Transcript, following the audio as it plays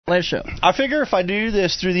last show. I figure if I do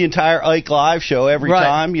this through the entire Ike Live show every Right.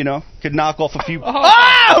 time, could knock off a few.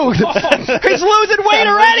 Oh! He's losing weight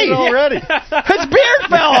already! His beard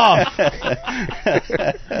fell off!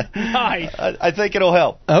 Nice. I think it'll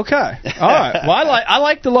help. Okay. All right. Well, I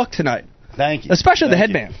like the look tonight. Thank you. Especially the Thank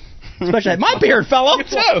you. headband. Especially my beard fell off,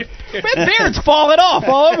 too. My beard's falling off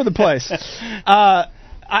all over the place.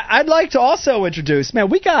 I'd like to also introduce, man,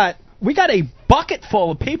 we got a bucket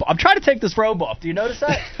full of people. I'm trying to take this robe off. Do you notice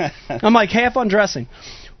that? I'm like half undressing.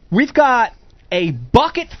 We've got a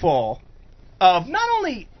bucket full of not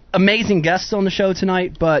only amazing guests on the show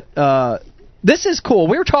tonight, but this is cool.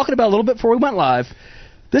 We were talking about it a little bit before we went live.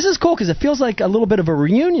 This is cool because it feels like a little bit of a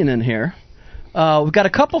reunion in here. We've got a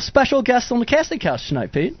couple special guests on the casting couch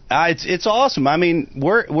tonight, Pete. It's awesome. I mean,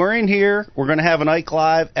 we're in here. We're going to have an Ike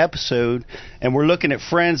Live episode, and we're looking at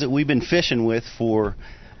friends that we've been fishing with for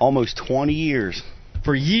almost 20 years.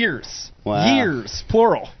 For years. Wow. Years,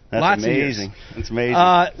 plural. That's Lots amazing. Of years. That's amazing.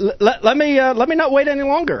 Let me not wait any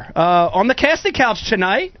longer. On the casting couch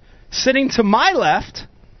tonight, sitting to my left,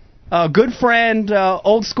 a good friend,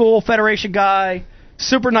 old school Federation guy,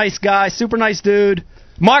 super nice dude,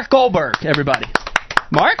 Mark Goldberg, everybody.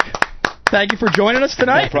 Mark, thank you for joining us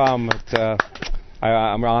tonight. No problem.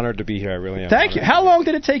 I'm honored to be here. I really am. Thank you. How long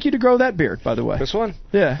did it take you to grow that beard, by the way? This one?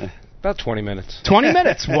 Yeah. About 20 minutes. 20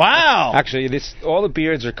 minutes? Wow. Actually, all the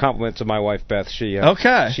beards are compliments of my wife, Beth. She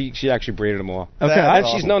actually braided them all. Okay. And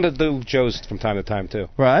she's known to do Joe's from time to time, too.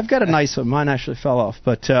 Right. I've got a nice one. Mine actually fell off.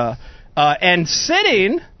 But and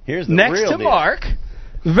sitting next to Mark,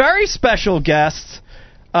 very special guest,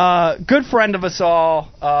 good friend of us all,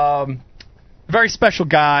 very special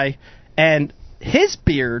guy, and his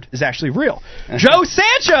beard is actually real. Joe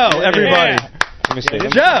Sancho, everybody. Yeah. Let me see. This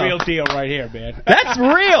is Joe. the real deal right here, man. That's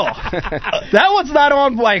real. That one's not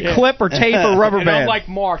on like clip or tape or rubber And band. unlike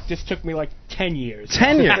Mark, this took me like 10 years.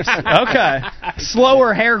 10 years. Okay.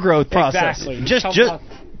 Slower hair growth process. Exactly.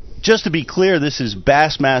 Just to be clear, this is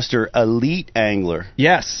Bassmaster Elite Angler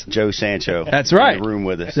Yes. Joe Sancho. That's right. In the room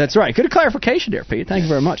with us. That's right. Good clarification there, Pete. Thank you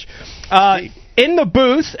very much. In the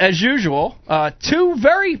booth, as usual, two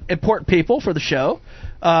very important people for the show.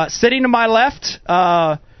 Sitting to my left,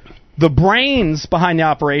 the brains behind the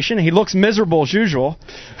operation. He looks miserable as usual.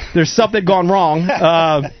 There's something gone wrong.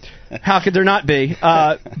 How could there not be?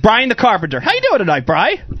 Brian the Carpenter. How you doing tonight,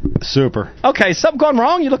 Brian? Super. Okay, something gone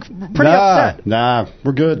wrong? You look pretty upset. Nah,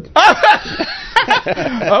 we're good.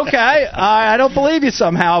 Okay, I don't believe you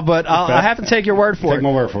somehow, but I have to take your word for it. Take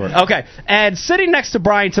my word for it. Okay, and sitting next to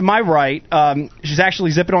Brian to my right, she's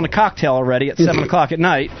actually zipping on a cocktail already at 7 o'clock at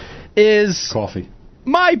night, is Coffee.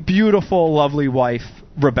 my beautiful, lovely wife,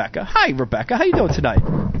 Rebecca. Hi, Rebecca. How you doing tonight?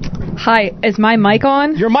 Hi, is my mic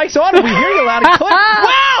on? Your mic's on, and we hear you loud and clear.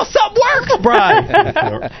 Wow, something worked, Brian.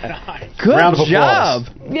 Good Round of job.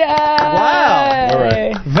 applause. Yay! Wow. All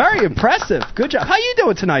right. Very impressive. Good job. How you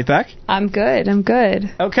doing tonight, Beck? I'm good.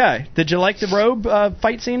 Okay. Did you like the robe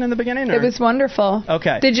fight scene in the beginning? Or? It was wonderful.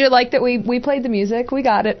 Okay. Did you like that we played the music? We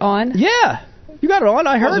got it on. Yeah. You got it on.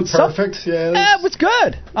 I heard Wasn't something. perfect. Yeah. Yeah, it was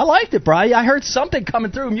good. I liked it, Brian. I heard something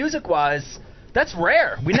coming through music-wise. That's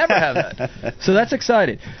rare. We never have that. So that's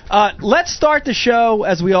exciting. Let's start the show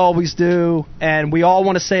as we always do, and we all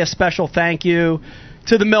want to say a special thank you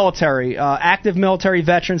to the military, active military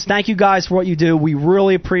veterans. Thank you guys for what you do. We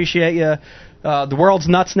really appreciate you. The world's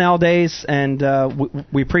nuts nowadays, and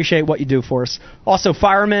we appreciate what you do for us. Also,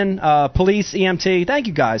 firemen, police, EMT, thank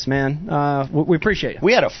you guys, man. We appreciate you.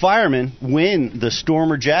 We had a fireman win the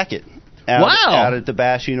Stormer jacket out at the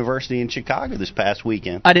Bass University in Chicago this past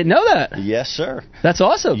weekend. I didn't know that. Yes, sir. That's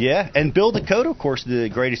awesome. Yeah, and Bill Dakota, of course, the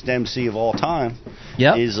greatest MC of all time,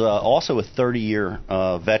 is also a 30-year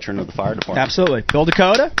veteran of the fire department. Absolutely. Bill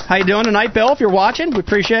Dakota, how you doing tonight, Bill? If you're watching, we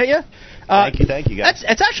appreciate you. Thank you, guys.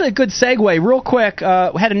 It's actually a good segue. Real quick,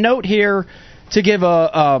 we had a note here to give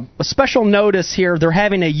a special notice here. They're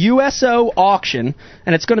having a USO auction,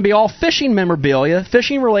 and it's going to be all fishing memorabilia,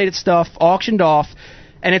 fishing-related stuff auctioned off,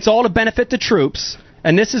 and it's all to benefit the troops.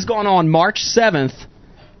 And this is going on March 7th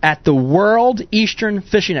at the World Eastern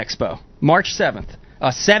Fishing Expo. March 7th.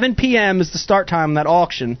 7 p.m. is the start time of that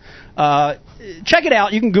auction. Check it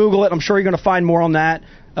out. You can Google it. I'm sure you're going to find more on that.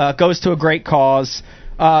 It goes to a great cause.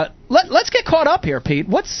 Let's get caught up here, Pete.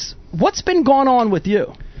 What's been going on with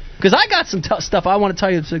you? Because I got some stuff I want to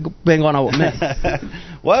tell you that's been going on with me.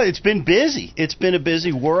 Well, it's been busy. It's been a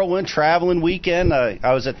busy whirlwind traveling weekend.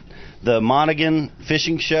 I was at the Monaghan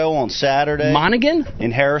Fishing Show on Saturday. Monaghan?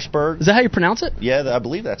 In Harrisburg. Is that how you pronounce it? Yeah, I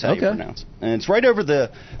believe that's how you pronounce it. And it's right over the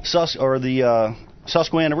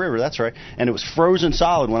Susquehanna River, that's right. And it was frozen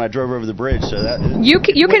solid when I drove over the bridge. So that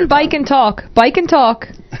you can bike and talk. Bike and talk.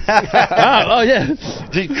 oh yeah.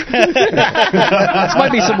 This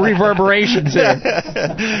might be some reverberations here.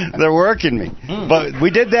 They're working me. But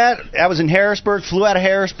we did that. I was in Harrisburg, flew out of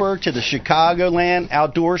Harrisburg to the Chicagoland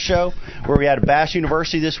Outdoor Show where we had a Bass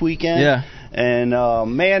University this weekend. Yeah. And,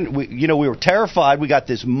 man, we were terrified. We got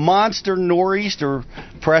this monster nor'easter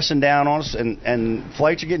pressing down on us, and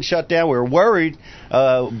flights are getting shut down. We were worried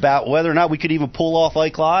about whether or not we could even pull off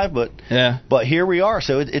Ike Live, but here we are.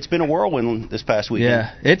 So it's been a whirlwind this past weekend.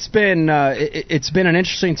 Yeah, it's been an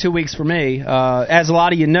interesting 2 weeks for me. As a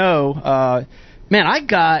lot of you know, man, I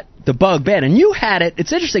got the bug bad, and you had it.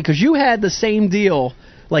 It's interesting because you had the same deal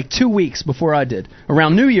like 2 weeks before I did.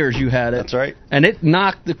 Around New Year's, you had it. That's right. And it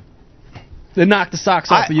knocked the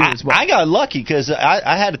socks off of you as well. I got lucky because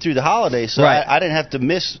I had it through the holidays, so I didn't have to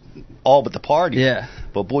miss all but the party. Yeah.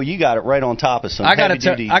 But, boy, you got it right on top of some I got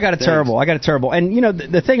heavy-duty it terrible. I got it terrible. And,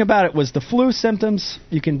 the thing about it was the flu symptoms,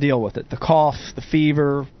 you can deal with it. The cough, the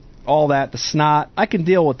fever, all that, the snot, I can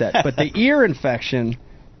deal with that. But the ear infection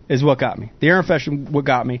is what got me. The ear infection what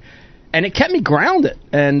got me. And it kept me grounded.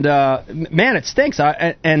 And, man, it stinks.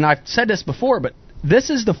 And I've said this before, but this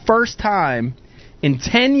is the first time in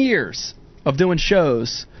 10 years of doing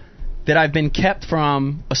shows that I've been kept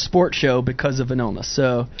from a sports show because of an illness.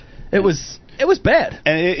 So it was bad.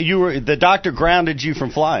 And the doctor grounded you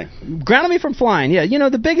from flying. Grounded me from flying. Yeah.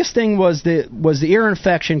 The biggest thing was the ear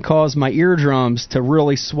infection caused my eardrums to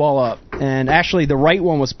really swell up, and actually the right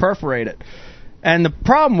one was perforated. And the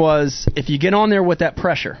problem was if you get on there with that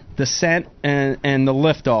pressure, the scent and the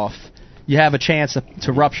liftoff, you have a chance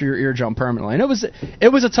to rupture your eardrum permanently. And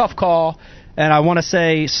it was a tough call. And I want to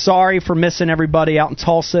say sorry for missing everybody out in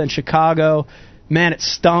Tulsa and Chicago. Man, it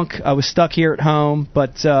stunk. I was stuck here at home,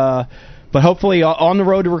 but hopefully on the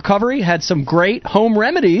road to recovery, had some great home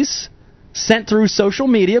remedies sent through social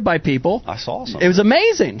media by people. I saw some. It was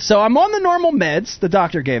amazing. So I'm on the normal meds the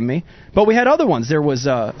doctor gave me, but we had other ones. There was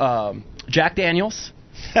Jack Daniels,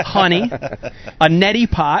 honey, a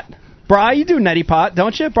neti pot. Bri, you do neti pot,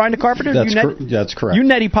 don't you? Brian the Carpenter? That's correct. You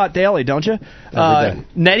neti pot daily, don't you? Every day.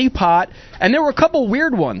 Neti pot. And there were a couple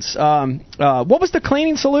weird ones. What was the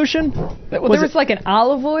cleaning solution? There was like an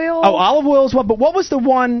olive oil. Oh, olive oil is one. But what was the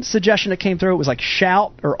one suggestion that came through? It was like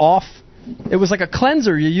Shout or Off. It was like a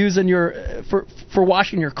cleanser you use in for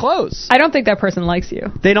washing your clothes. I don't think that person likes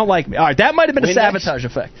you. They don't like me. All right, that might have been Windex? a sabotage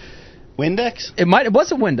effect. Windex? It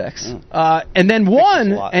was a Windex. And then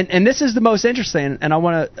one, and this is the most interesting, and I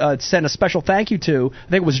want to send a special thank you to, I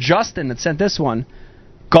think it was Justin that sent this one,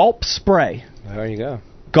 Gulp Spray. There you go.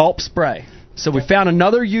 Gulp Spray. So we found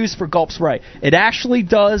another use for Gulp Spray. It actually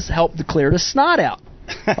does help to clear the snot out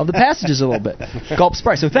of the passages a little bit. Gulp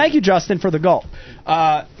Spray. So thank you, Justin, for the gulp.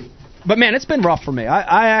 But, man, it's been rough for me.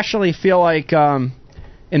 I actually feel like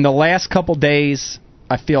in the last couple days,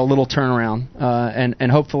 I feel a little turnaround,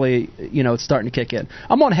 and hopefully, it's starting to kick in.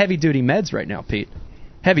 I'm on heavy-duty meds right now, Pete.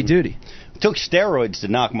 Heavy duty. Took steroids to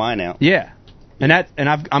knock mine out. Yeah, and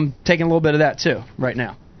I'm taking a little bit of that too right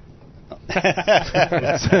now.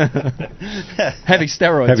 Heavy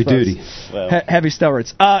steroids. Heavy duty. Well. Heavy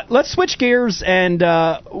steroids. Let's switch gears and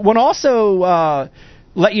want to also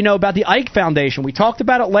let you know about the Ike Foundation. We talked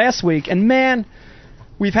about it last week, and man,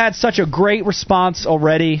 we've had such a great response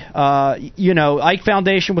already. Ike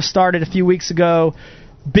Foundation was started a few weeks ago.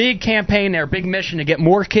 Big campaign there, big mission to get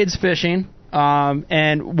more kids fishing.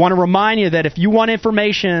 And want to remind you that if you want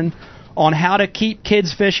information on how to keep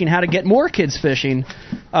kids fishing, how to get more kids fishing,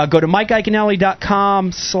 go to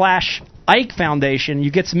MikeIaconelli.com/Ike Foundation.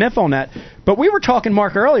 You get some info on that. But we were talking,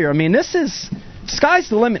 Mark, earlier. I mean, this is sky's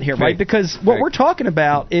the limit here, right? Because what we're talking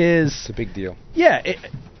about is it's a big deal. Yeah.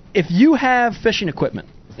 If you have fishing equipment,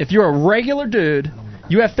 if you're a regular dude,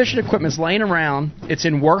 you have fishing equipment laying around, it's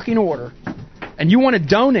in working order, and you want to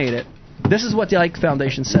donate it, this is what the Ike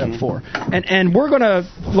Foundation set up for. And we're going to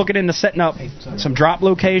look into setting up some drop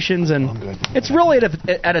locations, and it's really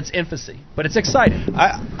at its infancy, but it's exciting.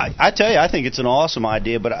 I tell you, I think it's an awesome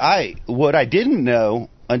idea, but what I didn't know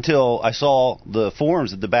until I saw the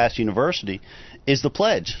forums at the Bass University is the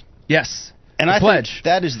pledge. Yes, and the pledge. Think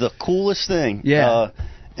that is the coolest thing. Yeah.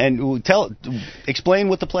 And explain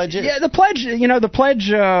what the pledge is. Yeah, the pledge. The pledge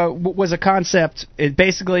was a concept. It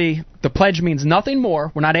basically, the pledge means nothing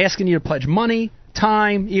more. We're not asking you to pledge money,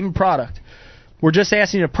 time, even product. We're just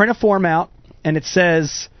asking you to print a form out, and it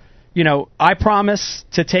says, I promise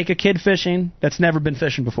to take a kid fishing that's never been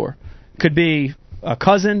fishing before. Could be a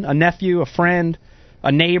cousin, a nephew, a friend,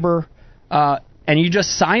 a neighbor, and you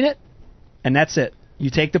just sign it, and that's it. You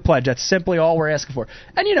take the pledge. That's simply all we're asking for.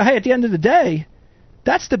 And hey, at the end of the day,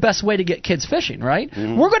 that's the best way to get kids fishing, right?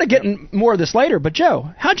 We're going to get in more of this later, but Joe,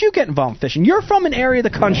 how'd you get involved in fishing? You're from an area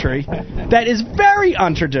of the country that is very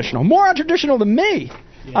untraditional, more untraditional than me.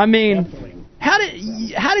 Yeah, I mean,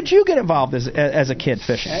 definitely. how did you get involved as a kid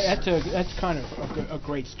fishing? That's kind of a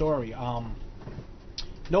great story.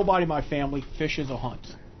 Nobody in my family fishes or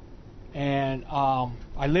hunts, and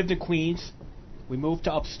I lived in Queens. We moved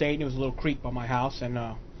to upstate, and there was a little creek by my house, and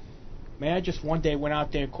man, I just one day went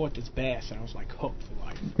out there and caught this bass, and I was like hooked for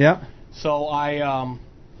life. Yeah. So I,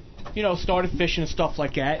 started fishing and stuff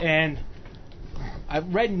like that, and I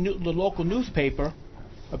read in the local newspaper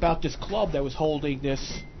about this club that was holding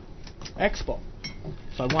this expo.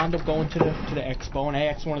 So I wound up going to the expo, and I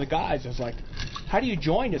asked one of the guys, I was like, how do you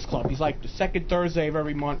join this club? He's like, the second Thursday of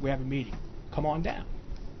every month we have a meeting. Come on down.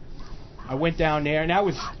 I went down there, and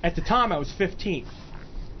at the time I was 15.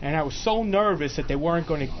 And I was so nervous that they weren't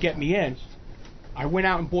going to get me in. I went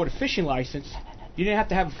out and bought a fishing license. You didn't have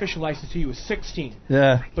to have a fishing license until you were 16.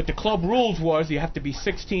 Yeah. But the club rules was you have to be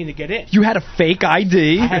 16 to get in. You had a fake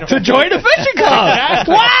ID to join a fishing club.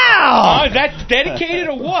 Exactly. Wow! Is that dedicated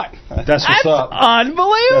or what? That's what's up.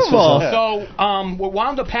 Unbelievable. That's what's So what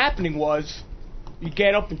wound up happening was you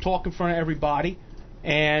get up and talk in front of everybody,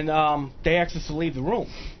 and they asked us to leave the room.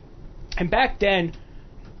 And back then,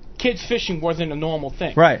 kids fishing wasn't a normal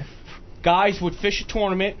thing. Right. Guys would fish a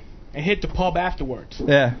tournament and hit the pub afterwards.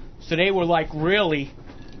 Yeah. So they were like really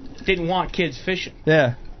didn't want kids fishing.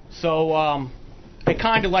 Yeah. So they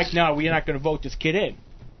kind of like, no, we're not going to vote this kid in.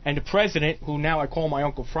 And the president, who now I call my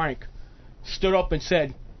Uncle Frank, stood up and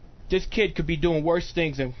said, this kid could be doing worse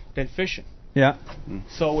things than fishing. Yeah.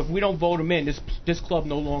 So if we don't vote him in, this club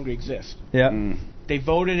no longer exists. Yeah. They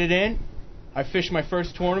voted it in. I fished my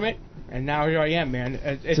first tournament, and now here I am, man.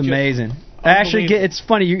 It's amazing. Actually, it's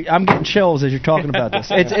funny. I'm getting chills as you're talking about this.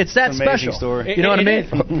 It's that special. Story. You know what I mean?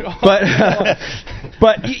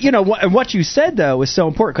 But you know what you said though is so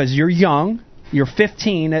important because you're young. You're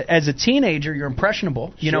 15. As a teenager, you're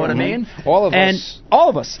impressionable. You know what I mean? All of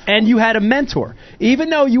us. And you had a mentor. Even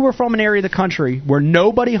though you were from an area of the country where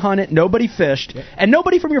nobody hunted, nobody fished, and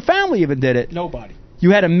nobody from your family even did it. Nobody.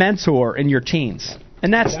 You had a mentor in your teens.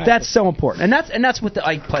 And that's so important. And that's what the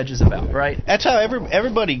Ike Pledge is about, right? That's how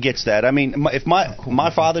everybody gets that. I mean, if my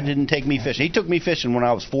father didn't take me fishing, he took me fishing when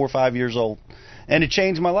I was 4 or 5 years old, and it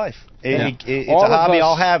changed my life. It's a hobby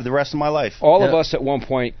I'll have the rest of my life. All of us at one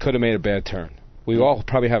point could have made a bad turn. We all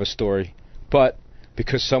probably have a story, but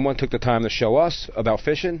because someone took the time to show us about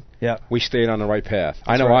fishing, we stayed on the right path.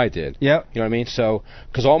 I know I did. Yeah. You know what I mean? So,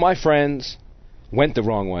 because all my friends went the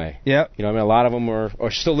wrong way. Yeah. You know what I mean? A lot of them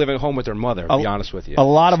are still living at home with their mother, to be honest with you.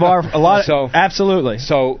 Absolutely.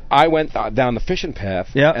 So I went down the fishing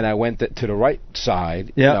path, and I went to the right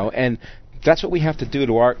side, you know, and that's what we have to do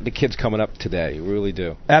to the kids coming up today. We really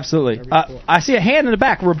do. Absolutely. I see a hand in the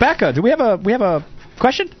back. Rebecca, do we have a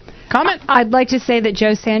question? Comment? I'd like to say that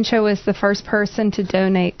Joe Sancho is the first person to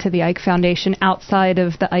donate to the Ike Foundation outside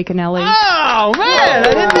of the Ike and Ellie. Oh, man, I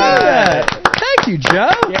didn't know that. Thank you,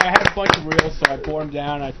 Joe. Yeah, I had a bunch of reels, so I bought them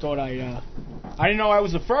down. I thought I didn't know I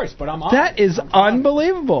was the first, but I'm on. That is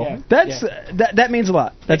unbelievable. Yeah, that means a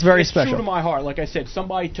lot. That's very special. It's true to my heart. Like I said,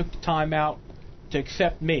 somebody took the time out to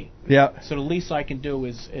accept me. Yeah. So the least I can do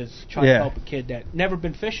is try to help a kid that never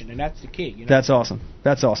been fishing, and that's the key. You know? That's awesome.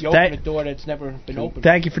 That's awesome. You open a door that's never been opened.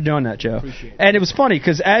 Thank you for doing that, Joe. Appreciate it. And it was funny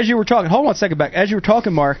because as you were talking, hold on a second back. As you were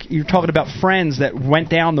talking, Mark, you were talking about friends that went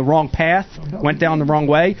down the wrong path, went down the wrong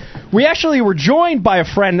way. We actually were joined by a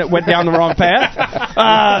friend that went down the wrong path.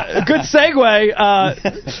 Good segue.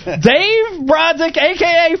 Dave Brodzik,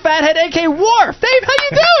 a.k.a. Fathead, a.k.a. Wharf. Dave, how you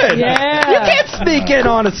doing? Yeah. You can't sneak in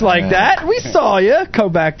on us like that. We saw you. Go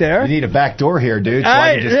back there. You need a back door here, dude, so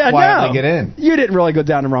I can just quietly get in. You didn't really go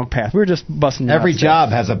down the wrong path. We were just busting you Every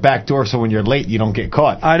job has a back door, so when you're late, you don't get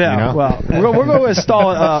caught. I know. You know? Well, we're going to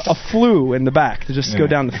install a flue in the back to just go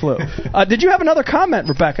down the flue. Did you have another comment,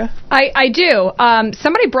 Rebecca? I do.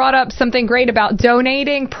 Somebody brought up something great about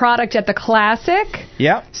donating product at the Classic.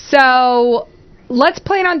 Yeah. So let's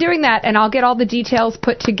plan on doing that, and I'll get all the details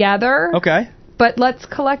put together. Okay. But let's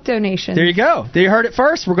collect donations. There you go. There you heard it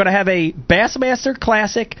first. We're going to have a Bassmaster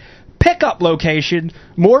Classic pickup location.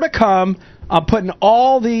 More to come. I'm putting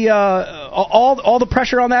all the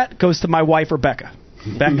pressure on that goes to my wife, Rebecca.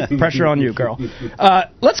 Pressure on you, girl.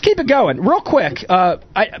 Let's keep it going real quick.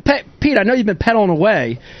 Pete, I know you've been pedaling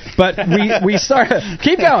away, but we started.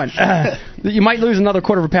 Keep going. You might lose another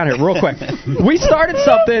quarter of a pound here, real quick. We started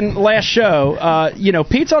something last show.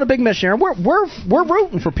 Pete's on a big mission here. We're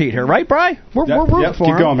rooting for Pete here, right, Bri? We're rooting for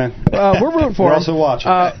him. Keep going, man. We're rooting for him. We're also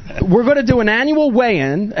watching. We're going to do an annual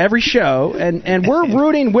weigh-in every show, and we're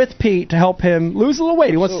rooting with Pete to help him lose a little weight.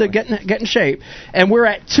 He wants to get in shape, and we're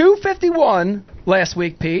at 251 last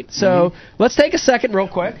week, Pete. So let's take a second, real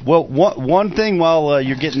quick. Well, one thing while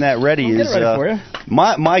you're getting that ready I'll is get it ready for you.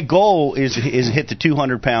 My goal is hit the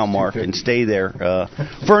 200-pound mark and stay there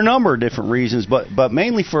for a number of different reasons, but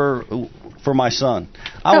mainly for my son.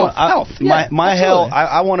 Health. My health.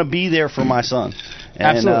 I want to be there for my son.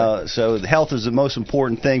 And, Absolutely. So the health is the most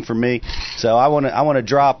important thing for me. So I want to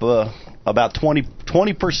drop about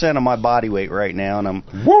 20% of my body weight right now, and I'm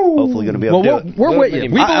hopefully going to be able to do it. We're with you.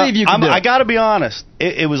 We believe you can do it. I got to be honest.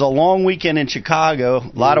 It was a long weekend in Chicago.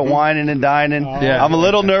 A lot of whining and dining. Yeah. I'm a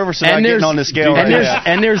little nervous about getting on the scale right now.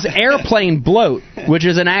 And there's airplane bloat, which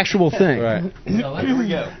is an actual thing. Right. So here we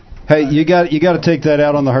go. Hey, you got to take that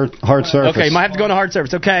out on the hard surface. Okay, might have to go on the hard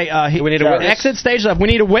surface. Okay, we need a witness? Exit stage left. We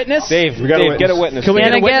need a witness. Dave, get a witness. Can we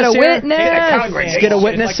get a witness here? Let's get a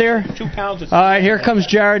witness here. 2 pounds. All right, here comes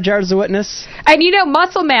Jared. Jared's the witness. And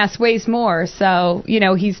muscle mass weighs more, so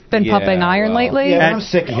he's been pumping iron lately. Yeah, I'm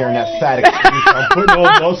sick of hearing that fat excuse. I'm putting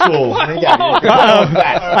on muscle.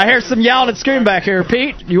 I hear some yelling and screaming back here.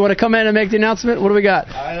 Pete, you want to come in and make the announcement? What do we got?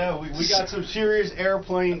 I know we got some serious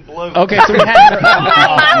airplane bloat. Okay, so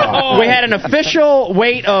we had an official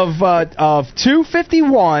weight of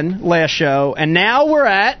 251 last show, and now we're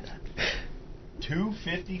at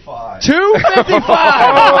 255.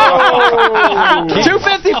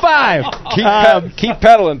 255. Keep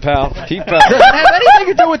pedaling, pal. Keep pedaling. Does it have anything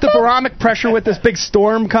to do with the barometric pressure with this big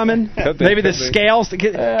storm coming? Maybe the scales.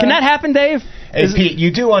 Can that happen, Dave? Hey, Pete,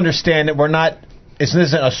 you do understand that we're not. This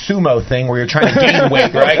isn't a sumo thing where you're trying to gain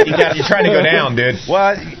weight, right? You're trying to go down, dude.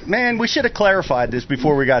 Well, man, we should have clarified this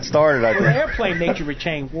before we got started. I The think. airplane made you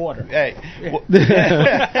retain water. Hey,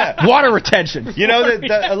 Water retention.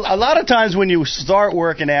 A lot of times when you start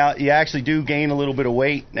working out, you actually do gain a little bit of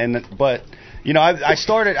weight, but.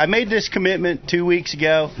 I made this commitment 2 weeks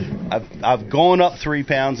ago. I've gone up 3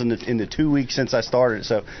 pounds in the 2 weeks since I started.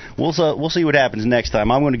 So we'll see what happens next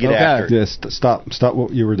time. I'm going to get after it. Yes, stop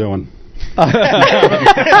what you were doing. I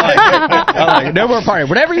like it. No more partying.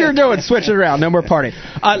 Whatever you're doing, switch it around. No more partying.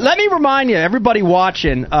 Let me remind you, everybody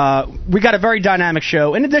watching, we got a very dynamic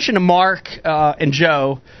show. In addition to Mark and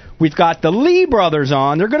Joe, we've got the Lee brothers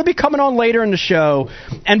on. They're going to be coming on later in the show.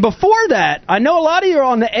 And before that, I know a lot of you are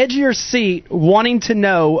on the edge of your seat wanting to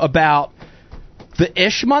know about the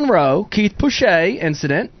Ish Monroe, Keith Pouchet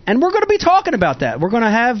incident, and we're going to be talking about that. We're going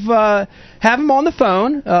to have him on the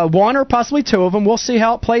phone, one or possibly two of them. We'll see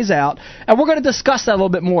how it plays out, and we're going to discuss that a little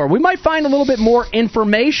bit more. We might find a little bit more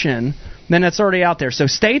information than that's already out there, so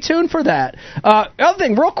stay tuned for that. Other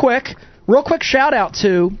thing, real quick shout out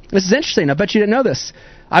to, this is interesting, I bet you didn't know this.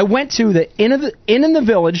 I went to the Inn in the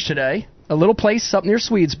Village today, a little place up near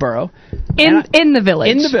Swedesboro. In the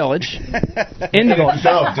village. In the village. In the village.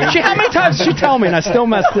 How many times did she tell me and I still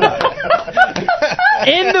messed it up?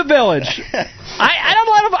 In the Village. I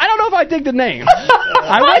don't know if I dig the name.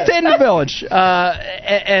 I went to In the Village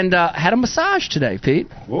and had a massage today, Pete.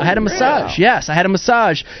 I had a massage. Wow. Yes, I had a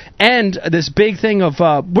massage. And this big thing of,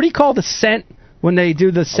 what do you call the scent? When they do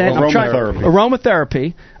the scent, aromatherapy,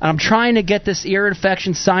 and I'm trying to get this ear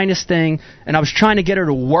infection sinus thing, and I was trying to get her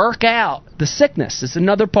to work out the sickness. It's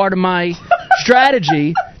another part of my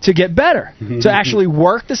strategy to get better, to actually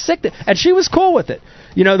work the sickness. And she was cool with it.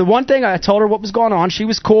 The one thing I told her what was going on, she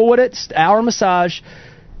was cool with it. Hour massage.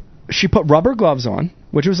 She put rubber gloves on,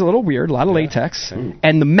 which was a little weird, a lot of latex,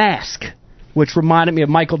 and the mask, which reminded me of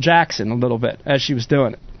Michael Jackson a little bit as she was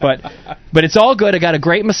doing it. But it's all good. I got a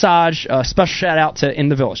great massage. Special shout out to In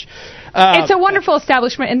the Village. It's a wonderful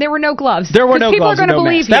establishment, and there were no gloves. There were no people gloves. People are going to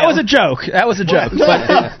believe you. That was a joke.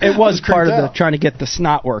 But it was part of the trying to get the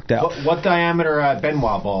snot worked out. What diameter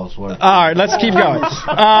Benoit balls were? All right, let's keep going.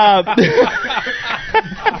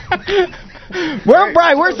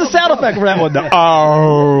 Where's the sound effect for that one?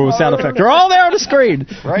 Sound effect. They're all there on the screen.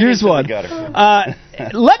 Use one.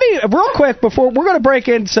 Let me, real quick, before we're going to break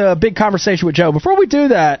into a big conversation with Joe. Before we do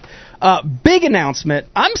that, big announcement.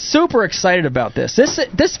 I'm super excited about this.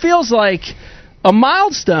 This feels like a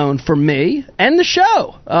milestone for me and the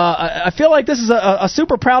show. I feel like this is a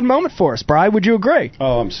super proud moment for us. Bri, would you agree?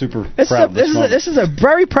 Oh, I'm super proud of this moment. This is a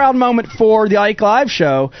very proud moment for the Ike Live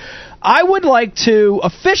show. I would like to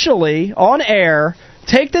officially, on air,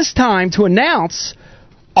 take this time to announce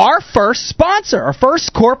our first sponsor, our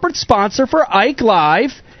first corporate sponsor for Ike Live,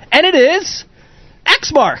 and it is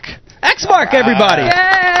Exmark. Exmark, everybody.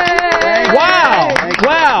 Yay! Wow.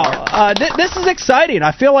 this is exciting.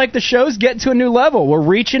 I feel like the show's getting to a new level. We're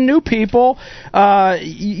reaching new people.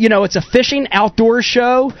 It's a fishing outdoors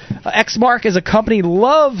show. Exmark as a company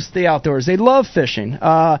loves the outdoors. They love fishing,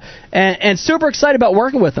 and super excited about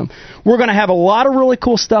working with them. We're going to have a lot of really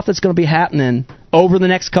cool stuff that's going to be happening over the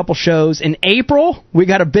next couple shows. In April, we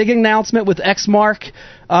got a big announcement with Exmark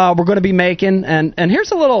we're going to be making. And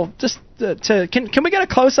here's a little, can we get a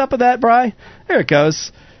close-up of that, Bri? There it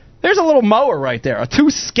goes. There's a little mower right there, a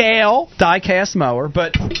 2-scale die-cast mower.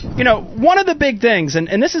 But, one of the big things,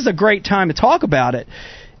 and this is a great time to talk about it,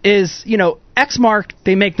 is, Exmark,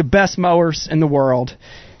 they make the best mowers in the world.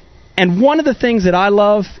 And one of the things that I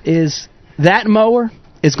love is that mower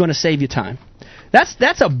is going to save you time.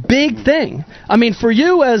 That's a big thing. I mean, for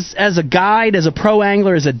you as a guide, as a pro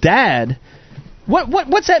angler, as a dad,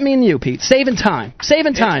 what's that mean to you, Pete? Saving time.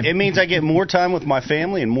 It means I get more time with my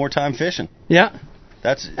family and more time fishing. Yeah.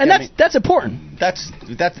 That's important. That's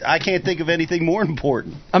I can't think of anything more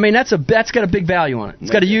important. I mean, that's got a big value on it. It's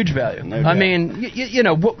got a huge value. No doubt. I mean,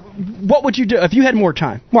 what would you do if you had more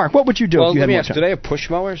time? Mark, what would you do if you had more time? Do they have push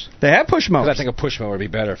mowers? They have push mowers. I think a push mower would be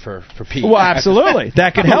better for Pete. Well, absolutely.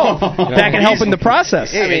 That could help. That could help in the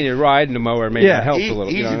process. I mean, you're riding the mower may not help a little.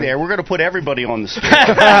 Easy there. We're going to put everybody on the scale.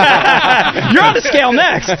 You're on the scale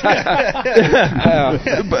next.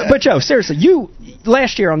 But Joe, seriously, you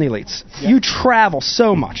last year on the Elites, you travel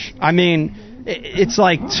so much. I mean, it's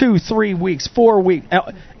like 2, 3 weeks, 4 weeks.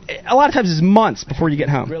 A lot of times it's months before you get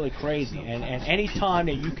home. Really crazy. And any time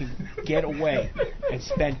that you can get away and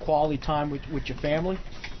spend quality time with your family,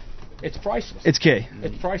 it's priceless. It's key.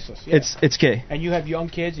 It's priceless. Yeah. It's key. And you have young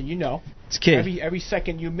kids, and it's key. Every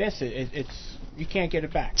second you miss it's you can't get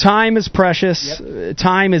it back. Time is precious. Yep.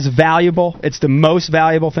 Time is valuable. It's the most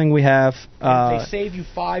valuable thing we have. They save you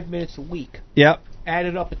 5 minutes a week. Yep. Add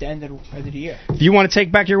it up at the end of the year. If you want to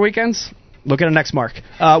take back your weekends, look at a Exmark.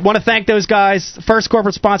 Want to thank those guys. First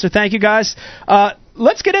corporate sponsor. Thank you, guys.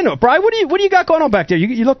 Let's get into it. Brian, what do you got going on back there?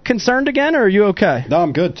 You look concerned again, or are you okay? No,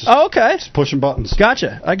 I'm good. Okay. Just pushing buttons.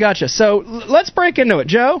 Gotcha. I gotcha. So let's break into it,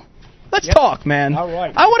 Joe. Let's talk, man. All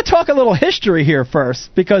right. I want to talk a little history here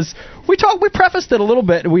first, because we prefaced it a little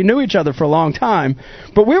bit, and we knew each other for a long time,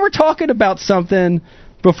 but we were talking about something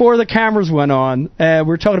before the cameras went on, and we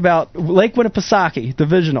were talking about Lake Winnipesaukee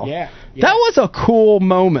Divisional. Yeah. That was a cool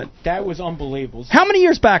moment. That was unbelievable. How many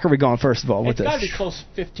years back are we going, first of all, with this? It's got to be close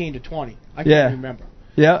to 15 to 20. I can't remember.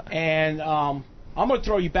 Yeah. And I'm going to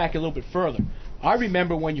throw you back a little bit further. I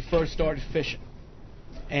remember when you first started fishing.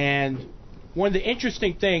 And one of the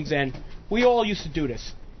interesting things, and we all used to do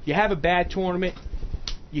this, you have a bad tournament,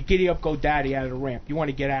 you giddy up, go daddy out of the ramp. You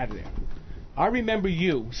want to get out of there. I remember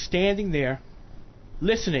you standing there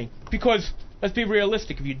listening, because let's be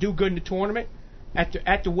realistic, if you do good in the tournament,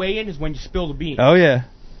 at the weigh-in is when you spill the beans. Oh, yeah.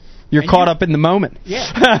 You're caught up in the moment. Yeah,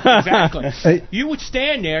 exactly. You would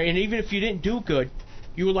stand there, and even if you didn't do good,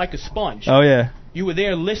 you were like a sponge. Oh, yeah. You were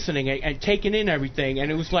there listening and taking in everything,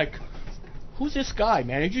 and it was like, who's this guy,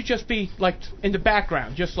 man? And you'd just be, like, in the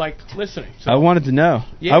background, just, like, listening. So, I wanted to know.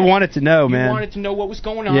 Yeah, I wanted to know, man. You wanted to know what was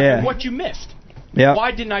going on and what you missed. Yeah.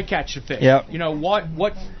 Why didn't I catch the fish? Yep. You know, what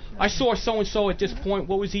I saw so-and-so at this point.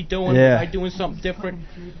 What was he doing? Yeah. Was I doing something different?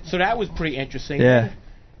 So that was pretty interesting. Yeah.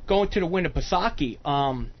 Going to the Winnipesaukee,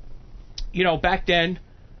 back then,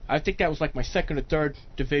 I think that was like my second or third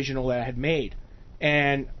divisional that I had made.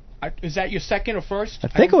 And is that your second or first? I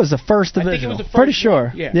think it was the first divisional. I think it was the first. Pretty sure.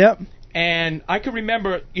 One. Yeah. Yep. And I can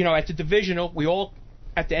remember, at the divisional, we all,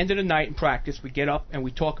 at the end of the night in practice, we get up and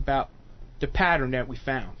we talk about the pattern that we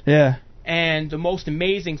found. Yeah. And the most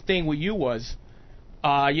amazing thing with you was,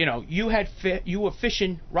 you were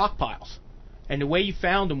fishing rock piles, and the way you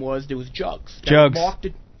found them was there was jugs. That marked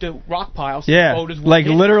the rock piles. Yeah, like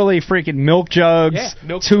literally freaking milk jugs,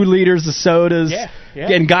 2 liters of sodas. Yeah.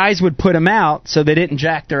 And guys would put them out so they didn't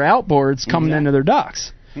jack their outboards coming into their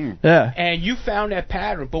docks. Yeah. And you found that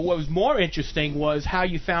pattern, but what was more interesting was how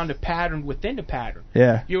you found a pattern within the pattern.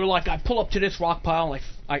 Yeah. You were like, I pull up to this rock pile, and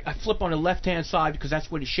I flip on the left-hand side because that's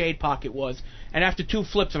where the shade pocket was, and after 2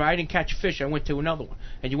 flips, if I didn't catch a fish, I went to another one,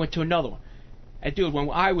 and you went to another one. And dude, when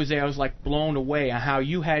I was there, I was like blown away on how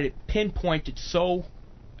you had it pinpointed so,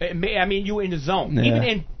 I mean, you were in the zone, even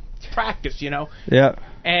in practice, Yeah.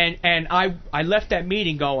 And I left that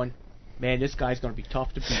meeting going, man, this guy's going to be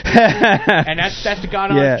tough to beat. And that's the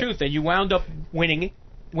God-honest truth. And you wound up winning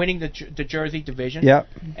the Jersey division. Yep.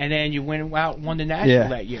 And then you won the national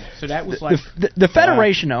that year. So that was like the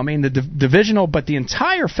federation. Though, I mean, the divisional, but the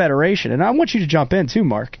entire federation. And I want you to jump in too,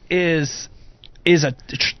 Mark. Is a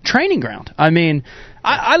training ground. I mean,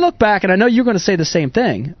 I look back, and I know you're going to say the same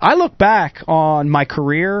thing. I look back on my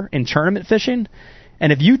career in tournament fishing,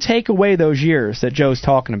 And if you take away those years that Joe's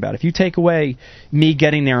talking about, if you take away me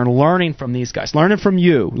getting there and learning from these guys, learning from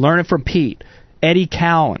you, learning from Pete, Eddie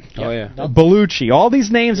Cowan, Bellucci, all these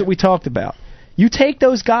names that we talked about, you take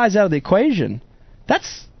those guys out of the equation,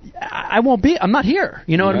 I'm not here.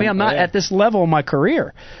 You know what I mean? I'm not at this level in my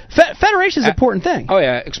career. Federation is an important thing. Oh,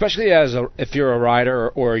 yeah, especially if you're a rider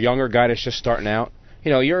or a younger guy that's just starting out.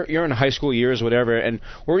 You know, you're in high school years, whatever,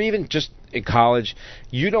 or even just in college,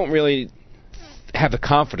 you don't really have the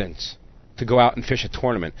confidence to go out and fish a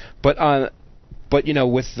tournament. But you know,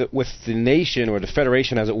 with the nation or the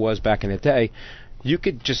federation as it was back in the day, you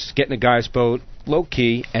could just get in a guy's boat, low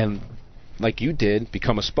key, and like you did,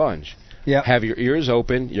 become a sponge. Yep. Have your ears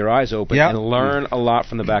open, your eyes open, and learn a lot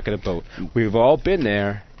from the back of the boat. We've all been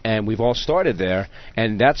there, and we've all started there,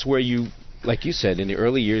 and that's where you, like you said, in the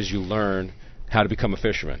early years, you learn how to become a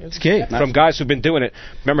fisherman. It's key. From guys who've been doing it.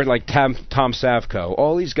 Remember, like Tom Savko,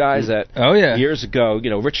 all these guys that years ago, you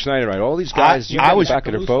know, Rich Schneider, all these guys, I was back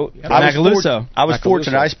of their boat. I was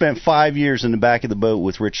fortunate. I spent 5 years in the back of the boat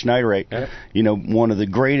with Rich Schneider, you know, one of the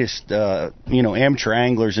greatest, amateur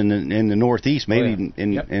anglers in the Northeast, maybe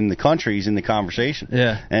in the country. He's in the conversation.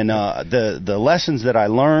 Yeah. And the lessons that I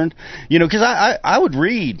learned, you know, because I would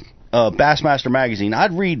read Bassmaster Magazine.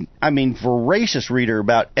 I'd read, voracious reader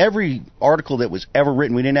about every article that was ever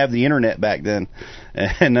written. We didn't have the internet back then.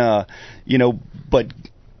 And, but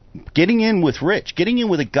getting in with Rich, getting in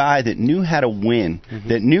with a guy that knew how to win,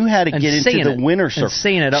 that knew how to get into the winner's circle. And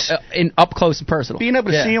seeing it up close and personal. Being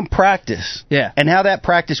able to see him practice. Yeah. And how that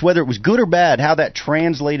practice, whether it was good or bad, how that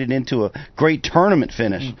translated into a great tournament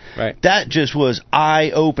finish. Right. That just was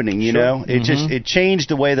eye-opening, you know? It it changed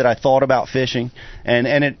the way that I thought about fishing.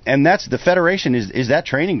 And that's the Federation is that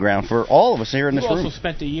training ground for all of us here in this room. You also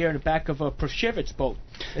spent a year in the back of a Proshevitz boat.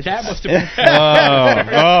 That must have been...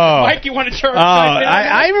 Mike, you want to turn...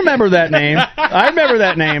 I remember that name.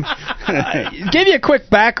 Give you a quick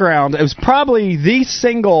background. It was probably the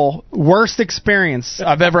single worst experience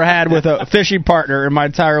I've ever had with a fishing partner in my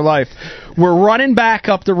entire life. We're running back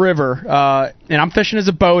up the river, and I'm fishing as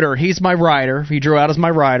a boater. He's my rider. He drew out as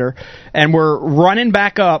my rider. And we're running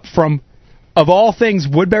back up from, of all things,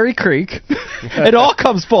 Woodbury Creek. It all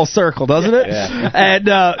comes full circle, doesn't it?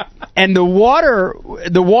 Yeah. And the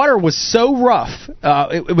water was so rough.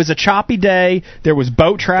 It was a choppy day. There was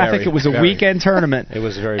boat traffic. It was a weekend tournament. It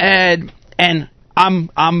was very and I'm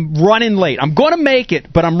running late. I'm going to make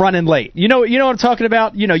it, but I'm running late. You know what I'm talking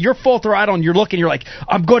about? You know, you're full throttle and you're looking. You're like,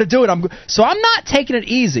 I'm going to do it. So I'm not taking it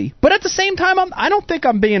easy, but at the same time, I don't think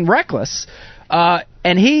I'm being reckless.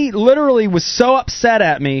 And he literally was so upset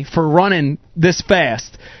at me for running this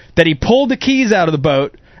fast that he pulled the keys out of the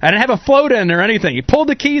boat. I didn't have a float in or anything. He pulled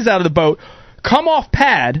the keys out of the boat, come off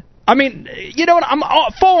pad. I mean, you know what? I'm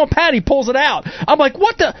full on pad. He pulls it out. I'm like,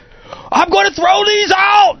 what the? I'm going to throw these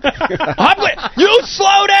out. You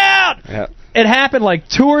slow down. Yeah. It happened like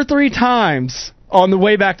 2 or 3 times on the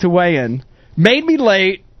way back to weigh-in. Made me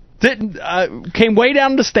late. Came way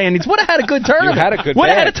down in the standings. Would have had a good tournament. You had a good Would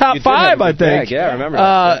have had a top 5, I think. Bag. Yeah, I remember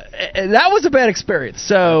that. That was a bad experience.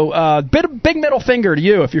 So, big middle finger to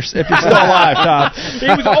you if you're still alive, Tom. He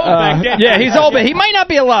was old back then. Yeah, he's old, but he might not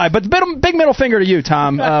be alive. But big middle finger to you,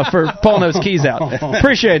 Tom, for pulling those keys out.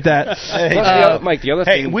 Appreciate that. Mike, the other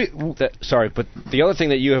thing. But the other thing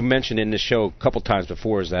that you have mentioned in this show a couple times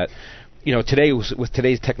before is that, you know, today with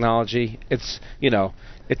today's technology, it's, you know,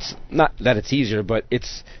 it's not that it's easier, but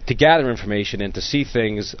it's to gather information and to see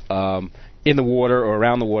things in the water or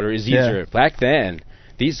around the water is easier. Yeah. Back then,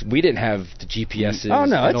 we didn't have the GPSs. Oh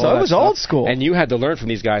no, it was old school. And you had to learn from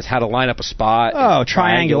these guys how to line up a spot. Oh,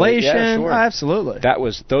 triangulation. Yeah, sure. Absolutely.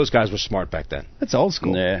 Those guys were smart back then. That's old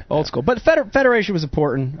school. Yeah. Old school. But Federation was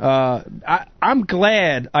important. I'm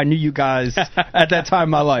glad I knew you guys at that time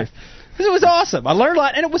in my life. It was awesome. I learned a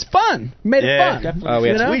lot, and it was fun. Made it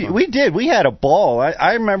fun. We did. We had a ball.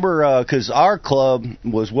 I remember because our club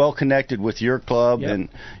was well connected with your club, and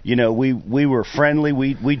you know we were friendly.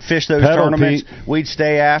 We'd fish those tournaments. Pete. We'd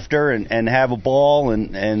stay after and have a ball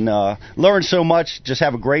and learn so much. Just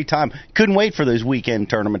have a great time. Couldn't wait for those weekend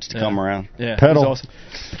tournaments to come around. Yeah, pedal. Awesome.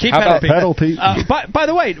 Keep pedal, Pete. By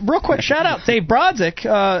the way, real quick shout out Dave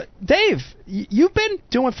Brodzik. Dave, you've been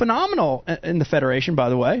doing phenomenal in the Federation. By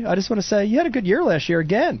the way, I just want to say you had a good year last year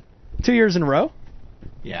again, 2 years in a row.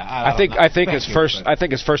 Yeah, I think his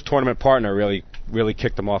first tournament partner really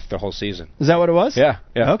kicked him off the whole season. Is that what it was? Yeah.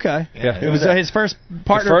 Okay. Yeah. It was his first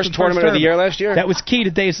partner. The first tournament of the year last year. That was key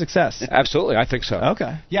to Dave's success. Absolutely, I think so.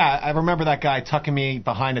 Okay. Yeah, I remember that guy tucking me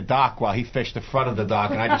behind the dock while he fished the front of the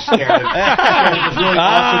dock, and I just stared at him. Really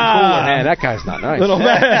awesome cooler. Man, that guy's not nice. Little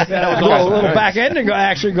back ending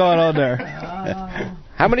action going on there.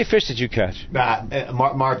 How many fish did you catch?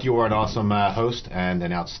 Mark, you were an awesome host and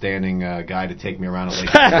an outstanding guy to take me around at Lake.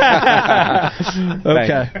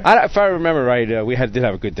 Okay. If I remember right, we did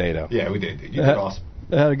have a good day, though. Yeah, we did. You did awesome.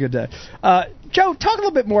 I had a good day. Joe, talk a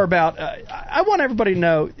little bit more about, I want everybody to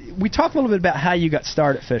know, we talked a little bit about how you got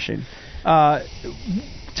started fishing.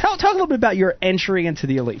 Talk a little bit about your entry into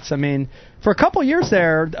the elites. I mean, for a couple of years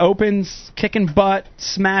there, the opens, kicking butt,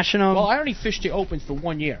 smashing them. Well, I only fished the opens for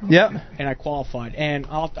 1 year. Yep. And I qualified. And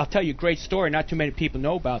I'll tell you a great story. Not too many people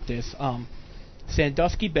know about this.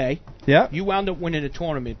 Sandusky Bay. Yep. You wound up winning the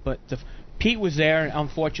tournament, but Pete was there and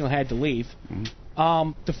unfortunately had to leave.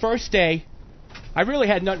 The first day, I really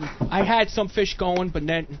had nothing. I had some fish going, but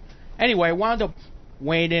then, anyway, I wound up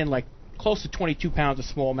weighing in like close to 22 pounds of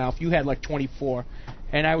smallmouth. You had like 24,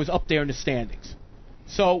 and I was up there in the standings.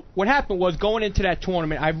 So what happened was, going into that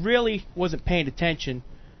tournament, I really wasn't paying attention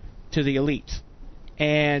to the elites.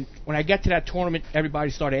 And when I got to that tournament,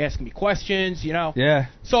 everybody started asking me questions, you know. Yeah.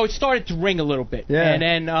 So it started to ring a little bit. Yeah. And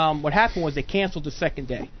then what happened was they canceled the second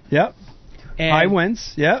day. Yep. And High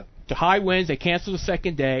winds. Yep. the high winds, they canceled the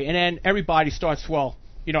second day, and then everybody starts, well,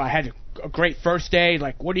 you know, I had a great first day,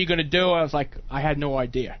 like, what are you going to do? I was like, I had no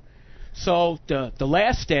idea. So the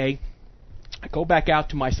last day, I go back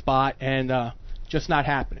out to my spot, and just not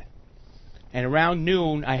happening. And around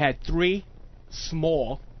noon, I had 3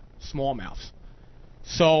 smallmouths.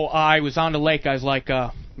 So I was on the lake. I was like,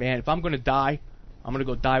 man, if I'm going to die, I'm going to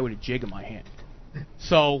go die with a jig in my hand.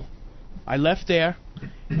 So I left there.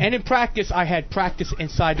 And in practice, I had practice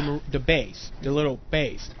inside the bays, the little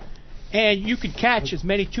bays. And you can catch as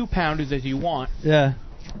many 2-pounders as you want. Yeah.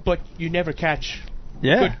 But you never catch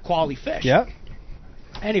good quality fish. Yep.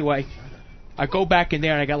 Anyway, I go back in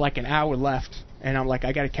there, and I got like an hour left. And I'm like,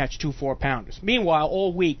 I got to catch 2 4-pounders. Meanwhile,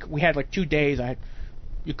 all week, we had like 2 days,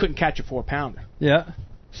 you couldn't catch a 4-pounder. Yeah.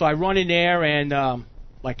 So I run in there, and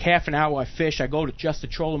like half an hour I fish. I go to just the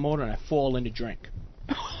trolling motor, and I fall in the drink.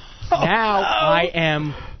 Now I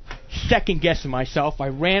am second-guessing myself. I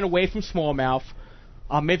ran away from smallmouth.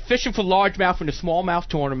 I'm fishing for largemouth in the smallmouth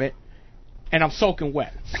tournament, and I'm soaking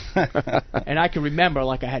wet. And I can remember,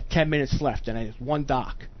 like, I had 10 minutes left, and I had one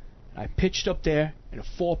dock. I pitched up there, and a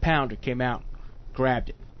 4-pounder came out, grabbed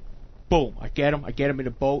it. Boom. I get him in the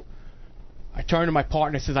boat. I turn to my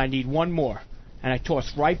partner and says, I need one more. And I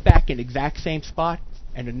tossed right back in the exact same spot,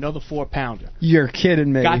 and another 4-pounder. You're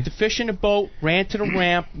kidding me. Got the fish in the boat, ran to the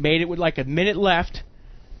ramp, made it with like a minute left,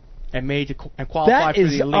 and qualified for the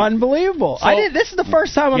elite. That is unbelievable. So, this is the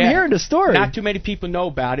first time I'm hearing the story. Not too many people know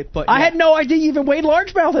about it, but I had no idea you even weighed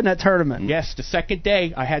largemouth in that tournament. Yes, the second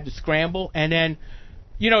day I had to scramble, and then,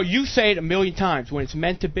 you know, you say it a million times, when it's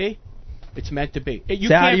meant to be, it's meant to be. It's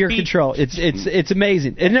out of your control. It's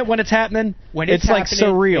amazing, isn't it? When it's happening, it's like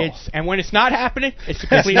surreal. And when it's not happening, it's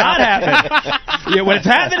complete. It's not happening. Yeah, when it's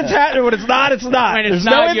happening, it's happening. When it's not, it's not. There's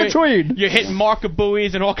no in between. You're hitting marker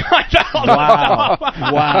buoys and all kinds of stuff.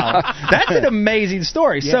 Wow. That's an amazing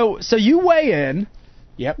story. Yep. So you weigh in.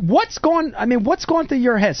 Yep. What's going through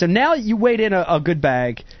your head? So now you weighed in a good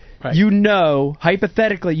bag. Right. You know,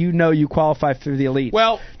 hypothetically, you qualify for the elite.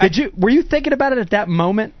 Well, were you thinking about it at that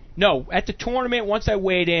moment? No, at the tournament, once I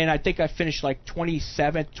weighed in, I think I finished like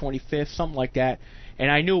 27th, 25th, something like that,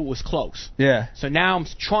 and I knew it was close. Yeah. So now I'm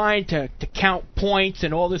trying to count points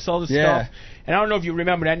and all this other stuff. And I don't know if you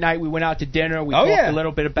remember that night we went out to dinner, we talked a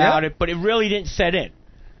little bit about it, but it really didn't set in.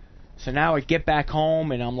 So now I get back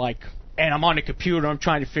home, and I'm like, and I'm on the computer, I'm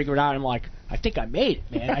trying to figure it out, I'm like, I think I made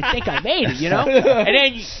it, man. I think I made it, you know?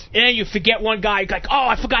 And then you forget one guy, like, oh,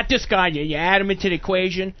 I forgot this guy, and you add him into the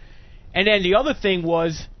equation. And then the other thing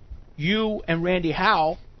was, you and Randy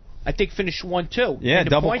Howell, I think, finished 1-2. Yeah,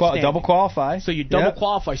 double qualify. So you double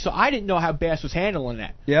qualify. So I didn't know how Bass was handling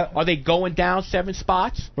that. Yeah. Are they going down 7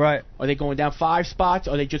 spots? Right. Are they going down 5 spots?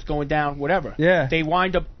 Are they just going down whatever? Yeah. They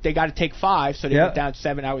got to take 5, so they went down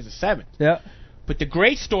 7. I was a 7. Yeah. But the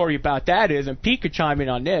great story about that is, and Pete could chime in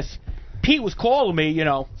on this, Pete was calling me, you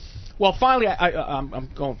know. Well, finally, I'm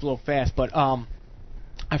going a little fast, but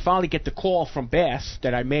I finally get the call from Bass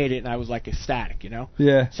that I made it, and I was like ecstatic, you know?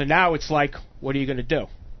 Yeah. So now it's like, what are you going to do?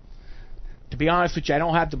 To be honest with you, I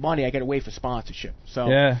don't have the money. I got to wait for sponsorship.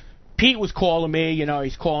 So Pete was calling me, you know,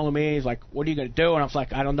 he's calling me. He's like, what are you going to do? And I was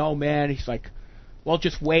like, I don't know, man. He's like, well,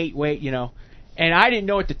 just wait, you know. And I didn't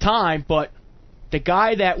know at the time, but the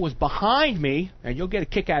guy that was behind me, and you'll get a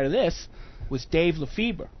kick out of this, was Dave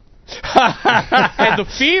Lefebvre. And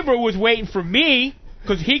Lefebvre was waiting for me,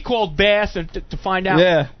 because he called Bass to find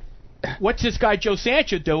out what's this guy Joe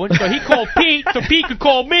Sancho doing. So he called Pete, so Pete could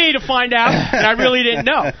call me to find out, and I really didn't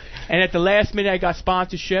know. And at the last minute, I got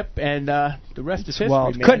sponsorship, and the rest is history.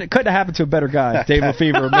 Well, man. couldn't have happened to a better guy, Dave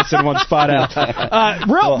Lefevre, missing one spot out.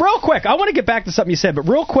 Real quick, I want to get back to something you said, but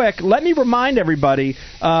real quick, let me remind everybody,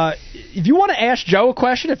 if you want to ask Joe a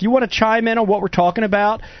question, if you want to chime in on what we're talking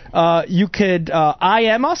about, you could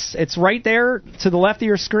IM us. It's right there to the left of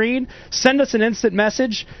your screen. Send us an instant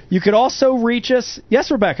message. You could also reach us. Yes,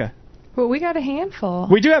 Rebecca? Well, we got a handful.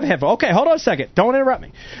 We do have a handful. Okay, hold on a second. Don't interrupt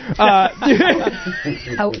me.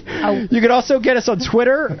 You can also get us on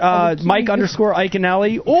Twitter,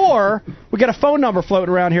 Mike_Iaconelli, or we got a phone number floating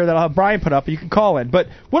around here that I'll have Brian put up, and you can call in. But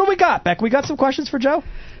what do we got, Beck? We got some questions for Joe?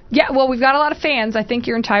 Yeah, well, we've got a lot of fans. I think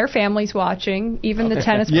your entire family's watching, even the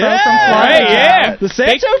tennis pro from Florida. Hey, yeah. The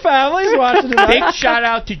Sancho family's watching tonight. Big shout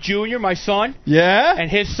out to Junior, my son. Yeah.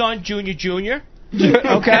 And his son, Junior. Okay.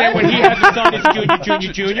 And then when he has a son, it's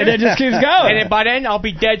Junior. And it just keeps going. And then by then, I'll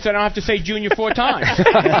be dead, so I don't have to say Junior 4 times. You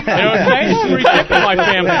know what I'm saying? It's pretty simple, my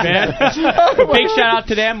family, man. Big shout out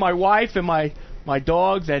to them, my wife, and my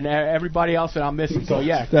dogs, and everybody else that I'm missing. So,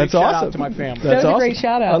 yeah, that's big awesome. shout out to my family. That's awesome. A great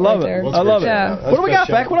shout out. I love right it. there. I love it. What do we got,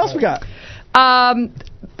 Beck? What else we got?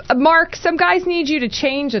 Mark, some guys need you to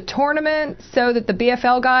change a tournament so that the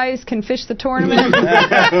BFL guys can fish the tournament.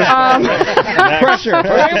 Pressure.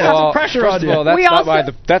 Pressure on you. Well,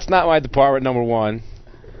 that's not my department, number one.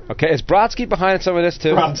 Okay, is Brodsky behind some of this too?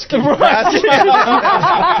 Brodsky,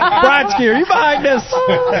 are you behind this?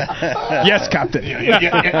 Yes, Captain.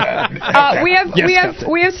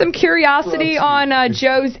 We have some curiosity on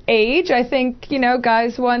Joe's age. I think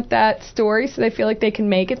guys want that story, so they feel like they can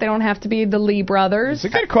make it. They don't have to be the Lee brothers.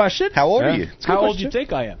 It's a good question. How old are you? How old do you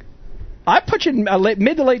think I am? I put you in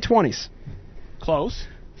mid to late 20s. Close.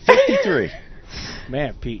 53.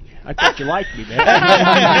 Man, Pete, I thought you liked me, man.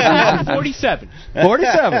 I'm 47.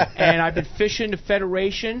 47. And I've been fishing the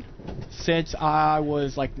Federation since I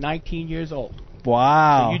was like 19 years old.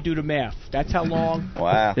 Wow. So you do the math. That's how long.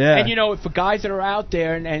 Wow. Yeah. And for guys that are out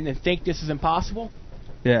there and think this is impossible,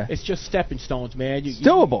 yeah, it's just stepping stones, man. It's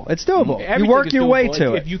doable. It's doable. You work your way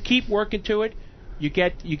to it. If you keep working to it, you'll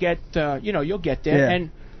get there. Yeah.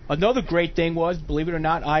 And another great thing was, believe it or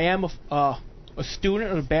not, I am a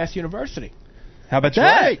student at Bass University. How about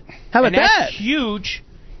that? Right. How about that? That's huge.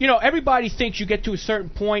 Everybody thinks you get to a certain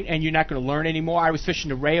point and you're not going to learn anymore. I was fishing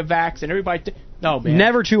the Rayovacs, and everybody no, man.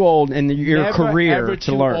 Never too old in your career ever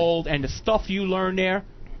to learn. Too old, and the stuff you learn there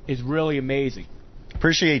is really amazing.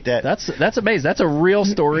 Appreciate that. That's amazing. That's a real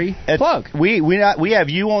story. Plug. We have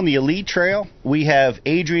you on the Elite Trail. We have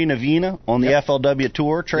Adrian Avina on the FLW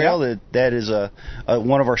Tour Trail. That is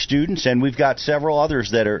one of our students, and we've got several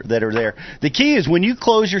others that are there. The key is when you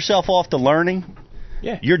close yourself off to learning,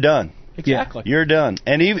 you're done. Exactly. You're done.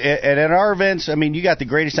 And at our events, I mean, you got the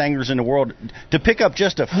greatest anglers in the world. To pick up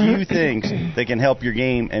just a few things that can help your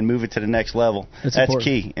game and move it to the next level, that's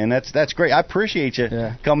key. And that's great. I appreciate you coming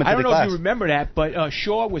to the class. I don't know if you remember that, but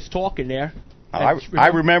Shaw was talking there. I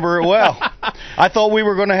remember it well. I thought we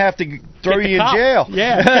were going to have to throw you in jail.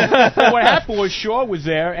 Yeah. What happened was Shaw was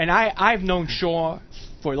there, and I've known Shaw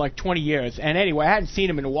for like 20 years. And anyway, I hadn't seen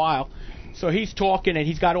him in a while. So he's talking, and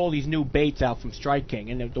he's got all these new baits out from Strike King,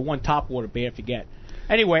 and the one topwater bait I forget.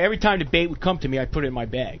 Anyway, every time the bait would come to me, I'd put it in my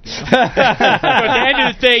bag. So at the end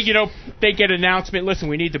of the day, they get an announcement, listen,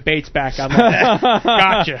 we need the baits back. I'm like,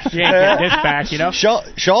 gotcha. You ain't getting this back,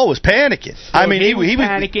 Shaw was panicking. So he was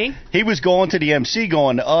panicking. He was going to the MC,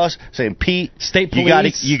 going to us, saying, Pete, State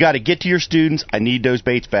Police, you got to get to your students. I need those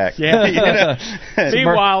baits back. Yeah.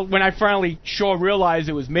 Meanwhile, when I finally realized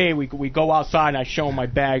it was me, we go outside, and I show him my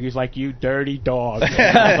bag. He's like, you dirty dog. I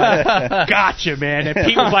was like, gotcha, man. And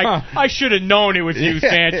Pete was like, I should have known it was you,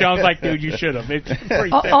 Sancho. I was like, dude, you should have. It's pretty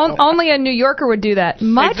simple. Only a New Yorker would do that.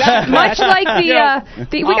 Much like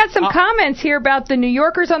we got some comments here about the New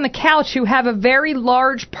Yorkers on the couch who have a very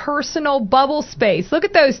large personal bubble space. Look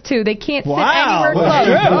at those two. They can't sit anywhere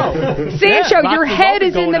close. Sancho, your head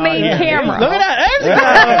is in the main camera. Look at that.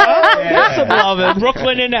 There's some loving.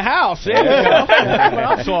 Brooklyn in the house. There we go. That's what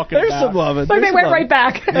I'm talking There's about. some loving. Look, they went right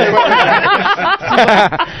back.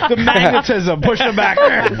 The magnetism pushed them back.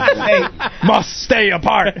 Must stay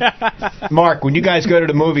apart. Mark, when you guys go to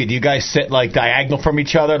the movie, do you guys sit like diagonal from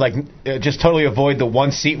each other? Like just totally avoid the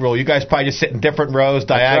one seat rule. You guys probably just sit in different rows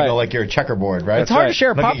diagonal like you're a checkerboard, right? It's hard to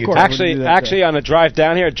share popcorn. Actually, on the drive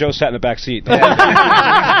down here, Joe sat in the back seat.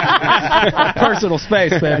 Personal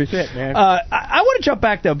space, baby. That's it, man. I want to jump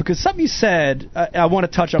back, though, because something you said I want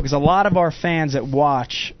to touch on, because a lot of our fans that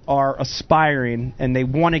watch are aspiring, and they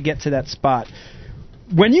want to get to that spot.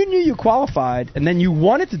 When you knew you qualified and then you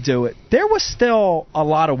wanted to do it, there was still a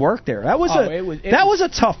lot of work there. That was was a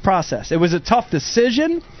tough process. It was a tough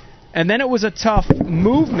decision, and then it was a tough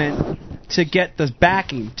movement to get the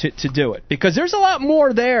backing to do it? Because there's a lot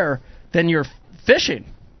more there than your fishing.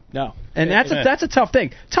 No. And that's a tough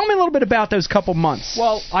thing. Tell me a little bit about those couple months.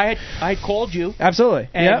 Well, I had called you. Absolutely.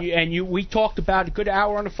 And we talked about a good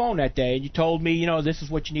hour on the phone that day, and you told me, this is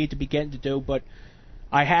what you need to be getting to do. But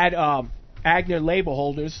I had Agner Label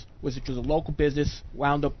Holders, which was a local business,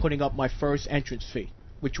 wound up putting up my first entrance fee,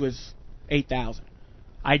 which was $8,000.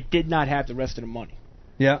 I did not have the rest of the money.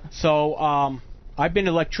 Yeah. So I've been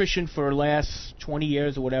an electrician for the last 20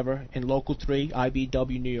 years or whatever in Local 3,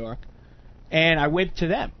 IBW, New York. And I went to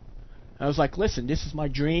them. I was like, listen, this is my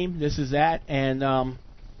dream, this is that, and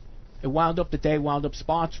they wound up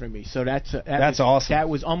sponsoring me. So that's awesome. That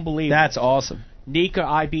was unbelievable. That's awesome. Nika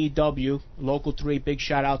IBW, Local 3, big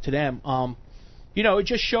shout out to them. It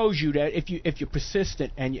just shows you that if you're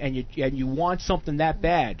persistent and you want something that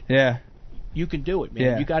bad, you can do it, man.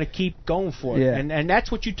 Yeah. You got to keep going for it. Yeah. And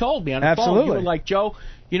that's what you told me on the Absolutely. phone. You were like, Joe,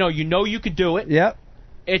 you know you could do it. Yep.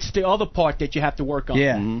 It's the other part that you have to work on.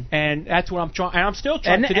 Yeah. Mm-hmm. And that's what I'm trying. And I'm still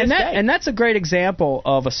trying to this day. And that's a great example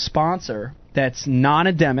of a sponsor that's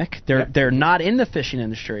non-endemic. They're not in the fishing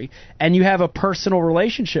industry, and you have a personal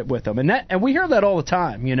relationship with them. And we hear that all the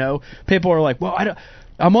time. People are like, well,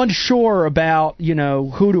 I'm unsure about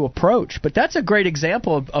who to approach, but that's a great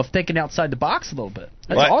example of thinking outside the box a little bit.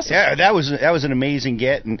 That's awesome. Yeah, that was an amazing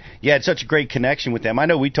get, and you had such a great connection with them. I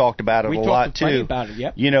know we talked about it a lot too. We talked about it.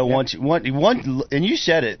 Yep. Once and you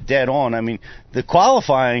said it dead on. I mean, the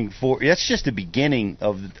qualifying that's just the beginning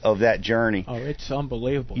of that journey. Oh, it's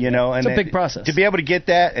unbelievable. And it's a big process to be able to get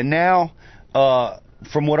that, and now.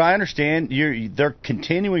 From what I understand, they're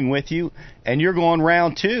continuing with you, and you're going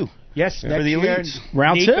round 2. Yes, for the elites.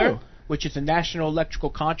 Round NECA, 2, which is the National Electrical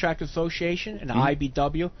Contractors Association, and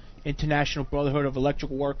IBW, International Brotherhood of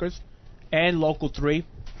Electrical Workers, and Local 3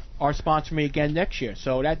 are sponsoring me again next year.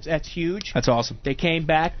 So that's huge. That's awesome. They came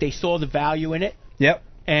back, they saw the value in it. Yep.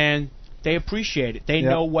 And they appreciate it. They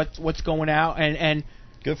know what's going out, and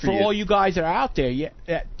good for all you guys that are out there,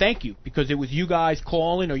 thank you, because it was you guys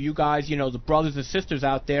calling, or you guys, the brothers and sisters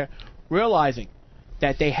out there realizing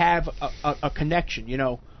that they have a connection.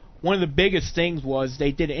 One of the biggest things was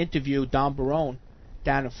they did an interview, Don Barone,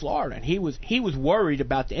 down in Florida, and he was worried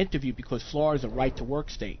about the interview because Florida's a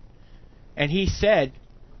right-to-work state. And he said,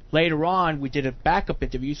 later on, we did a backup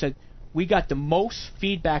interview, he said, we got the most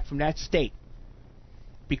feedback from that state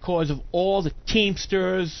because of all the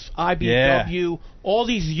Teamsters, IBW, all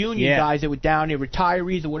these union guys that were down there,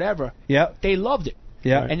 retirees or whatever. Yep. They loved it.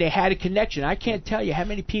 Yeah. And they had a connection. I can't tell you how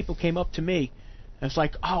many people came up to me. And it's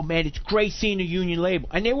like, oh man, it's great seeing a union label.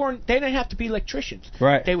 And they didn't have to be electricians.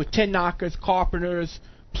 Right. They were tin knockers, carpenters,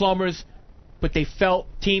 plumbers, but they felt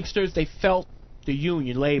Teamsters, they felt the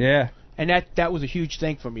union label. Yeah. And that was a huge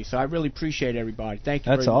thing for me. So I really appreciate everybody. Thank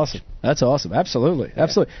you. That's very awesome. much. That's awesome. Absolutely.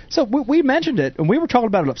 Absolutely. So we mentioned it, and we were talking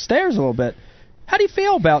about it upstairs a little bit. How do you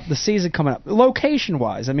feel about the season coming up,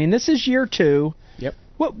 location-wise? I mean, this is year 2. Yep.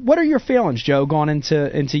 What are your feelings, Joe, going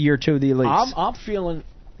into year 2 of the Elites? I'm feeling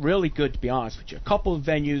really good, to be honest with you. A couple of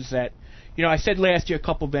venues that, I said last year a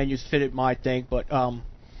couple of venues fitted my thing, but, and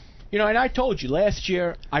I told you, last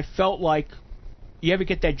year I felt like, you ever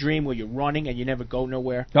get that dream where you're running and you never go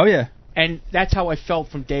nowhere? Oh, yeah. And that's how I felt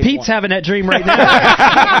from day Pete's one. having that dream right now.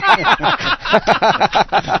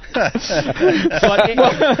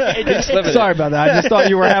 Sorry about that. I just thought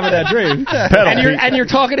you were having that dream. And you're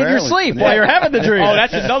talking in your sleep while you're having the dream. Oh,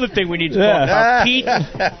 that's another thing we need to talk about.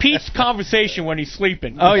 Pete's conversation when he's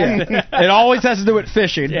sleeping. Oh, yeah. It always has to do with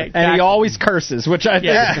fishing. Yeah, exactly. And he always curses, which I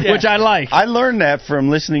like. I learned that from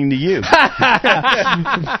listening to you.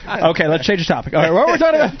 Okay, let's change the topic. All right, what were we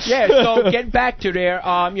talking about? Yeah, so getting back to there,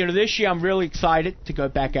 this year I'm really excited to go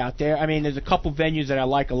back out there. I mean, there's a couple venues that I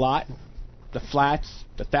like a lot. The Flats,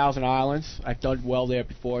 the Thousand Islands. I've done well there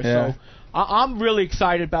before. Yeah. So I'm really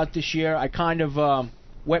excited about this year. I kind of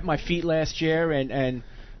wet my feet last year, and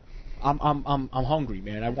I'm hungry,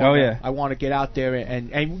 man. I want to get out there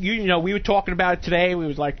and we were talking about it today. We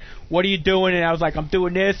was like, what are you doing? And I was like, I'm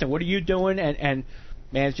doing this. And what are you doing? And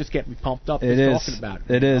man, it's just getting me pumped up talking about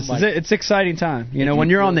it. It is. Like, it's exciting time. When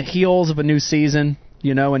you're on the heels of a new season,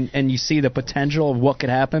 and you see the potential of what could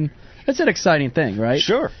happen, it's an exciting thing, right?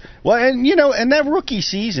 Sure. Well, and and that rookie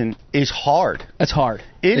season is hard. It's hard.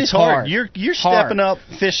 It's hard. You're stepping up,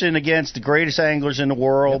 fishing against the greatest anglers in the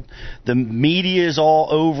world. Yep. The media is all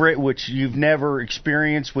over it, which you've never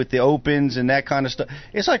experienced with the opens and that kind of stuff.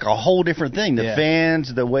 It's like a whole different thing. The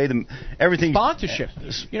fans, the way everything. Sponsorship.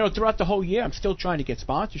 Throughout the whole year, I'm still trying to get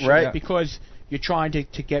sponsorship, right? Because you're trying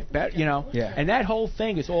to get better, Yeah. And that whole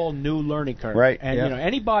thing is all new learning curve. Right. And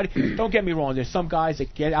anybody, don't get me wrong. There's some guys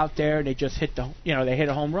that get out there and they just hit they hit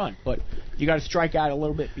a home run. But you got to strike out a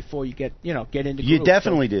little bit before you get into. You groove.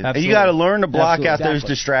 definitely do. And you got to learn to block out those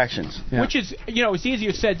distractions. Yeah. Which is it's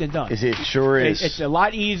easier said than done. It sure is. It's a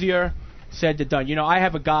lot easier said than done. I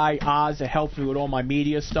have a guy Oz that helps me with all my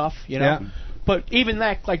media stuff. Yeah. But even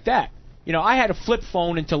like that. I had a flip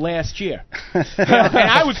phone until last year. And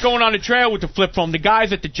I was going on the trail with the flip phone. The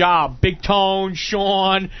guys at the job, Big Tone,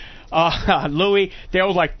 Sean, Louie, they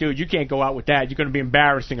were like, dude, you can't go out with that. You're going to be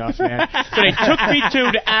embarrassing us, man. So they took me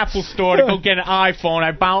to the Apple store to go get an iPhone.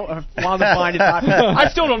 I wound up buying it. I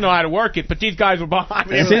still don't know how to work it, but these guys were behind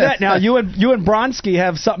me. See that? Now, you and Bronski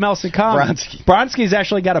have something else in common. Bronski's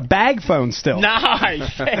actually got a bag phone still.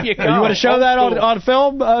 Nice. There you go. You want to show that on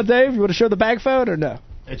film, Dave? You want to show the bag phone or no?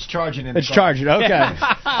 It's charging in the It's charging, okay.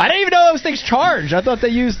 I didn't even know those things charged. I thought they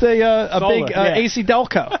used a Solar, big AC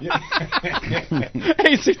Delco.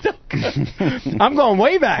 AC Delco. I'm going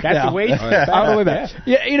way back That's now. the way. I'm going way back.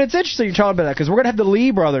 Yeah, it's interesting you're talking about that because we're going to have the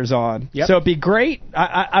Lee brothers on. Yep. So it'd be great.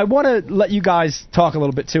 I want to let you guys talk a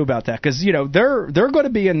little bit, too, about that because, they're going to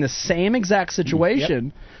be in the same exact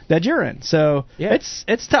situation that you're in. So it's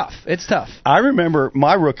tough. It's tough. I remember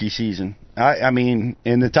my rookie season. I mean,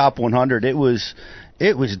 in the top 100, it was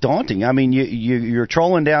daunting. I mean, you're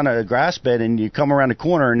trolling down a grass bed and you come around the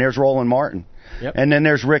corner and there's Roland Martin. Yep. And then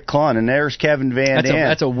there's Rick Clunn and there's Kevin Van Dam.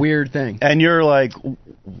 That's a weird thing. And you're like,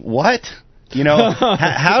 what?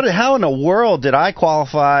 How in the world did I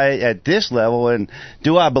qualify at this level, and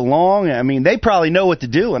do I belong? I mean, they probably know what to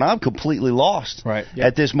do, and I'm completely lost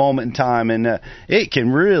at this moment in time, and it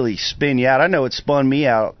can really spin you out. I know it spun me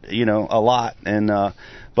out, a lot, and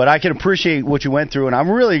but I can appreciate what you went through, and I'm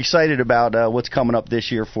really excited about what's coming up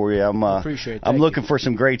this year for you. I'm looking for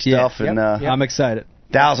some great stuff, and I'm excited.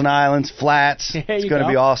 Thousand Islands, Flats. It's going to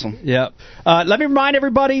be awesome. Yep. Let me remind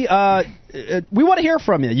everybody, we want to hear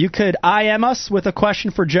from you. You could IM us with a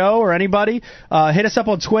question for Joe or anybody. Hit us up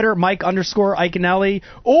on Twitter, Mike_Iaconelli.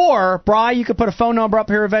 Or, Bri, you could put a phone number up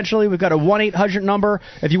here eventually. We've got a 1-800 number.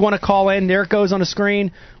 If you want to call in, there it goes on the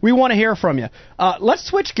screen. We want to hear from you. Let's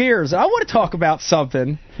switch gears. I want to talk about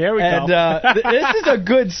something. Here we go. This is a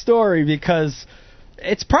good story because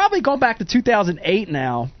it's probably going back to 2008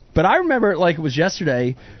 now. But I remember it like it was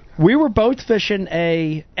yesterday. We were both fishing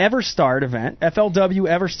a EverStart event, FLW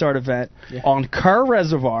EverStart event, on Kerr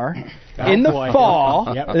Reservoir in the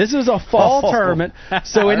fall. Yep. This is a fall tournament.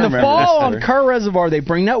 So in the fall on Kerr Reservoir, they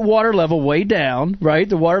bring that water level way down, right?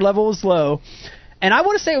 The water level is low. And I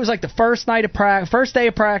want to say it was like the first day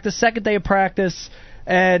of practice, second day of practice.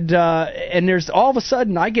 And there's all of a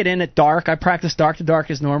sudden I get in at dark. I practice dark to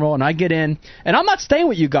dark as normal, and I get in, and I'm not staying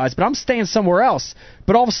with you guys, but I'm staying somewhere else.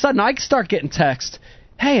 But all of a sudden I start getting text.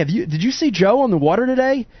 Hey, did you see Joe on the water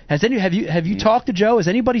today? Have you talked to Joe? Has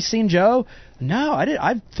anybody seen Joe? No, I didn't.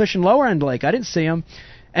 I'm fishing lower end lake. I didn't see him.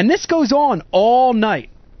 And this goes on all night.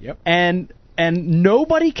 Yep. And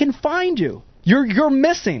nobody can find you. You're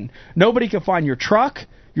missing. Nobody can find your truck,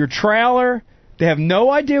 your trailer. They have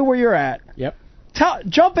no idea where you're at. Yep.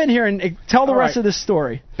 Jump in here and tell the rest of this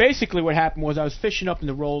story. Basically, what happened was I was fishing up in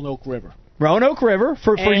the Roanoke River. Roanoke River,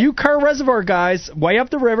 for you Kerr Reservoir guys, way up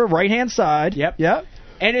the river, right-hand side. Yep. Yep.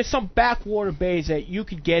 And there's some backwater bays that you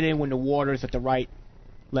could get in when the water is at the right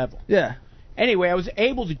level. Yeah. Anyway, I was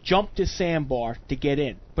able to jump this sandbar to get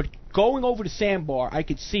in. But going over the sandbar, I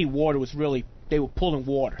could see water was really, they were pulling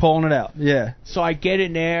water. Pulling it out, yeah. So I get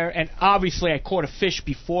in there, and obviously I caught a fish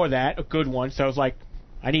before that, a good one. So I was like,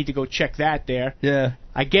 I need to go check that there. Yeah.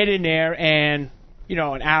 I get in there, and,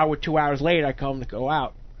 an hour, 2 hours later, I come to go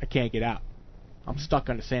out. I can't get out. I'm stuck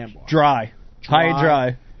on the sandbar. Dry. High and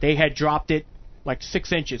dry. They had dropped it like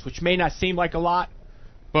 6 inches, which may not seem like a lot,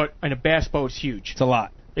 but in a bass boat, it's huge. It's a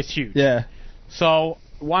lot. It's huge. Yeah. So,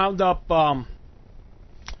 wound up,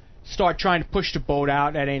 start trying to push the boat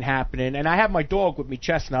out. That ain't happening. And I have my dog with me,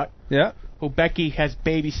 Chestnut. Yeah. Who Becky has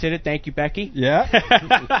babysitted. Thank you, Becky. Yeah.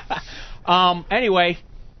 Anyway,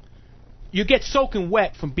 you get soaking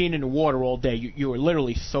wet from being in the water all day. You are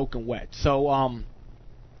literally soaking wet. So,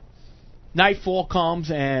 nightfall comes,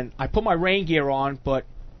 and I put my rain gear on, but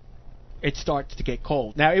it starts to get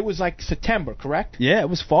cold. Now, it was like September, correct? Yeah, it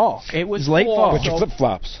was fall. It was late fall. With your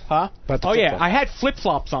flip-flops. Huh? Flip-flops. Yeah, I had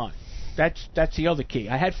flip-flops on. That's the other key.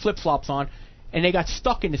 I had flip-flops on, and they got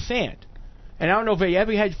stuck in the sand. And I don't know if you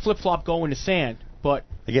ever had flip-flop go in the sand, but...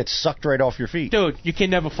 They get sucked right off your feet. Dude, you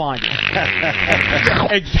can never find it.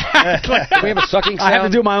 Exactly. Do we have a sucking sound? I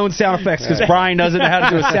have to do my own sound effects because Brian doesn't know how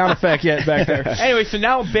to do a sound effect yet back there. Anyway, so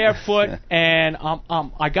now I'm barefoot, and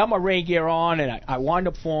I got my rain gear on, and I wind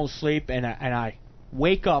up falling asleep, and I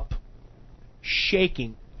wake up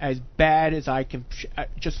shaking as bad as I can,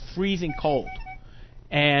 just freezing cold.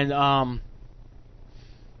 And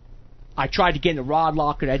I tried to get in the rod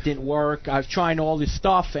locker. That didn't work. I was trying all this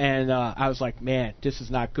stuff, and I was like, man, this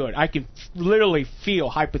is not good. I can literally feel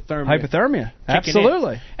hypothermia.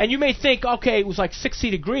 Absolutely. In. And you may think, okay, it was like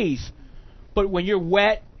 60 degrees, but when you're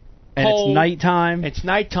wet, and cold, it's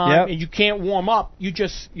nighttime, and you can't warm up, your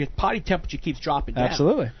body temperature keeps dropping down.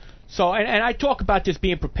 Absolutely. So, and I talk about this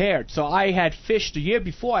being prepared. So I had fished the year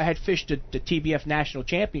before. I had fished the TBF National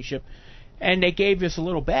Championship, and they gave us a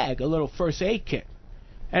little bag, a little first aid kit.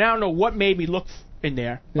 And I don't know what made me look in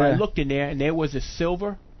there, but I looked in there, and there was a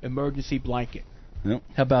silver emergency blanket. Yep.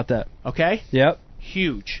 How about that? Okay? Yep.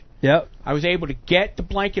 Huge. Yep. I was able to get the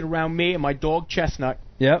blanket around me and my dog Chestnut.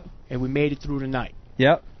 Yep. And we made it through the night.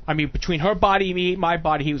 Yep. I mean, between her body and me, my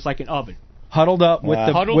body, he was like an oven. Huddled up with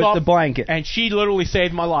the blanket. And she literally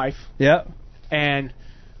saved my life. Yep. And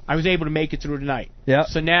I was able to make it through the night. Yep.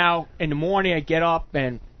 So now, in the morning, I get up,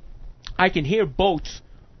 and I can hear boats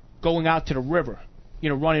going out to the river.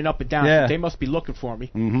 Running up and down. Yeah. So they must be looking for me.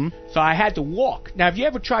 Mm-hmm. So I had to walk. Now, have you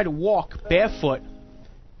ever tried to walk barefoot?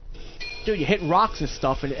 Dude, you're hitting rocks and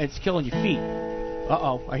stuff, and it's killing your feet.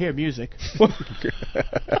 Uh-oh, I hear music. Is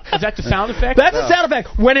that the sound effect? That's the sound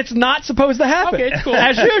effect when it's not supposed to happen. Okay, it's cool.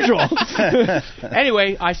 As usual.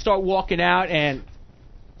 Anyway, I start walking out, and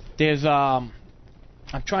there's, I'm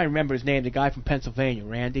trying to remember his name, the guy from Pennsylvania,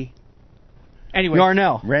 Randy. Anyway.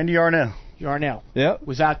 Randy Yarnell. Yep.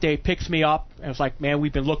 Was out there, picks me up, and was like, man,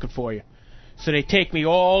 we've been looking for you. So they take me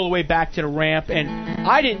all the way back to the ramp, and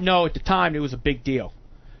I didn't know at the time it was a big deal.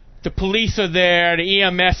 The police are there, the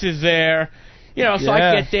EMS is there, so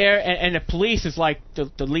I get there, and the police is like, the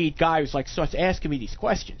lead guy who's like, starts asking me these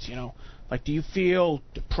questions, like, do you feel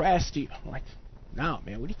depressed? I'm like, no,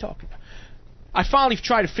 man, what are you talking about? I finally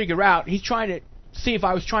tried to figure out, he's trying to see if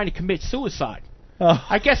I was trying to commit suicide.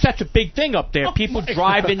 I guess that's a big thing up there. People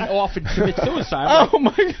driving off and commit suicide.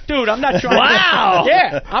 My God. Dude, I'm not trying Wow.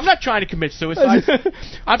 Yeah, I'm not trying to commit suicide.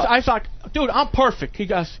 I thought, dude, I'm perfect.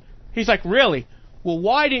 He's like, really? Well,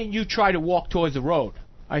 why didn't you try to walk towards the road?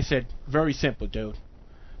 I said, very simple, dude.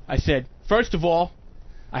 I said, first of all,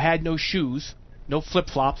 I had no shoes, no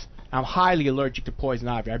flip-flops. I'm highly allergic to poison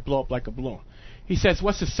ivy. I blow up like a balloon. He says,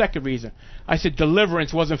 what's the second reason? I said,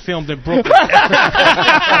 Deliverance wasn't filmed in Brooklyn. You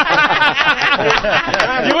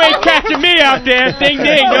ain't catching me out there. Ding,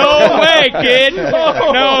 ding. No way, kid.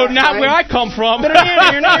 No, not where I come from.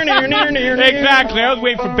 Exactly. I was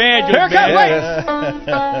waiting for banjos. Here it comes.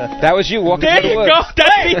 Wait. That was you walking There through the you woods. go.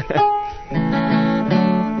 That's me.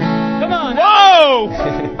 Come on. Whoa!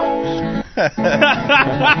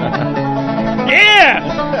 Yeah!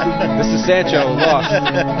 Mr. Sancho lost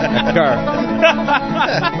that car.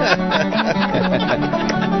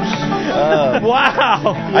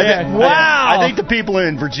 Wow. I think the people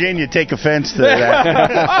in Virginia take offense to that.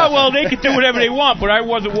 Oh, well, they could do whatever they want, but I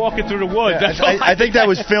wasn't walking through the woods. That's all I think that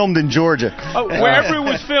was filmed in Georgia. Wherever it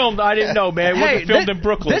was filmed, I didn't know, man. It wasn't filmed in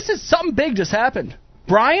Brooklyn. This is something big just happened.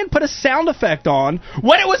 Brian put a sound effect on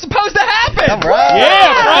when it was supposed to happen. Right.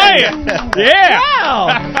 Yeah, Brian. Yeah.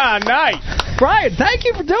 Wow. Nice. Brian, thank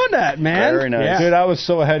you for doing that, man. Very nice. Yeah. Dude, I was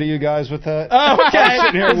so ahead of you guys with that. Oh, okay.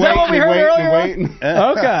 Sitting here Is that what we heard earlier? waiting.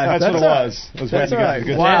 Okay. That's what it was. I was That's waiting to right.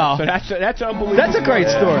 get Wow. So that's unbelievable. That's a great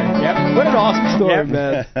story. Yep. What an awesome story, Yep.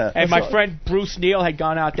 man. And my friend Bruce Neal had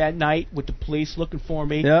gone out that night with the police looking for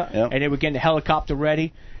me. Yeah. Yep. And they were getting the helicopter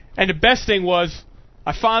ready. And the best thing was,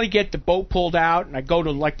 I finally get the boat pulled out, and I go to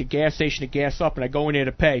like the gas station to gas up, and I go in there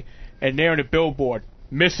to pay, and there on the billboard,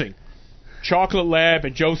 missing. Chocolate Lab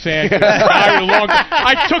and Joe Sanchez.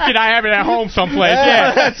 I took it. I have it at home someplace.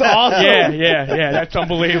 Yeah, that's awesome. Yeah. That's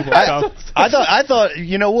unbelievable. I thought,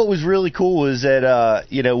 what was really cool was that,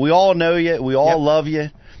 we all know you, we all love you,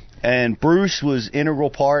 and Bruce was integral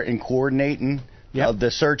part in coordinating the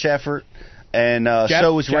search effort. And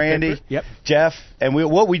so was Randy, Jeff, and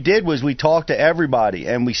what we did was we talked to everybody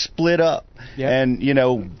and we split up. And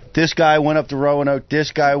this guy went up to Roanoke,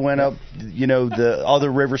 this guy went up, the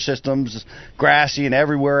other river systems, Grassy and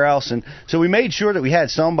everywhere else, and so we made sure that we had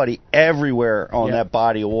somebody everywhere on that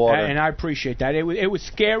body of water. And I appreciate that. It was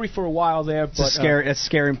scary for a while there, but It's a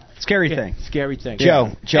scary thing. Scary thing. Joe,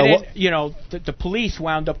 And then, the police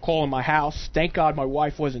wound up calling my house. Thank God my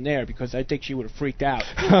wife wasn't there because I think she would have freaked out.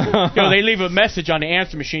 They leave a message on the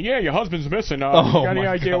answer machine. Yeah, your husband's missing. You got any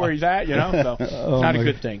idea where he's at? So not a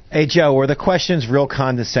good thing. Hey, Joe, were the questions real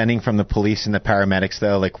condescending from the police and the paramedics,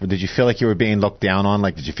 though? Like, did you feel like you were being looked down on?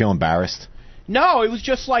 Like, did you feel embarrassed? No, it was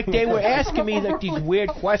just like they were asking me like these weird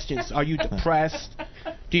questions. Are you depressed?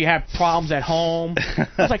 do you have problems at home? I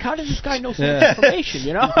was like, how does this guy know so much information,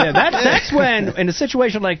 you know? Yeah, that's when, in a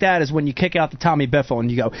situation like that, is when you kick out the Tommy Biffle and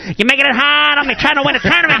you go, you're making it hard on me, trying to win a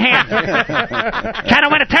tournament here. Trying to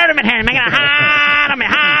win a tournament here, making it hard on me,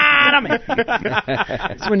 hard on me.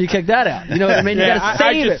 That's when you kick that out. You know what I mean? You got to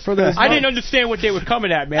save it for those. I didn't understand what they were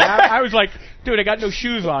coming at, man. I was like, dude, I got no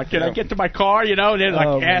shoes on. Can I get to my car? You know, and they're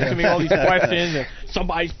like asking me all these questions. And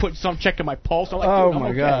somebody's putting some checking my pulse. I'm like, dude, I'm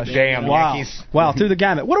okay, gosh. man. Damn, Wow. Yankees. Wow, through the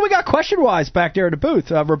gamut. What do we got question-wise back there in the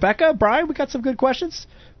booth? Rebecca, Brian, we got some good questions?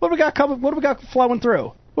 What do we got coming? What do we got flowing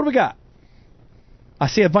through? What do we got? I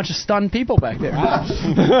see a bunch of stunned people back there.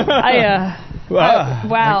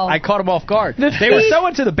 Wow. I caught them off guard. They were so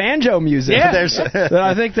into the banjo music that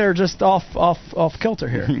I think they're just off kilter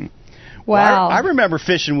here. Wow. I remember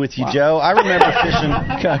fishing with you, Joe. I remember fishing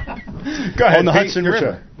Go ahead, on the Pete, Hudson your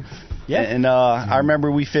River. show. Yeah, and I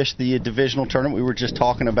remember we fished the divisional tournament. We were just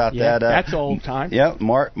talking about that. That's old time. Yeah,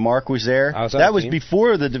 Mark was there. I was on that the was team.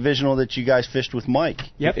 before the divisional that you guys fished with Mike.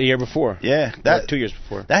 Yep. A year before. Yeah, Or 2 years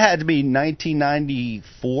before. that had to be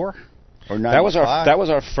 1994 or 95. That was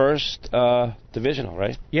our first divisional,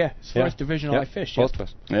 right? Yeah, it's the first divisional I fished. Both of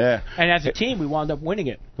us. Yeah, And as a team, we wound up winning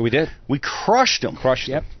it. We did. we crushed them Crushed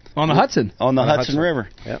Yep. them. On the Hudson. on the On the Hudson Hudson. River.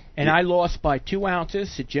 Yep. And I lost by 2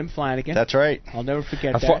 ounces to Jim Flanagan. That's right. I'll never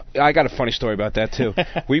forget that. I got a funny story about that too. I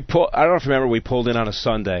don't know if you remember, we pulled in on a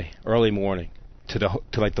Sunday early morning to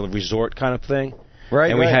like the resort kind of thing.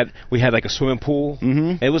 Right. And right. we had like a swimming pool.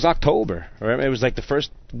 Mhm. It was October. Right? It was like the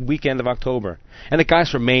first weekend of October. And the guys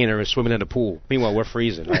from Maine are swimming in the pool. Meanwhile, we're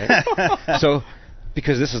freezing, right? So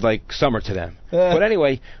because this is like summer to them. But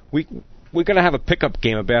anyway, we're going to have a pickup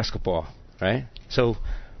game of basketball, right? So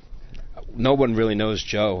no one really knows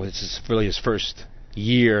Joe. It's really his first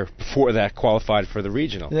year before that qualified for the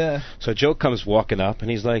regional. Yeah. So Joe comes walking up, and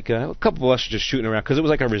he's like, a couple of us are just shooting around, because it was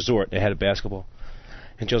like a resort. They had a basketball.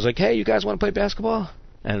 And Joe's like, hey, you guys want to play basketball?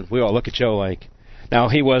 And we all look at Joe like, now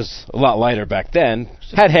he was a lot lighter back then.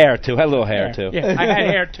 Had hair, too. Had a little hair, too. Yeah, I had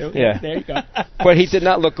hair, too. Yeah. There you go. But he did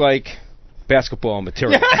not look like basketball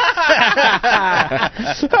material.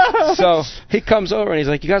 So he comes over and he's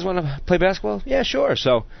like, you guys want to play basketball? Yeah, sure.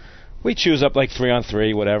 So we choose up like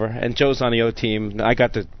 3-on-3, whatever. And Joe's on the O team. I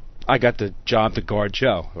got the job to guard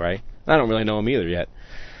Joe, right? I don't really know him either yet.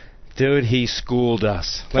 Dude, he schooled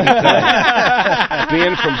us. Let me tell you.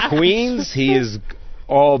 Being from Queens, he is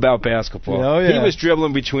all about basketball. Oh, yeah. He was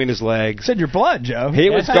dribbling between his legs. It's in your blood, Joe. He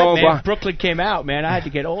was going man, Brooklyn came out, man. I had to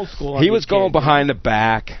get old school on He these was going kids. behind the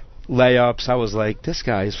back, layups. I was like, this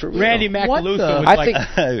guy is for real. Randy What Macaluso the- was I like,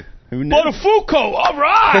 think Who knew? Botafuco, all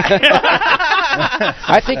right!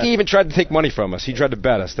 I think he even tried to take money from us. He tried to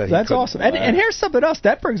bet us that he That's couldn't. awesome. And here's something else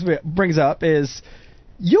that brings up is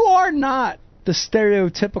you are not the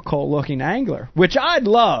stereotypical looking angler, which I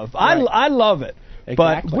love. Right. I love it.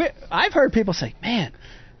 Exactly. But I've heard people say, man,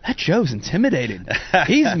 that Joe's intimidating.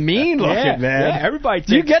 He's mean looking, Yeah, man. yeah, everybody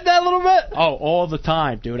Do you thinks- get that a little bit? Oh, all the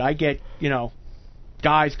time, dude. I get,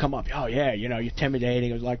 guys come up, oh, yeah, you're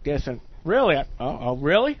intimidating. It was like this. And really? Oh,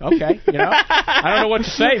 really? Okay. I don't know what to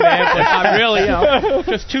say, man, but I really,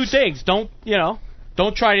 just 2 things. Don't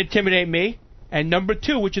try to intimidate me. And number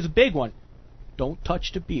 2, which is a big one, don't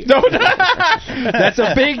touch the beer. No, that's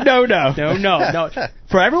a big no-no. No.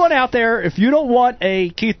 For everyone out there, if you don't want a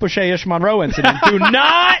Keith Boucher-ish Monroe incident, do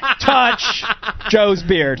not touch Joe's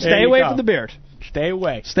beard. There Stay you away go. from the beard. Stay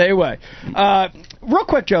away. Stay away. Real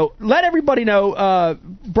quick, Joe, let everybody know,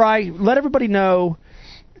 Bri, let everybody know,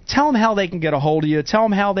 tell them how they can get a hold of you. Tell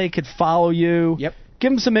them how they could follow you. Yep.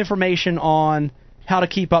 Give them some information on how to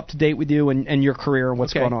keep up to date with you and your career and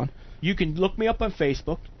what's going on. You can look me up on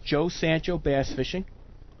Facebook, Joe Sancho Bass Fishing.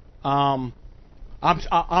 I'm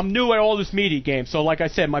new at all this media game, so like I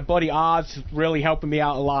said, my buddy Oz is really helping me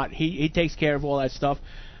out a lot. He takes care of all that stuff.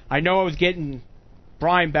 I know I was getting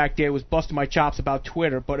Brian back there was busting my chops about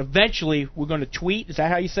Twitter, but eventually we're going to tweet. Is that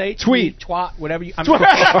how you say it? Tweet. Twat, whatever you... Excuse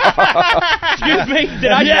me? Did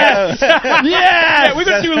I... Yes! Yes! Yeah, we're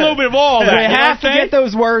going to do a little bit of all that. We you know have what I'm to get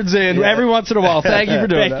those words in every once in a while. Thank you for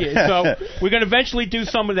doing Thank that. you. So we're going to eventually do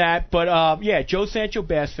some of that, but yeah, Joe Sancho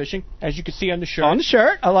Bass Fishing, as you can see on the shirt. On the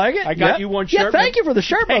shirt. I like it. I got you one shirt, Yeah, thank man. you for the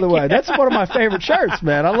shirt, by the Thank way. you. That's one of my favorite shirts,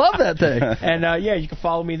 man. I love that thing. And yeah, you can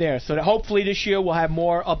follow me there. So that hopefully this year we'll have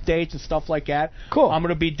more updates and stuff like that. Cool. I'm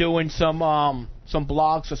going to be doing some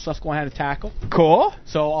blogs for Susquehanna Tackle. Cool.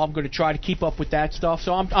 So I'm going to try to keep up with that stuff.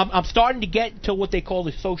 So I'm starting to get to what they call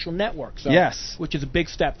the social network. So, Yes. which is a big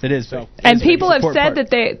step. It is So big. And It's a big people have support said part.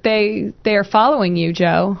 that they are following you,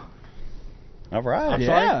 Joe. All right. I'm Yeah.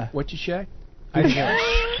 sorry. What you say? I didn't hear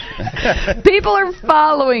it. People are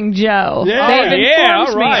following Joe. Yeah. They've Oh, yeah, informed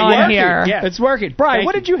all me right. on Working. here. Yeah. It's working. Brian, Thank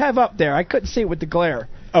what you. did you have up there? I couldn't see it with the glare.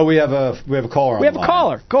 Oh, we have a caller. We have a online.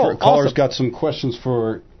 caller. Cool. Caller's Awesome. got some questions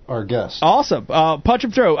for our guest. Awesome. Punch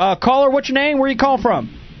him through. Caller, what's your name? Where you calling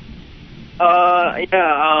from?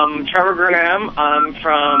 Trevor Graham. I'm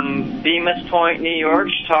from Bemis Point, New York,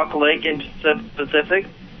 Chautauqua Lake in Pacific.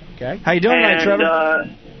 Okay. How you doing tonight,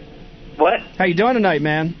 Trevor? What? How you doing tonight,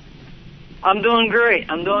 man? I'm doing great.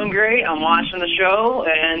 I'm watching the show,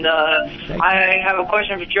 and I have a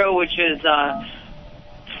question for Joe, which is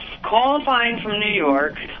qualifying from New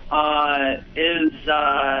York is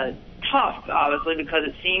tough, obviously, because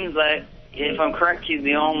it seems that, if I'm correct, he's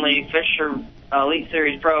the only Fisher Elite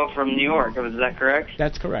Series Pro from New York. Is that correct?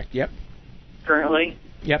 That's correct. Yep. Currently?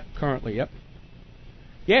 Yep. Currently. Yep.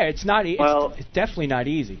 Yeah, it's not. Well, it's definitely not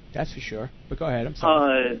easy. That's for sure. But go ahead. I'm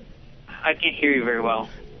sorry. I can't hear you very well.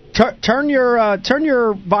 Turn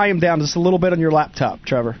your volume down just a little bit on your laptop,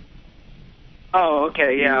 Trevor. Oh,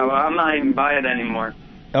 okay. Yeah, well, I'm not even by it anymore.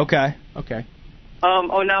 Okay.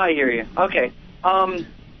 Oh, now I hear you. Okay.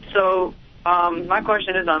 So my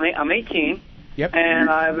question is, I'm 18. Yep. And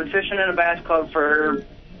I've been fishing in a bass club for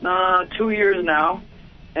 2 years now,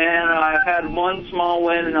 and I've had one small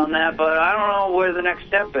win on that, but I don't know where the next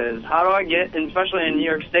step is. How do I get, and especially in New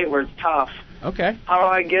York State where it's tough? Okay. How do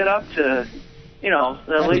I get up to,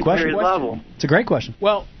 the Elite Series level? It's a great question.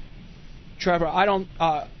 Well, Trevor, I don't.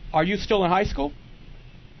 Are you still in high school?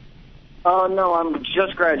 Oh no, I'm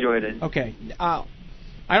just graduated. Okay. I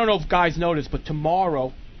don't know if guys noticed, but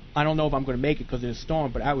tomorrow, I don't know if I'm going to make it because of the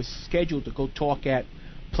storm, but I was scheduled to go talk at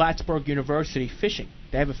Plattsburgh University fishing.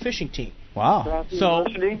 They have a fishing team. Wow. So,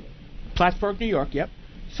 Plattsburgh, New York, yep.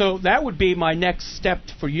 So that would be my next step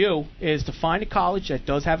for you, is to find a college that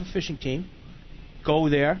does have a fishing team, go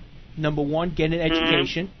there, number one, get an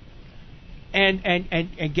education, and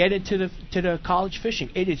get into the college fishing.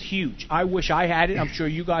 It is huge. I wish I had it. I'm sure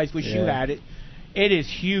you guys wish you had it. It is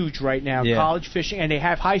huge right now, college fishing, and they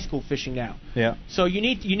have high school fishing now. Yeah. So you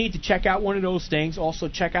need to check out one of those things. Also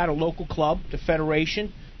check out a local club, the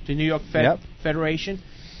Federation, the New York Federation,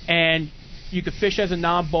 and you can fish as a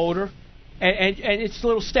non-boater, and it's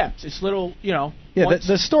little steps. It's little, Yeah,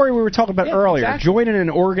 the story we were talking about earlier, joining an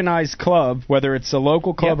organized club, whether it's a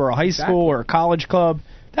local club or a high school or a college club,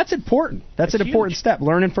 that's important. That's an important step.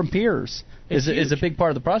 Learning from peers is a big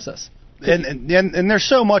part of the process. And there's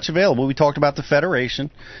so much available. We talked about the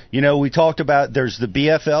Federation. We talked about there's the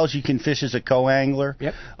BFLs. You can fish as a co-angler.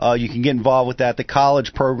 Yep. You can get involved with that. The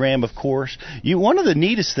college program, of course. One of the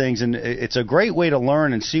neatest things, and it's a great way to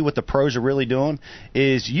learn and see what the pros are really doing,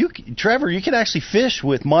 is Trevor, you can actually fish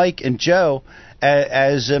with Mike and Joe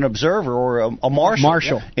as an observer or a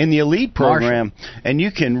marshal in the elite program, and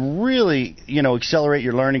you can really accelerate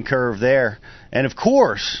your learning curve there. And of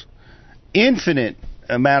course, infinite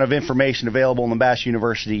amount of information available on the Bass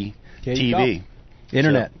University TV.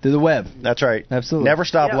 Internet, through the web. That's right. Absolutely. Never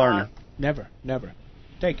stop learning. Never.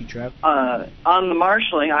 Thank you, Trev. On the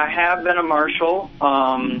marshalling, I have been a marshal.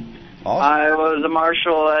 Awesome. I was a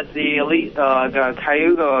marshal at the Elite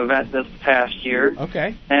Cayuga event this past year.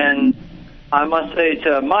 Okay. And I must say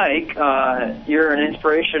to Mike, you're an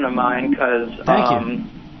inspiration of mine because... Thank you.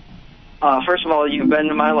 First of all, you've been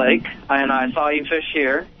to my lake, and I saw you fish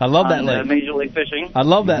here. I love that lake. Major League Fishing. I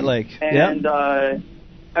love that lake. And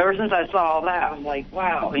ever since I saw all that, I was like,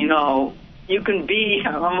 wow, you can be...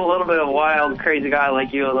 I'm a little bit of a wild, crazy guy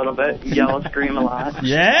like you a little bit. Yell, scream a lot.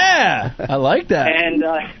 Yeah, I like that.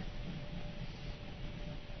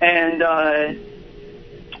 And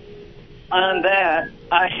on that,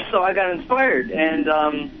 I got inspired, and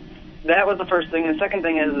that was the first thing. The second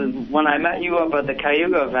thing is when I met you up at the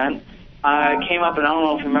Cayuga event, I came up, and I don't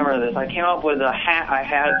know if you remember this, I came up with a hat I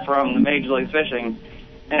had from the Major League Fishing,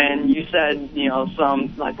 and you said,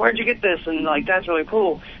 some, like, where'd you get this? And, like, that's really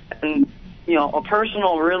cool. And, a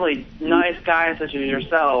personal, really nice guy such as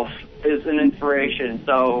yourself is an inspiration.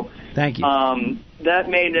 So, thank you. That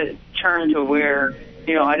made it turn to where,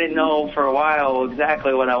 I didn't know for a while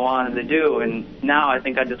exactly what I wanted to do, and now I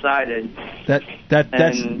think I decided.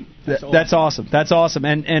 That's awesome. That's awesome.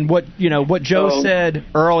 And what Joe said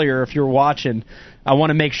earlier, if you're watching, I want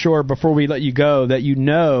to make sure before we let you go that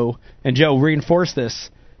and Joe reinforced this,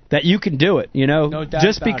 that you can do it. No doubt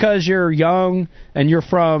just because you're young and you're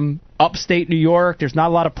from upstate New York, there's not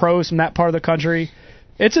a lot of pros from that part of the country.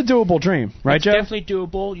 It's a doable dream, right, Joe? It's definitely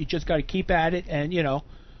doable. You just got to keep at it, and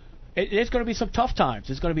there's going to be some tough times.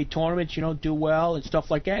 There's going to be tournaments you don't do well and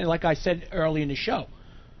stuff like that. And like I said early in the show,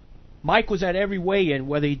 Mike was at every weigh-in,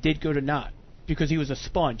 whether he did good or not, because he was a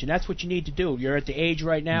sponge, and that's what you need to do. You're at the age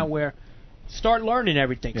right now where start learning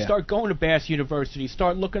everything. Yeah. Start going to Bass University.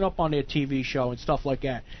 Start looking up on their TV show and stuff like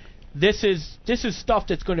that. This is stuff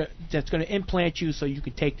that's going to implant you so you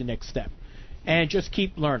can take the next step. and just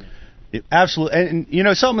keep learning. Absolutely. And you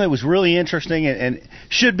know, something that was really interesting and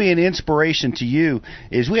should be an inspiration to you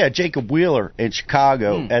is we had Jacob Wheeler in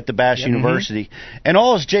Chicago at the Bass University, and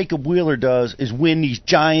all Jacob Wheeler does is win these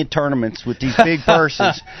giant tournaments with these big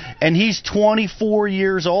purses, and he's 24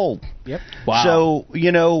 years old. Yep. Wow. So,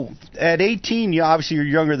 you know, at 18, you obviously you're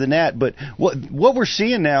younger than that, but what we're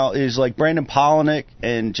seeing now is like Brandon Polinick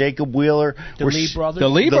and Jacob Wheeler. The Lee brothers. The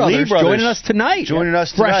Lee brothers joining us tonight.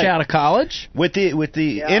 Fresh out of college. With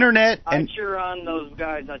the internet. I cheer on those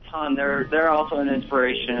guys a ton. They're also an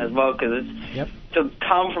inspiration as well, because it's to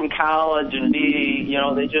come from college and be, you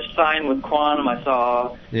know, they just signed with Quantum, I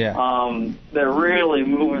saw. Yeah. They're really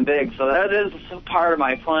moving big, so that is part of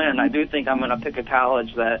my plan. I do think I'm going to pick a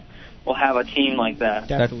college that will have a team like that.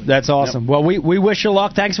 That's awesome. Well, we wish you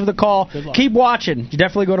luck. Thanks for the call. Keep watching. You're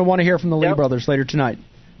definitely going to want to hear from the Lee brothers later tonight.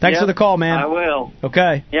 Thanks for the call, man. I will.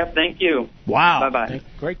 Okay. Yep, thank you. Wow. Bye-bye.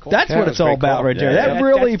 Great call. That's what it's all about right there. That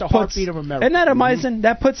really that's the puts... heartbeat of America. Isn't that amazing?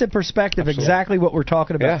 That puts in perspective exactly what we're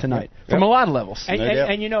talking about tonight from a lot of levels.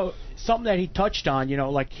 And, you know, something that he touched on, you know,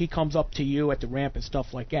 like he comes up to you at the ramp and stuff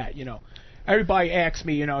like that, you know. Everybody asks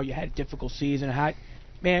me, you know, you had a difficult season.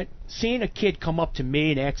 Man, seeing a kid come up to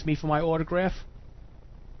me and ask me for my autograph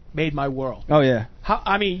made my world. Oh, yeah.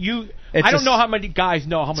 I don't know how many guys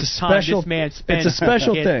know how much time this man spends. It's a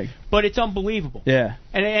special thing. But it's unbelievable. Yeah.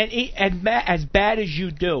 And as bad as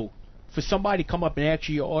you do, for somebody to come up and ask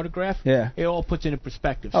you your autograph, it all puts it in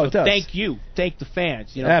perspective. Oh, so it does. thank you. Thank the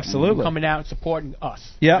fans. You know, absolutely. For coming out and supporting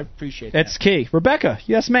us. Yeah. I appreciate that. It's key. Rebecca,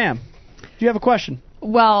 yes, ma'am. Do you have a question?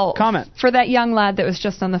 Well, comment. For that young lad that was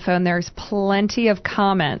just on the phone, there's plenty of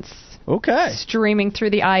comments. Okay. Streaming through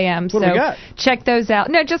the IM. What do we got? Check those out.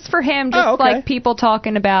 No, just for him, just like people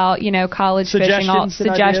talking about, you know, college fishing,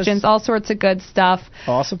 suggestions, all sorts of good stuff.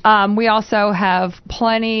 Awesome. We also have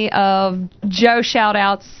plenty of Joe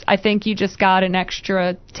shout-outs. I think you just got an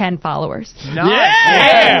extra 10 followers. Nice.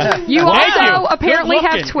 Yeah. You also apparently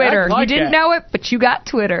have Twitter. You didn't know it, but you got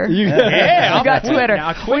Twitter. You got Twitter.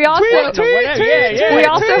 We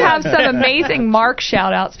also have some amazing Mark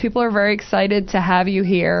shout-outs. People are very excited to have you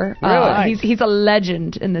here. Really? He's a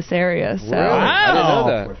legend in this area. So I didn't know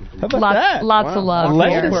that. How about that? Lots of love. A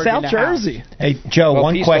legend in South Jersey. Hey, Joe, Well,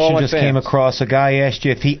 one peace to question all my just fans. came across. A guy asked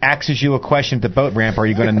you if he axes you a question at the boat ramp, are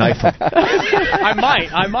you going to knife him? I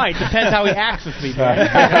might. Depends how he acts with me,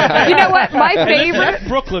 man. You know what? My favorite... That's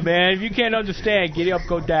Brooklyn, man. If you can't understand, get up,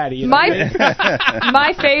 go daddy. You know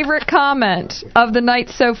my favorite comment of the night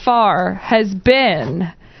so far has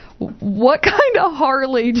been... What kind of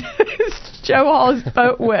Harley does Joe Hall his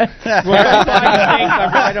boat with? Well, everybody thinks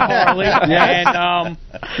I ride a Harley,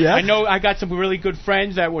 and I know I got some really good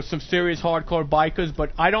friends that were some serious hardcore bikers,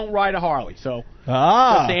 but I don't ride a Harley, so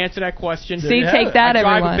just to answer that question. See, take that, I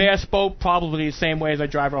drive everyone. a bass boat probably the same way as I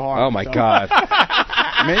drive a Harley. Oh, my God.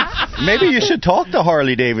 Maybe you should talk to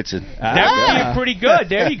Harley Davidson. That would be pretty good.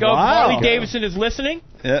 There you go. Wow. Harley Davidson is listening.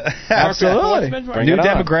 Absolutely. Right. New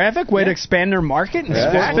demographic, way to expand their market in the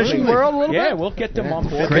sport fishing world a little bit. Yeah, we'll get them on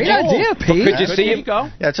board. Great idea, Pete. Could you see There him? you go.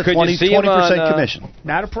 Yeah, it's a Could you see him 20% on, commission.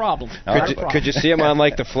 Not a problem. Could you see him on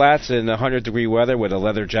like the flats in 100-degree weather with a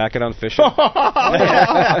leather jacket on fishing?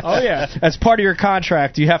 Oh, yeah. As part of your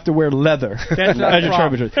contract, you have to wear leather. That's not As a your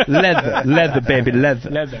problem. leather, leather, baby,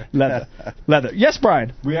 leather. Yes,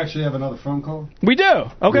 Brian. We actually have another phone call. We do.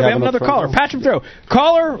 Okay, we have another caller. Patch him through.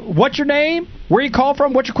 Caller, what's your name? Where you call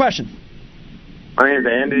from? What's your question? My name is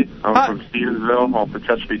Andy. I'm from Stevensville, off the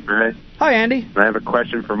Chesapeake Bay. Hi, Andy. I have a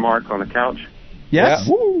question for Mark on the couch. Yes?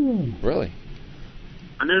 Yeah. Woo. Really?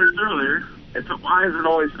 I noticed earlier, why is it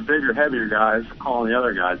always the bigger, heavier guys calling the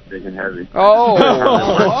other guys big and heavy? Oh.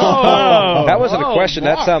 That wasn't a question.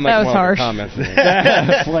 That sounded like That was more harsh. of a comment.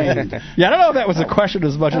 Yeah, I don't know if that was a question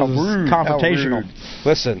as much as it was confrontational.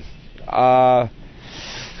 Listen,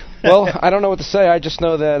 well, I don't know what to say. I just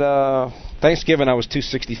know that Thanksgiving I was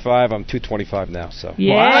 265. I'm 225 now. So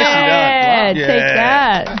Yeah, take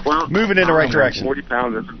that. Well, moving in the right direction. 40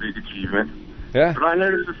 pounds, that's a big achievement. yeah. But I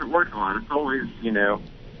notice this at work a lot. It's always, you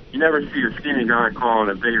never see a skinny guy calling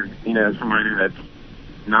a bigger, somebody that's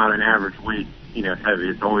not an average weight, heavy.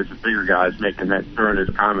 It's always the bigger guys making throwing those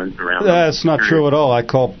comments around. That's not true at all. I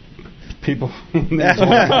call people.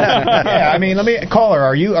 Yeah, I mean, caller,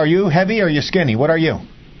 are you heavy or are you skinny? What are you?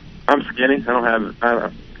 I'm skinny.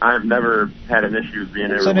 I've never had an issue with being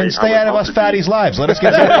overweight. So then stay out of us fatties' lives. Let us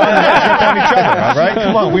get some fun on each other, all right?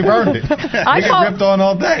 Come on, we've earned it. We get ripped on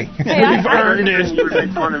all day. We've earned it. You would make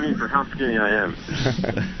fun of me for how skinny I am.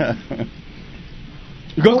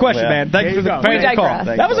 Good question, man. Thank you for the call.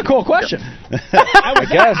 That was a cool question. I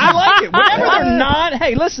like it. Whenever they're non,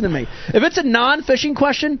 hey, listen to me. If it's a non-fishing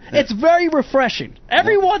question, it's very refreshing.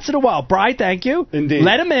 Every once in a while, Bri, thank you. Indeed.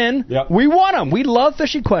 Let them in. Yep. We want them. We love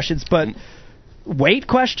fishing questions, but weight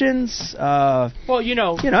questions. Well,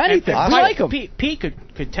 anything. I like them. Pete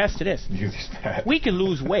could test to this. We can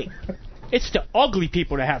lose weight. It's the ugly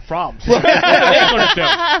people that have problems. What are they going to do?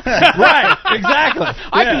 Right, exactly.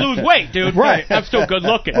 I can lose weight, dude. Right. I'm still good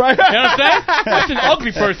looking. Right. You know what I'm saying? What's an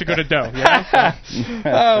ugly person going to do? You know?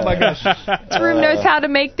 Oh, my gosh. This room knows how to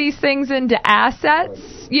make these things into assets,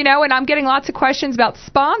 and I'm getting lots of questions about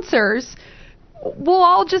sponsors. We'll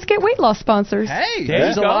all just get weight loss sponsors. Hey,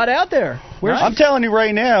 there's a lot out there. I'm telling you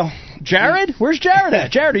right now. Jared? Where's Jared at?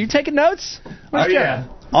 Jared, are you taking notes? Where's Jared?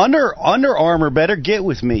 Under Armour better get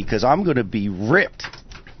with me because I'm going to be ripped.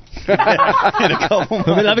 In a couple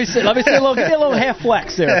months. Let me see a little half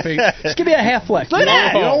flex there, Pete. Just give me a half flex. Look at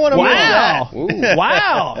that. You don't want to miss that.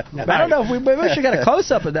 Wow. I don't know if we should get a close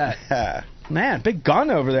up of that. Man, big gun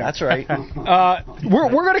over there. That's right. We're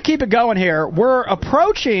going to keep it going here. We're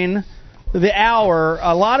approaching the hour.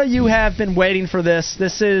 A lot of you have been waiting for this.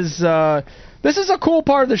 This is a cool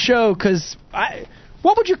part of the show because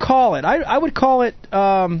what would you call it? I would call it.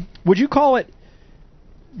 Would you call it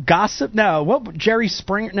gossip? No. What? Jerry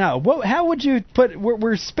Springer? No. What? How would you put?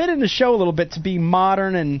 We're spinning the show a little bit to be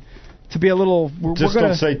modern and to be a little. Just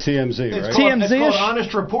don't say TMZ, right? TMZ. It's called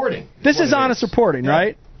honest reporting. This is honest reporting,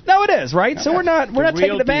 right? No, it is, right? So we're not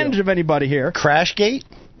taking advantage of anybody here. Crashgate.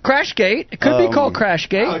 Crashgate. It could be called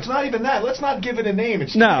Crashgate. No, it's not even that. Let's not give it a name.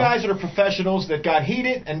 It's two guys that are professionals that got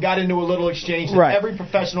heated and got into a little exchange that every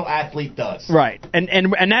professional athlete does. Right.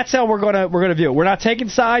 And that's how we're gonna view it. We're not taking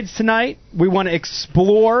sides tonight. We want to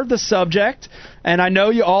explore the subject. And I know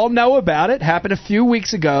you all know about it. Happened a few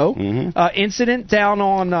weeks ago. Incident down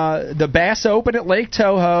on the Bass Open at Lake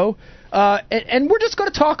Toho. And we're just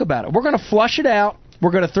going to talk about it. We're going to flush it out. We're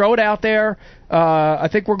going to throw it out there. I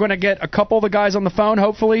think we're going to get a couple of the guys on the phone,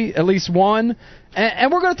 hopefully, at least one.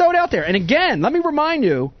 And we're going to throw it out there. And again, let me remind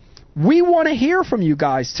you, we want to hear from you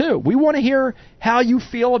guys, too. We want to hear how you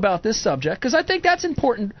feel about this subject, because I think that's an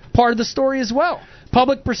important part of the story as well.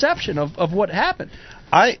 Public perception of what happened.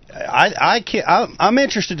 I'm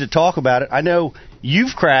interested to talk about it. I know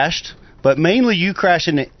you've crashed. But mainly you crash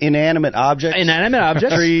into inanimate objects. Inanimate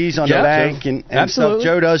objects. Trees on the bank and stuff.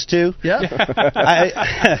 Joe does too.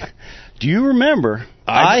 Yeah. Do you remember?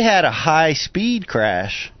 I had a high-speed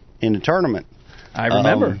crash in a tournament. I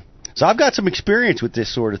remember. So I've got some experience with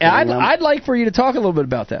this sort of thing. I'd like for you to talk a little bit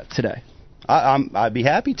about that today. I'd be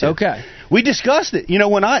happy to. Okay. We discussed it.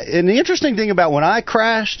 And the interesting thing about when I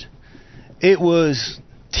crashed, it was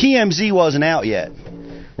TMZ wasn't out yet.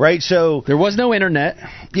 Right, so there was no internet.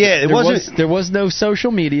 Yeah, there was no social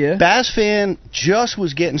media. Bass Fan just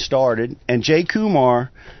was getting started, and Jay Kumar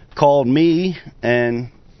called me and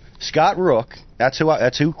Scott Rook. That's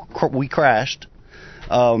who we crashed,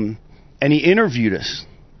 and he interviewed us.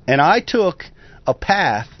 And I took a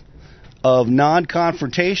path of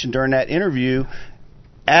non-confrontation during that interview,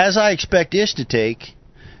 as I expect Ish to take,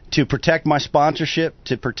 to protect my sponsorship,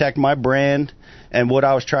 to protect my brand, and what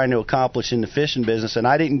I was trying to accomplish in the fishing business. And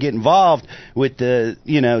I didn't get involved with the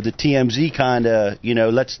TMZ kind of,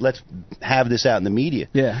 let's have this out in the media.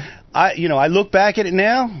 Yeah. I look back at it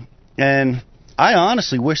now, and I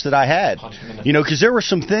honestly wish that I had. Because there were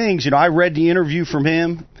some things, I read the interview from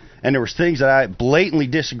him, and there was things that I blatantly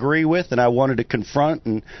disagree with, and I wanted to confront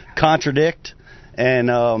and contradict.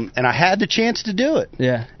 And I had the chance to do it.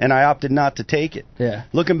 Yeah. And I opted not to take it. Yeah.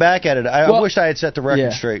 Looking back at it, I wish I had set the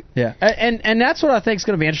record straight. Yeah. And that's what I think is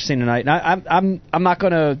going to be interesting tonight. And I'm not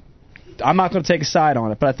going to take a side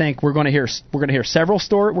on it, but I think we're going to hear several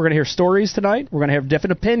stories. We're going to hear stories tonight. We're going to have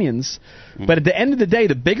different opinions. But at the end of the day,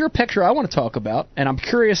 the bigger picture I want to talk about, and I'm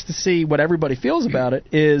curious to see what everybody feels about it,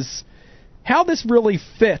 is how this really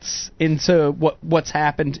fits into what's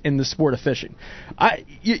happened in the sport of fishing. I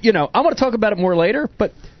want to talk about it more later,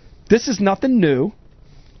 but this is nothing new.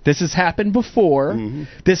 This has happened before.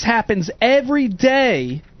 This happens every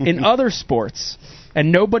day in other sports,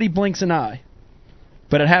 and nobody blinks an eye.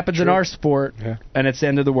 But it happens in our sport, and it's the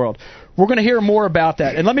end of the world. We're going to hear more about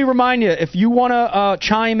that. And let me remind you, if you want to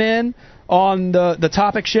chime in on the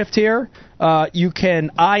topic shift here, you can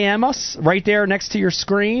IM us right there next to your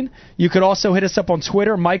screen. You could also hit us up on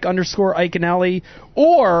Twitter, Mike_Iaconelli,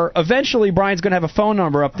 or eventually Brian's going to have a phone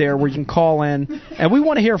number up there where you can call in, and we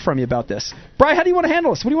want to hear from you about this. Brian, how do you want to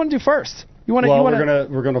handle this? What do you want to do first? We're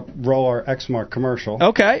gonna roll our Exmark commercial.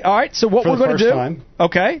 Okay, all right. So what we're going to do? Time.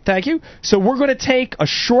 Okay, thank you. So we're going to take a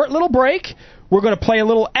short little break. We're going to play a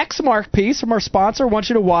little Xmark piece from our sponsor. I want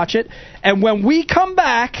you to watch it. And when we come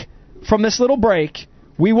back from this little break,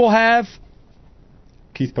 we will have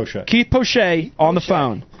Keith Poche on the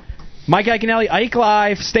phone. Mike Iaconelli, Ike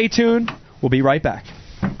Live. Stay tuned. We'll be right back.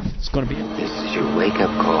 It's going to be it. This is your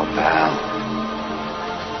wake-up call, pal.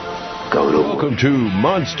 Welcome to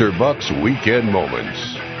Monster Bucks Weekend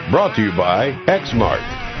Moments, brought to you by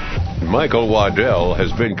Xmark. Michael Waddell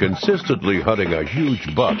has been consistently hunting a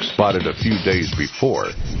huge buck spotted a few days before.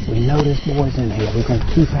 We know this boy's in here. We're going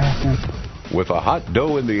to keep after him. With a hot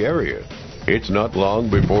doe in the area, it's not long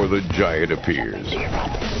before the giant appears.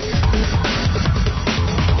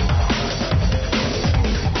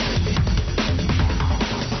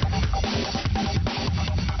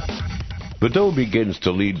 The doe begins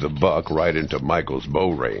to lead the buck right into Michael's bow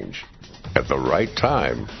range. At the right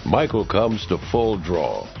time, Michael comes to full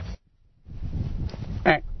draw.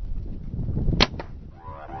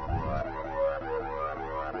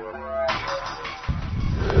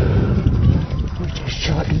 We just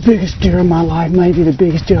shot the biggest deer in my life, maybe the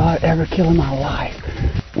biggest deer I've ever killed in my life.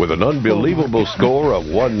 With an unbelievable score of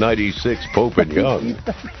 196 Pope and Young,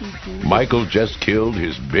 Michael just killed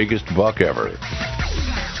his biggest buck ever.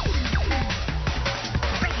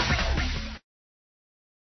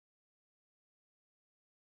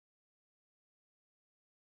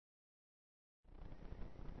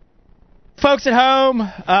 Folks at home,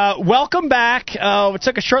 welcome back. We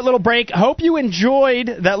took a short little break. Hope you enjoyed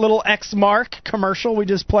that little Xmark commercial we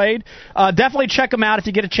just played. Definitely check them out if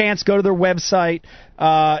you get a chance. Go to their website.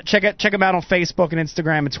 Check them out on Facebook and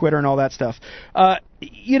Instagram and Twitter and all that stuff.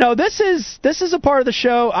 This is a part of the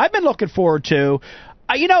show I've been looking forward to.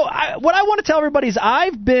 What I want to tell everybody is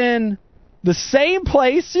I've been the same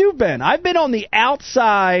place you've been. I've been on the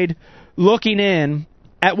outside looking in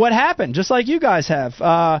at what happened, just like you guys have.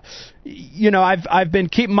 I've been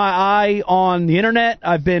keeping my eye on the internet.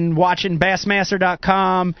 I've been watching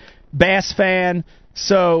Bassmaster.com, Bass Fan.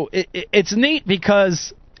 So it's neat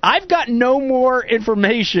because I've got no more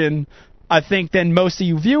information, I think, than most of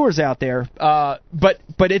you viewers out there. But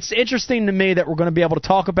it's interesting to me that we're going to be able to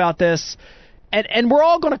talk about this, and we're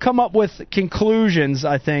all going to come up with conclusions,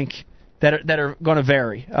 I think, that are going to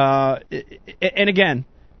vary. And again,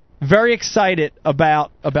 very excited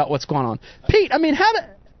about what's going on. Pete, I mean, how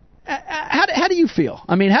do you feel?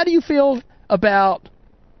 I mean, how do you feel about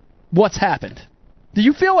what's happened? Do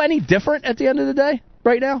you feel any different at the end of the day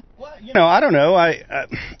right now? Well, I don't know.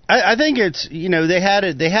 I think it's they had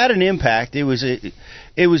an impact. It was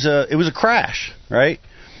a crash, right?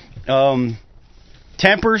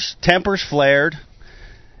 Tempers flared.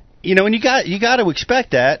 And you got to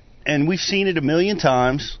expect that, and we've seen it a million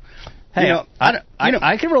times. Hey,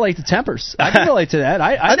 I can relate to tempers. I can relate to that.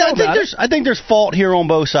 I think there's fault here on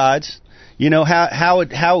both sides. How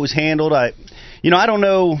it was handled. I don't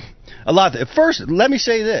know a lot. First, let me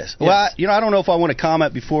say this. Yes. Well, I don't know if I want to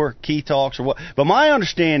comment before Keith talks or what. But my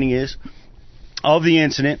understanding is of the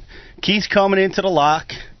incident. Keith's coming into the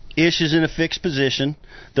lock. Ish is in a fixed position.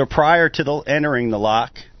 They're prior to entering the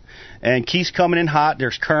lock, and Keith's coming in hot.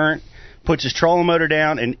 There's current. Puts his trolling motor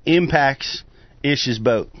down and impacts Ish's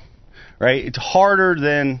boat. Right, it's harder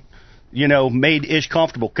than, made Ish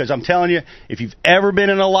comfortable. Because I'm telling you, if you've ever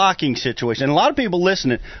been in a locking situation, and a lot of people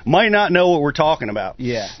listening might not know what we're talking about.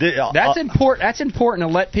 Yeah, that's important. That's important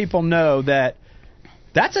to let people know that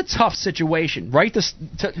that's a tough situation, right?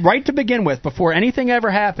 To begin with, before anything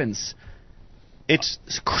ever happens. It's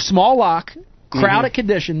small lock, crowded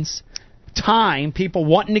conditions, time, people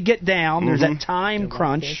wanting to get down. There's that time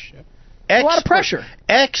crunch. A lot of pressure.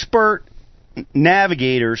 Expert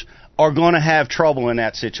navigators are going to have trouble in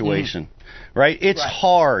that situation, right? It's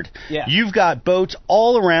hard. Yeah. You've got boats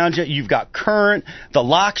all around you. You've got current. The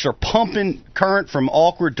locks are pumping current from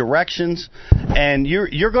awkward directions, and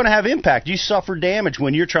you're going to have impact. You suffer damage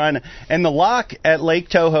when you're trying to. And the lock at Lake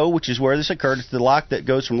Toho, which is where this occurred, it's the lock that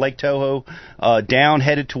goes from Lake Toho down,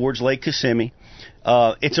 headed towards Lake Kissimmee.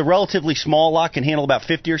 It's a relatively small lock, can handle about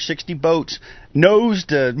 50 or 60 boats. Nose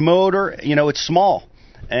to motor, it's small.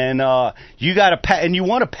 And you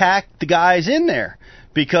want to pack the guys in there,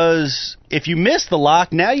 because if you miss the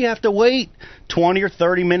lock, now you have to wait 20 or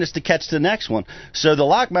 30 minutes to catch the next one. So the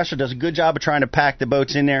lockmaster does a good job of trying to pack the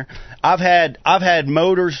boats in there. I've had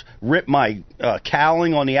motors rip my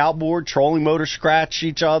cowling on the outboard, trolling motors scratch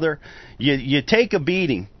each other. You take a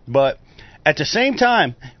beating, but at the same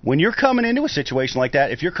time, when you're coming into a situation like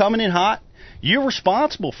that, if you're coming in hot, you're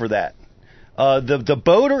responsible for that. The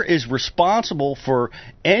boater is responsible for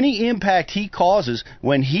any impact he causes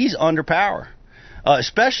when he's under power,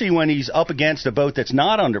 especially when he's up against a boat that's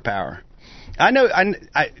not under power. I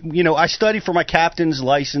know. I studied for my captain's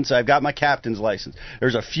license. I've got my captain's license.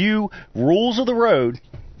 There's a few rules of the road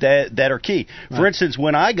that are key. For instance,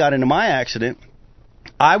 when I got into my accident,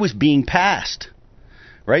 I was being passed.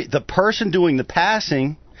 Right, the person doing the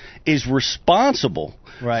passing is responsible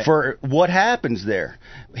for what happens there.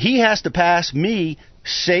 He has to pass me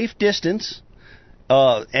safe distance.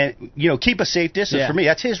 And keep a safe distance for me.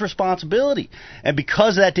 That's his responsibility. And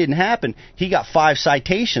because that didn't happen, he got 5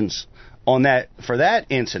 citations on that for that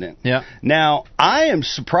incident. Yeah. Now, I am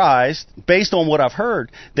surprised, based on what I've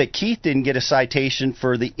heard, that Keith didn't get a citation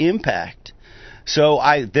for the impact. So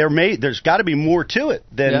there's got to be more to it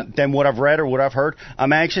than what I've read or what I've heard.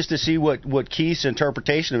 I'm anxious to see what Keith's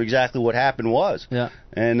interpretation of exactly what happened was. Yeah.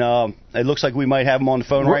 And it looks like we might have him on the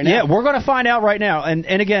phone right now. Yeah, we're going to find out right now. And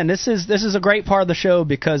again, this is a great part of the show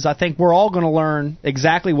because I think we're all going to learn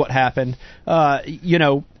exactly what happened.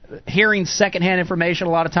 Hearing secondhand information a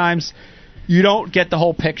lot of times, you don't get the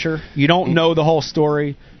whole picture. You don't know the whole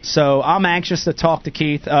story. So I'm anxious to talk to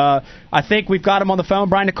Keith. I think we've got him on the phone,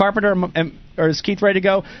 Brian the Carpenter, or is Keith ready to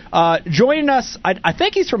go? Joining us, I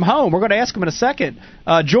think he's from home. We're going to ask him in a second.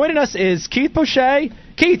 Joining us is Keith Boucher.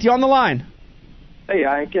 Keith, you on the line? Hey,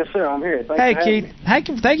 yes, sir. I'm here. Thanks Keith.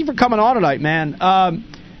 Thank you for coming on tonight, man.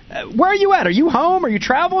 Where are you at? Are you home? Are you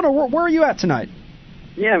traveling? Or where are you at tonight?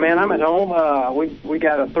 Yeah, man, I'm at home. We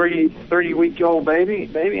got a 30-week-old baby,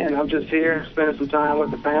 and I'm just here spending some time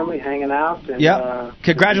with the family, hanging out. And,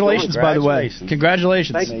 Congratulations, by the way.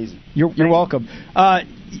 Congratulations. Thanks. You're welcome.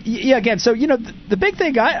 Again, so, the big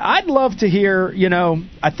thing, I'd love to hear,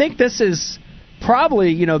 I think this is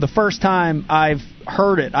probably, the first time I've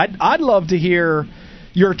heard it. I'd love to hear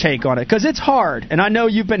your take on it, because it's hard. And I know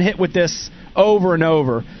you've been hit with this over and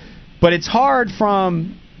over, but it's hard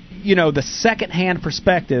from the second-hand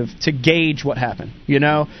perspective to gauge what happened,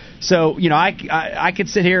 So, I could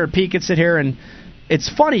sit here, and Pete could sit here, and it's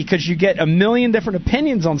funny because you get a million different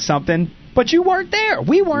opinions on something, but you weren't there.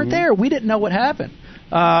 We weren't there. We didn't know what happened.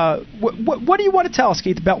 What do you want to tell us,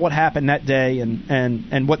 Keith, about what happened that day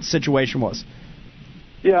and what the situation was?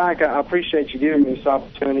 Yeah, I appreciate you giving me this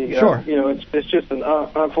opportunity. Sure. It's just an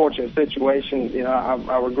unfortunate situation.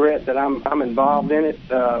 I regret that I'm involved in it.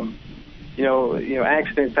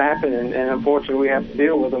 Accidents happen, and unfortunately we have to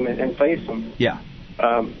deal with them and face them. Yeah.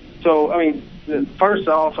 First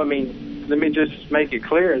off, let me just make it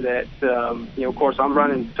clear that, of course, I'm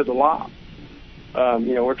running to the lock.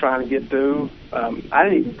 We're trying to get through. I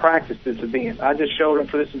didn't even practice this event. I just showed up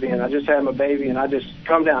for this event. I just had my baby, and I just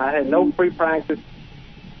come down. I had no pre-practice.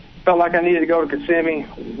 Felt like I needed to go to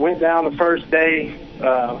Kissimmee. Went down the first day,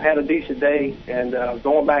 had a decent day, and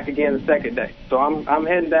going back again the second day. So I'm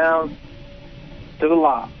heading down to the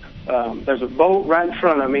lock. There's a boat right in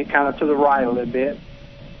front of me, kind of to the right a little bit.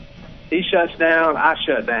 He shuts down, I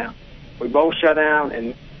shut down. We both shut down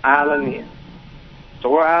and island in.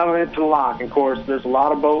 So we're island into the lock. And of course, there's a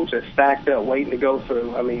lot of boats that's stacked up waiting to go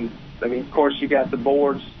through. Of course, you got the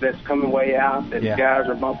boards that's coming way out that the guys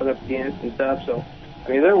are bumping up against and stuff. So,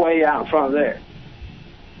 they're way out in front of there.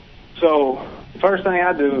 So the first thing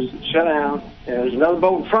I do is shut down, and there's another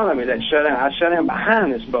boat in front of me that shut down. I shut down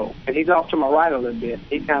behind this boat, and he's off to my right a little bit.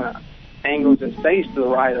 He kind of angles and stays to the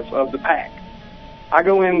right of the pack. I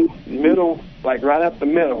go in middle, like right up the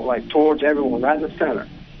middle, like towards everyone, right in the center.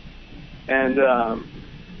 And,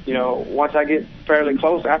 once I get fairly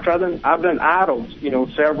close, after I've done idled,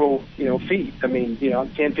 several, feet.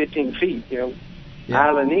 10, 15 feet,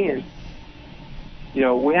 idling in.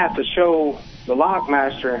 We have to show the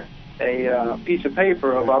lockmaster a piece of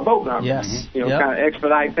paper of our boat number. Yes. Kind of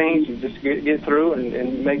expedite things and just get through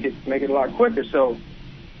and make it a lot quicker. So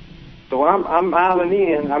when I'm idling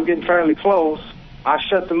in, I'm getting fairly close. I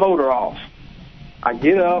shut the motor off. I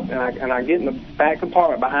get up and I get in the back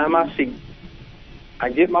compartment behind my seat. I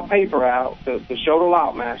get my paper out to show the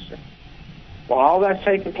lockmaster. While all that's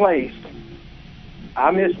taking place, I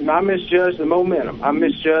misjudged the momentum. I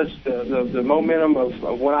misjudged the momentum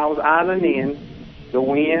of when I was idling in, the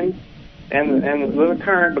wind, and the little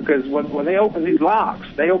current, because when they open these locks,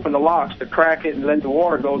 they open the locks to crack it and let the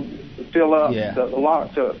water go to fill up the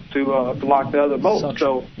lock to lock the other boat.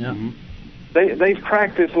 So they've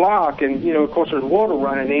cracked this lock, and of course there's water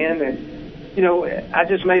running in, and I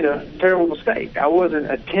just made a terrible mistake. I wasn't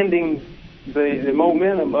attending the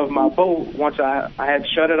momentum of my boat once I had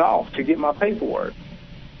shut it off to get my paperwork.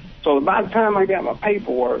 So by the time I got my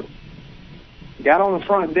paperwork, got on the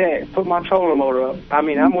front deck, put my trolling motor up.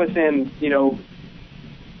 I'm within,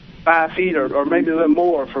 5 feet or maybe a little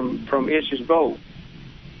more from Ish's boat.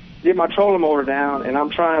 Get my trolling motor down, and I'm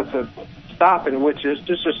trying to stop it, which is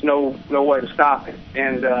just no way to stop it.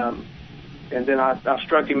 And and then I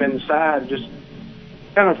struck him in the side, just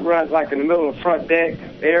kind of right like in the middle of the front deck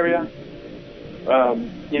area.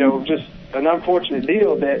 Just an unfortunate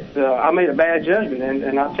deal that I made a bad judgment,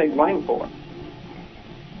 and I take blame for it.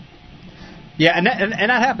 Yeah, and that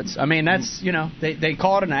happens. I mean, that's, they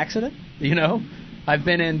call it an accident, I've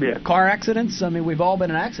been in car accidents. I mean, we've all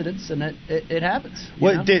been in accidents, and it happens.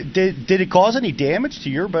 Well, did it cause any damage to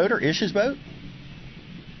your boat or Ish's boat?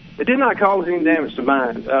 It did not cause any damage to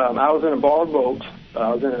mine. I was in a barred boat.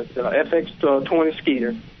 I was in a FX20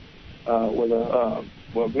 Skeeter with a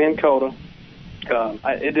Minn Kota.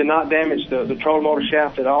 It did not damage the trolling motor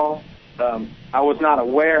shaft at all. I was not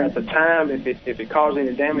aware at the time if it caused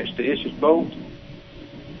any damage to Ish's boat.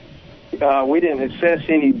 We didn't assess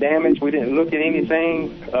any damage. We didn't look at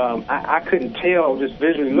anything. I couldn't tell just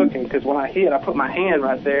visually looking, because when I hit, I put my hand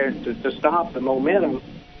right there to stop the momentum.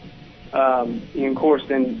 And of course,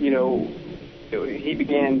 then, he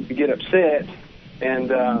began to get upset,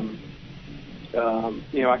 and, I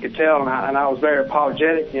could tell, and I was very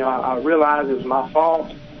apologetic. I realized it was my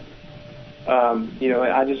fault.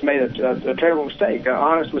 I just made a terrible mistake, an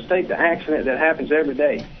honest mistake, the accident that happens every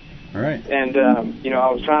day. All right. And,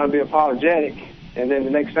 I was trying to be apologetic, and then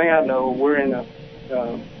the next thing I know, we're in a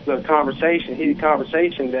heated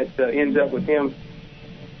conversation that ends up with him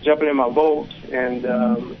jumping in my boat and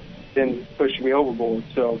then pushing me overboard.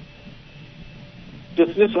 So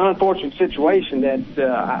just an unfortunate situation that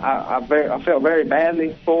I felt very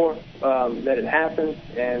badly for that it happened,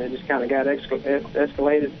 and it just kind of got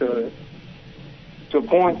escalated to a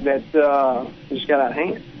point that it just got out of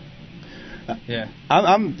hand. Yeah,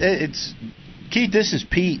 it's Keith. This is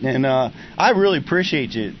Pete, and I really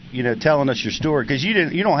appreciate you, telling us your story, because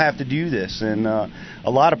you don't have to do this, and a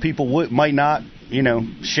lot of people might not,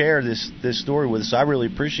 share this story with us. I really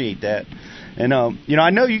appreciate that, and I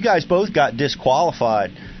know you guys both got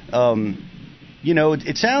disqualified.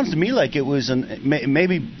 It sounds to me like it was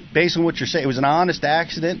maybe based on what you're saying, it was an honest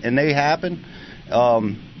accident, and they happen.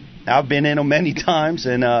 I've been in them many times,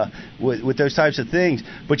 and with those types of things.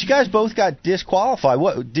 But you guys both got disqualified.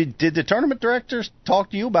 What did the tournament directors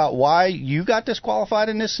talk to you about why you got disqualified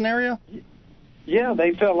in this scenario? Yeah,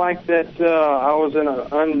 they felt like that I was in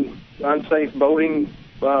an unsafe boating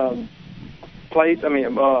place.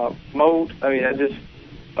 Mode.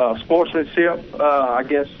 Sportsmanship. I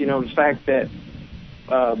guess the fact that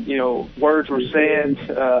words were said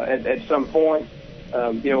at some point.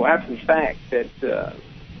 After the fact that.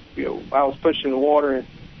 I was pushing the water,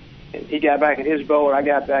 and he got back in his boat. I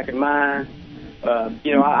got back in mine.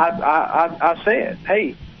 I said,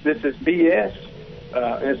 "Hey, this is BS.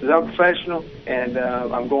 This is unprofessional, and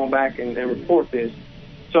I'm going back and report this."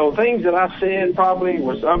 So things that I said probably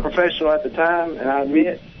was unprofessional at the time, and I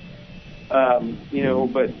admit. But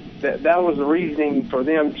that was the reasoning for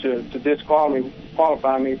them to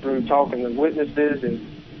disqualify me through talking to witnesses and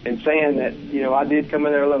saying that I did come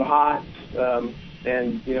in there a little hot.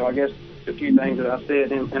 And I guess a few things that I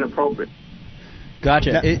said inappropriate.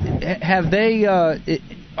 Gotcha. Have they?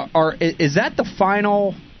 Is that the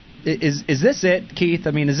final? Is this it, Keith?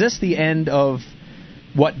 I mean, is this the end of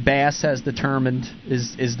what Bass has determined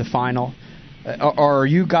is the final? Or are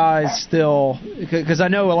you guys still? Because I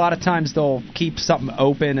know a lot of times they'll keep something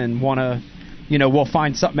open and want to, we'll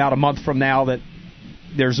find something out a month from now that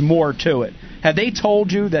there's more to it. Have they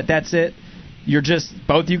told you that that's it? You're just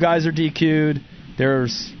both you guys are DQ'd.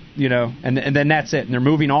 There's, and then that's it, and they're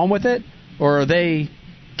moving on with it, or are they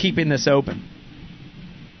keeping this open?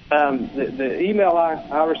 The email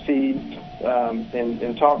I received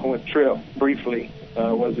in talking with Tripp briefly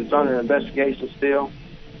was it's under investigation still.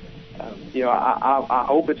 I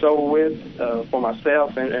hope it's over with for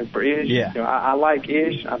myself and for Ish. Yeah. I like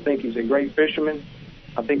Ish. I think he's a great fisherman.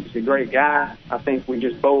 I think he's a great guy. I think we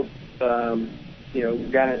just both, had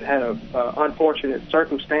an unfortunate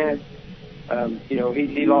circumstance.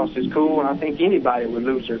 He lost his cool, and I think anybody would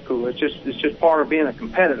lose their cool. It's just part of being a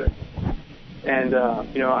competitor. And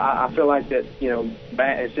I feel like that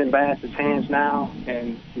it's in Bass's hands now,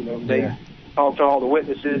 and they talked to all the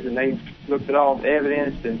witnesses and they've looked at all the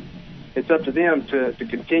evidence, and it's up to them to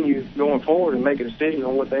continue going forward and make a decision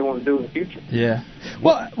on what they want to do in the future. Yeah.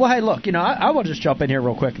 Well, hey, look, I will just jump in here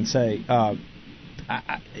real quick and say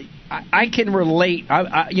I can relate.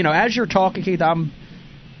 As you're talking, Keith, I'm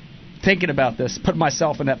thinking about this, putting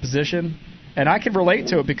myself in that position, and I can relate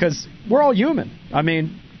to it because we're all human. I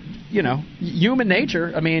mean, human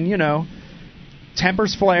nature. I mean,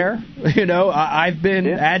 tempers flare. I've been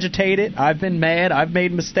agitated. I've been mad. I've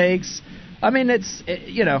made mistakes. I mean,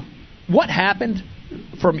 what happened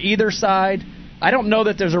from either side. I don't know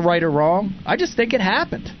that there's a right or wrong. I just think it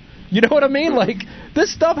happened. You know what I mean? Like,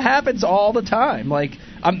 this stuff happens all the time. Like,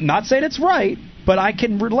 I'm not saying it's right, but I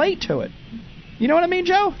can relate to it. You know what I mean,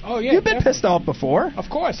 Joe? Oh, yeah. You've been definitely. pissed off before. Of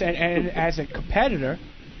course. And as a competitor,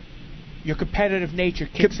 your competitive nature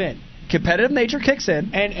kicks in. Competitive nature kicks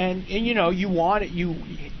in. And you know, you want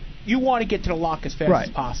to get to the lock as fast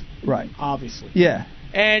as possible. Right. Obviously. Yeah.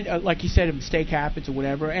 And like you said, a mistake happens or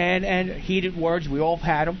whatever, and heated words, we all have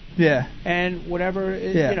had them. Yeah. And whatever,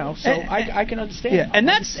 Yeah. you know, so I can understand. Yeah, and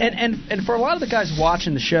that's and for a lot of the guys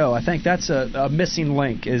watching the show, I think that's a missing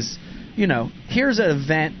link is, you know, here's an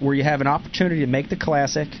event where you have an opportunity to make the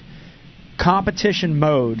classic competition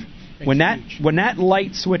mode. When that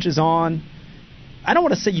light switches on, I don't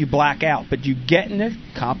want to say you black out, but you get in a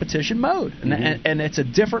competition mode, and it's a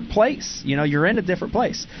different place. You know, you're in a different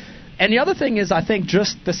place. And the other thing is, I think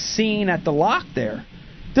just the scene at the lock there.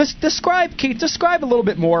 Describe a little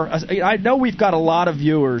bit more. I know we've got a lot of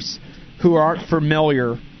viewers who aren't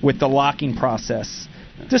familiar with the locking process.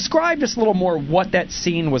 Describe just a little more what that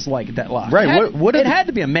scene was like at that lock. Right. It had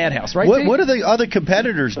to be a madhouse, right? What are the other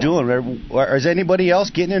competitors doing? Is anybody else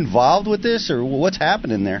getting involved with this, or what's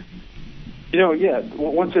happening there? You know, yeah.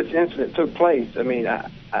 Once this incident took place, I mean,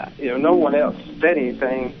 no one else said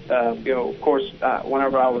anything. You know, of course,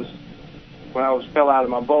 whenever I fell out of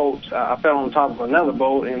my boat, I fell on top of another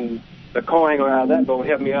boat, and the co-angler out of that boat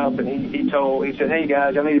helped me up, and he said, "Hey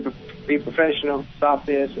guys, I need to be professional, stop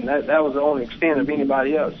this," and that was the only extent of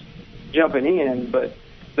anybody else jumping in. But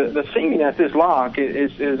the scene at this lock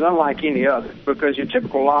is unlike any other, because your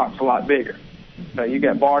typical lock's a lot bigger. You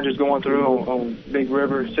got barges going through on big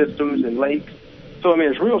river systems and lakes. So I mean,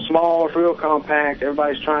 it's real small, it's real compact.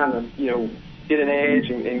 Everybody's trying to, you know, get an edge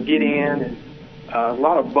and get in, and a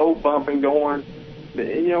lot of boat bumping going. But,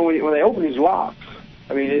 you know, when they open these locks,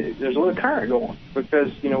 I mean, there's a little current going,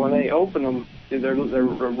 because, you know, when they open them, they're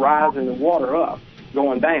rising the water up,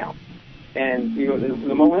 going down, and you know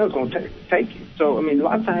the momentum's going to take you. So I mean, a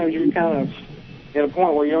lot of times you're kind of at a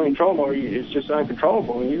point where you're in trouble, or it's just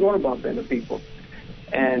uncontrollable, and you're going to bump into people.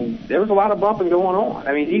 And there was a lot of bumping going on.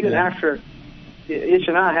 I mean, even after Itch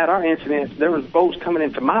and I had our incidents, there was boats coming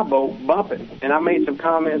into my boat bumping, and I made some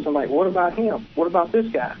comments. I'm like, what about him? What about this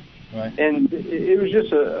guy? Right. And it was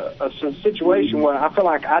just a situation where I feel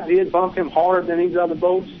like I did bump him harder than these other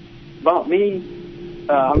boats bumped me.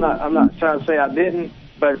 I'm not trying to say I didn't,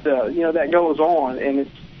 but you know, that goes on, and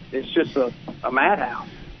it's just a madhouse.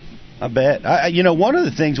 I bet. You know, one of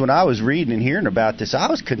the things when I was reading and hearing about this, I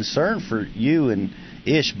was concerned for you and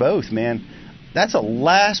Ish both, man. That's the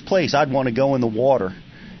last place I'd want to go in the water,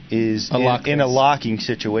 is in a locking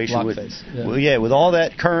situation. With all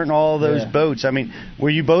that current, all those boats. I mean, were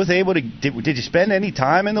you both able to? Did you spend any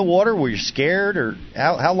time in the water? Were you scared, or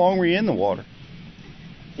how long were you in the water?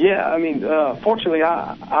 Yeah, I mean, fortunately,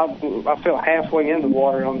 I fell halfway in the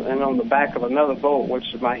water and on the back of another boat, which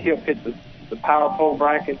my hip hit the power pole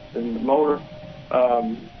brackets and the motor.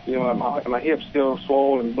 You know, my hip's still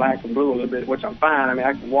swollen and black and blue a little bit, which I'm fine. I mean,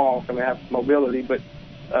 I can walk. I mean, I have mobility, but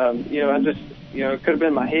you know, it could have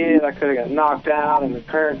been my head. I could have got knocked out, and the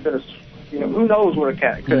current could have, you know, who knows what could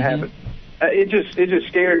have happened. It just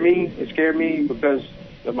scared me. It scared me because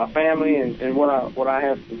of my family and what I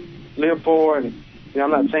have to live for. And you know,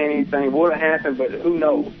 I'm not saying anything would have happened, but who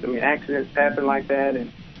knows? I mean, accidents happen like that,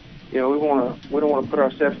 and you know, we don't want to put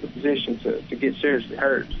ourselves in a position to get seriously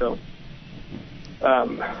hurt. So,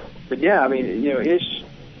 but yeah, I mean, you know, Ish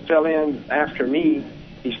fell in after me.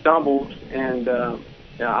 He stumbled, and you know,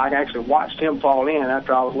 I actually watched him fall in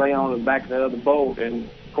after I was laying on the back of the other boat, and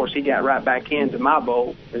of course he got right back into my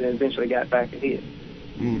boat, and then eventually got back and hit.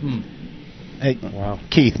 Mm-hmm. Hey, wow.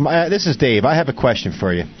 Keith, this is Dave. I have a question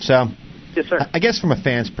for you. So, yes, sir. I guess from a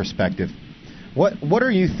fan's perspective, what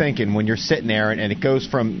are you thinking when you're sitting there and it goes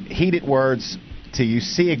from heated words to you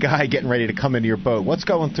see a guy getting ready to come into your boat? What's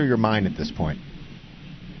going through your mind at this point?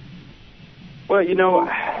 Well, you know,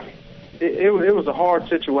 it was a hard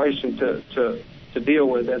situation to deal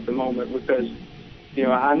with at the moment, because you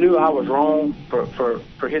know, I knew I was wrong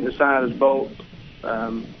for hitting the side of his boat.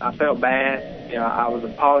 I felt bad. You know, I was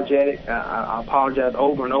apologetic. I apologized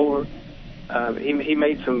over and over. He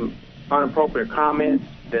made some inappropriate comments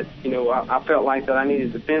that, you know, I felt like that I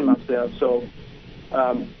needed to defend myself. So,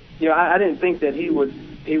 you know, I didn't think that he would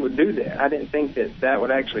do that. I didn't think that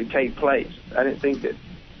would actually take place. I didn't think that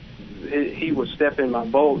he would step in my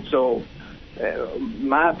boat. So,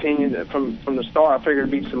 my opinion, from the start, I figured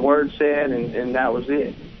it'd be some words said, and that was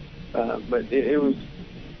it. But it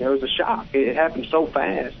was a shock. It happened so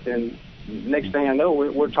fast, and next thing I know,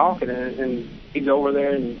 we're talking, and he's over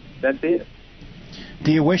there, and that's it.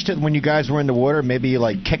 Do you wish that when you guys were in the water, maybe you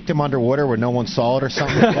like kicked him underwater where no one saw it or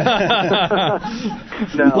something?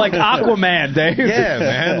 No. Like Aquaman, Dave. Yeah,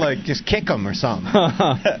 man, like just kick him or something.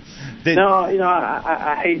 No,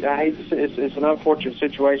 I hate it's an unfortunate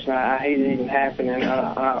situation. I hate it even happening.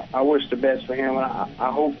 I wish the best for him.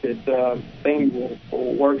 I hope that things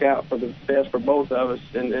will work out for the best for both of us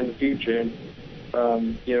in the future.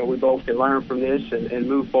 And we both can learn from this and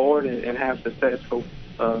move forward and have successful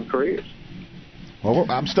careers. Well,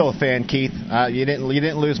 I'm still a fan, Keith. You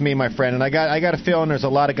didn't lose me, my friend, and I got a feeling there's a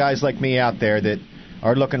lot of guys like me out there that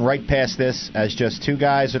are looking right past this as just two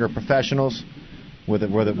guys that are professionals with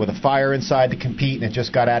a fire inside to compete, and it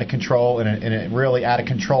just got out of control in a really out of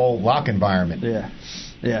control lock environment.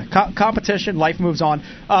 Yeah. Competition, life moves on.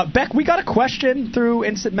 Beck, we got a question through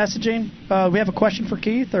instant messaging. We have a question for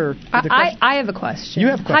Keith, or I have a question. You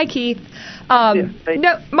have a question. Hi, Keith.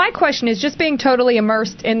 No, my question is just being totally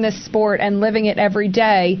immersed in this sport and living it every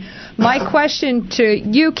day. My question to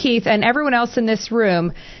you, Keith, and everyone else in this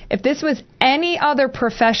room: if this was any other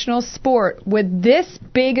professional sport, would this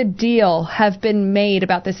big a deal have been made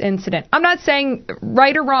about this incident? I'm not saying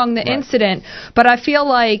right or wrong the incident, but I feel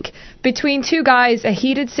like between two guys, a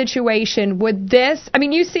heated situation, would this... I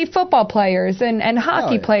mean, you see football players and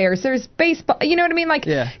hockey players. There's baseball. You know what I mean? Like,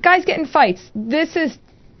 guys get in fights. This has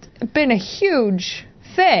been a huge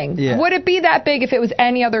thing. Yeah. Would it be that big if it was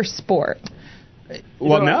any other sport?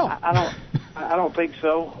 Well, no. I don't think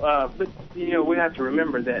so. But we have to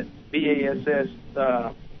remember that BASS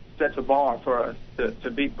sets a bar for us to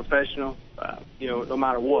be professional. No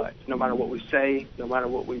matter what we say, no matter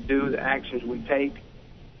what we do, the actions we take.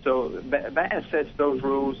 So BASS sets those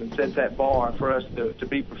rules and sets that bar for us to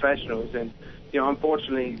be professionals. And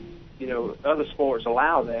unfortunately, other sports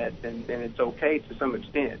allow that, and it's okay to some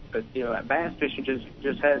extent. But bass fishing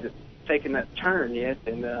just hasn't taken that turn yet,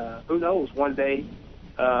 and who knows? One day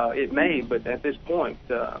it may. But at this point,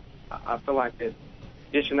 I feel like that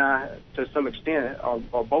Ish and I, to some extent,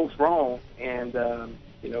 are both wrong, and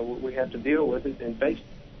we have to deal with it and face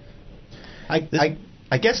it.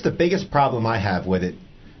 I guess the biggest problem I have with it,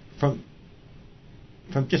 from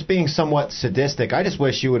just being somewhat sadistic, I just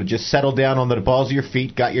wish you would have just settled down on the balls of your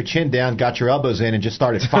feet, got your chin down, got your elbows in, and just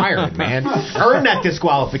started firing, man. Earn that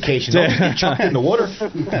disqualification. Don't get chucked in the water.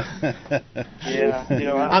 Yeah,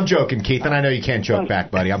 I'm joking, Keith, and I know you can't joke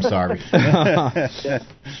back, buddy. I'm sorry.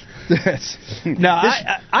 No,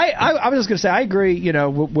 I was just going to say, I agree,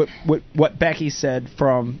 with what Becky said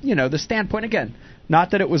from, the standpoint, again,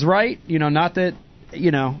 not that it was right, not that,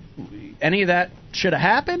 any of that should have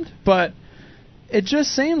happened, but it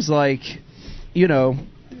just seems like,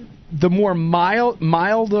 the more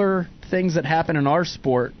milder things that happen in our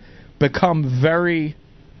sport become very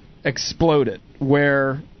exploded,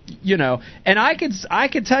 where, and I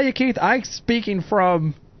could tell you, Keith, speaking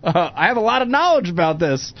from, I have a lot of knowledge about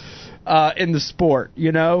this in the sport,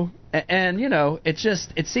 and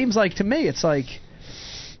it seems like, to me, it's like,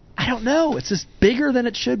 I don't know, it's just bigger than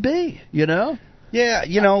it should be, Yeah,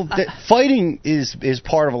 fighting is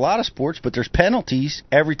part of a lot of sports, but there's penalties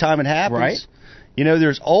every time it happens. Right.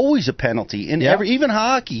 There's always a penalty in even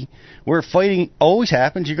hockey, where fighting always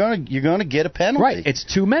happens. You're gonna get a penalty. Right. It's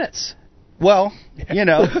 2 minutes. Well,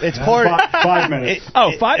 it's part of 5 minutes.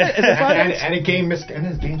 5 minutes? Is it 5 minutes? And a game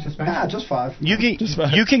suspension? Yeah, just 5.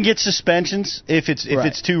 You can get suspensions if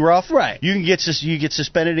it's too rough. Right. You get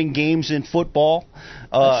suspended in games in football.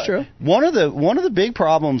 That's true. One of the big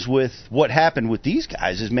problems with what happened with these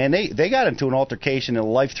guys is, man, they got into an altercation in a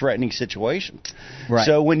life-threatening situation. Right.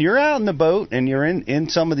 So when you're out in the boat and you're in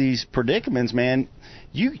some of these predicaments, man,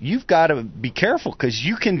 you've got to be careful, because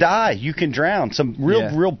you can die, you can drown. Some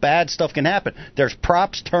real bad stuff can happen. There's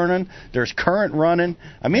props turning, there's current running.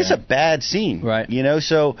 I mean, it's a bad scene. Right.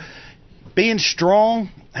 So being strong,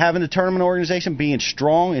 having the tournament organization being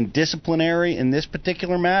strong and disciplinary in this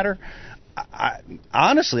particular matter,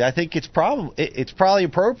 honestly, I think it's probably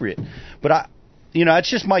appropriate. But it's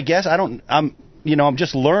just my guess. I'm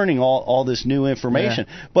just learning all this new information.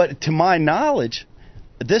 Yeah. But to my knowledge,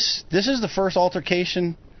 this is the first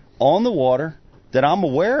altercation on the water that I'm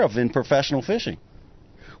aware of in professional fishing.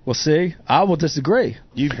 Well, see, I will disagree.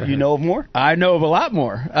 You know of more? I know of a lot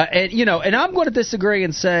more. And I'm going to disagree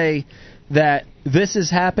and say that this has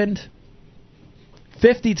happened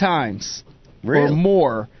 50 times or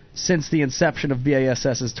more since the inception of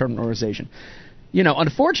BASS's tournament organization.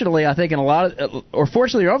 Unfortunately, I think in a lot of, or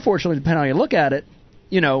fortunately or unfortunately, depending on how you look at it,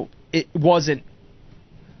 it wasn't,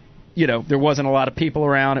 there wasn't a lot of people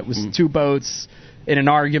around. It was two boats in an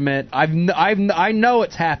argument. I know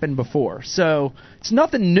it's happened before, so it's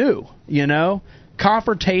nothing new.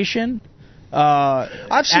 Confrontation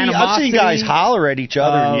I've seen animosity, guys holler at each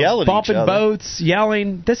other and yell at each bumping other. boats,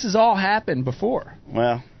 yelling. This has all happened before.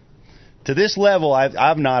 Well, to this level,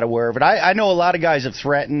 I'm not aware of it. I know a lot of guys have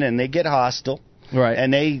threatened and they get hostile. Right.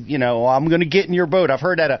 And they, I'm going to get in your boat. I've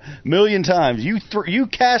heard that a million times. You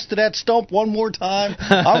cast to that stump one more time,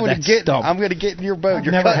 I'm going to get in your boat.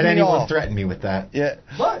 I've never had anyone threaten me with that. Yeah.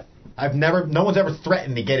 What? No one's ever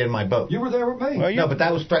threatened to get in my boat. You were there with me. Well, no, but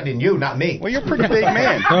that was threatening you, not me. Well, you're a pretty big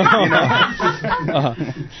man.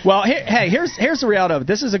 Well, here's the reality of it.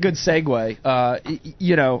 This is a good segue.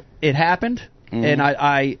 It happened, and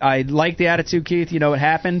I like the attitude, Keith. It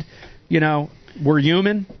happened. We're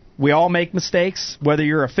human. We all make mistakes, whether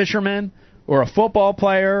you're a fisherman or a football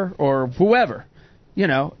player or whoever.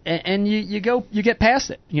 And you get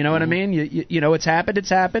past it. You know what I mean? It's happened. It's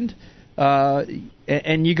happened.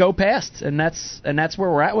 And you go past, and that's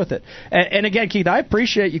where we're at with it. And again, Keith, I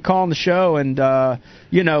appreciate you calling the show and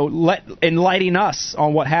enlightening us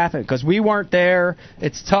on what happened, because we weren't there.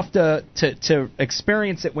 It's tough to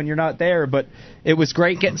experience it when you're not there, but it was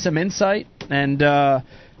great getting some insight. And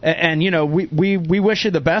we wish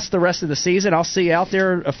you the best the rest of the season. I'll see you out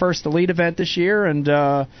there a First Elite event this year, and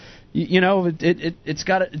it's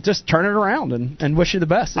got to just turn it around and wish you the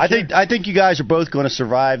best. I think you guys are both going to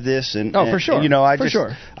survive this, and for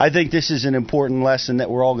sure. I think this is an important lesson that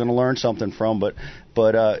we're all going to learn something from. But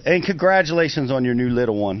and congratulations on your new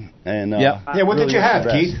little one. And what did you have,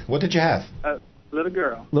 Keith? What did you have? Little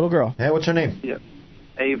girl. Little girl. Yeah, what's her name? Yeah,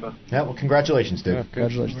 Ava. Yeah, well, congratulations, dude. Yeah,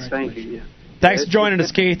 congratulations. Thank you. Yeah. Thanks for joining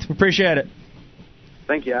us, Keith. We appreciate it.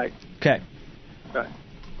 Thank you, Ike. Okay. Bye.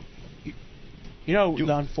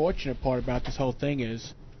 The unfortunate part about this whole thing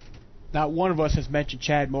is not one of us has mentioned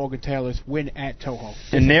Chad Morgan-Taylor's win at Toho.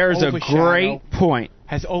 And there's a great point.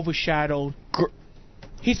 Has overshadowed.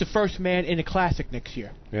 He's the first man in the Classic next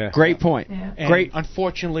year. Yeah. Great point. Yeah. Great.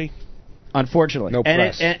 Unfortunately. No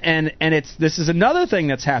press. This is another thing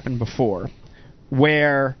that's happened before,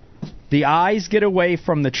 where the eyes get away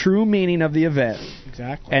from the true meaning of the event.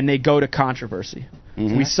 Exactly. And they go to controversy.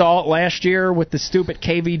 Mm-hmm. We saw it last year with the stupid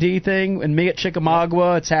KVD thing and me at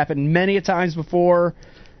Chickamauga. It's happened many a times before.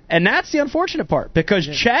 And that's the unfortunate part, because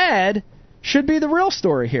Chad should be the real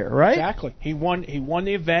story here, right? Exactly. He won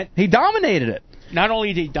the event. He dominated it. Not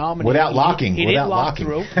only did he dominate without locking. He didn't lock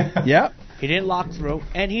through. Yep. He didn't lock through,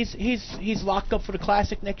 and he's locked up for the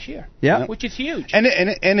Classic next year. Yeah, which is huge. And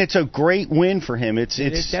it's a great win for him. It's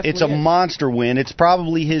a monster win. It's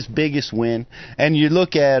probably his biggest win. And you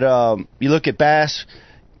look at Bass.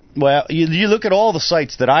 Well, you look at all the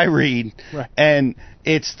sites that I read, right, and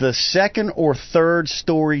it's the second or third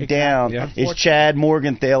story down is Chad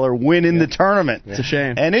Morgan-Taylor winning the tournament. It's a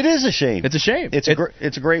shame, and it is a shame. It's a shame. It's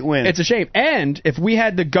a great win. It's a shame. And if we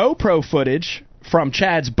had the GoPro footage from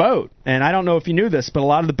Chad's boat, and I don't know if you knew this, but a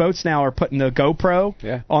lot of the boats now are putting the GoPro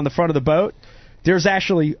on the front of the boat. There's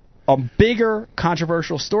actually a bigger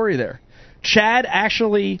controversial story there. Chad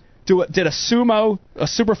actually did a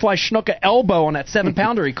Superfly Schnucka elbow on that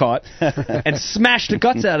 7-pounder he caught and smashed the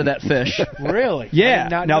guts out of that fish. Really? Yeah.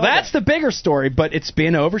 Now that's the bigger story, but it's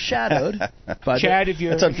been overshadowed. Chad, if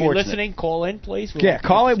you're listening, call in, please.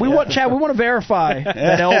 Call in. We want Chad. We want to verify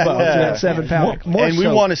that elbow to that 7-pounder. And we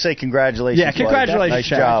want to say congratulations. Yeah, congratulations, nice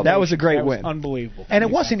Chad. job. That was a great win. Unbelievable. And it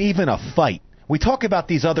wasn't even a fight. We talk about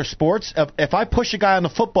these other sports. If I push a guy on the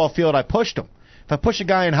football field, I pushed him. If I push a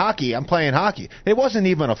guy in hockey, I'm playing hockey. It wasn't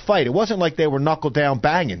even a fight. It wasn't like they were knuckle down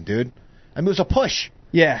banging, dude. I mean, it was a push.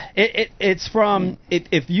 Yeah, it's from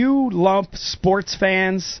if you lump sports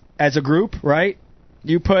fans as a group, right?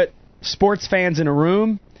 You put sports fans in a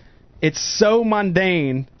room, it's so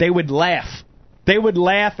mundane, they would laugh. They would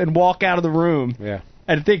laugh and walk out of the room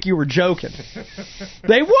and think you were joking.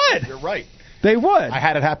 They would. You're right. They would. I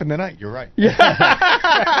had it happen tonight. You're right.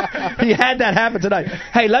 Yeah. He had that happen tonight.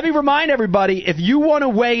 Hey, let me remind everybody, if you want to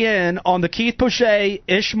weigh in on the Keith Poche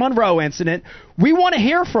Ish Monroe incident, we want to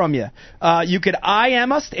hear from you. You could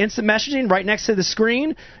IM us, instant messaging right next to the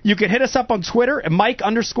screen. You could hit us up on Twitter at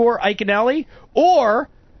Mike_Iconelli, or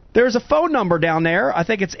there's a phone number down there. I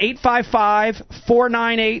think it's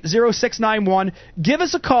 855-498-0691. Give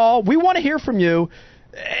us a call. We want to hear from you.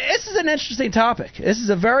 This is an interesting topic. This is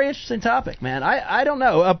a very interesting topic, man. I don't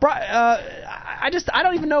know. I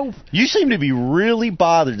don't even know. You seem to be really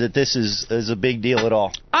bothered that this is a big deal at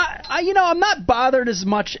all. I'm not bothered as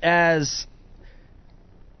much as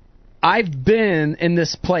I've been in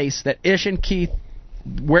this place that Ish and Keith,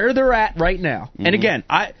 where they're at right now. Mm-hmm. And again,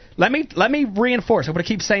 let me reinforce. I'm going to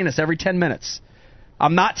keep saying this every 10 minutes.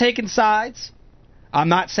 I'm not taking sides. I'm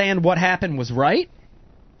not saying what happened was right.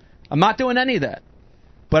 I'm not doing any of that.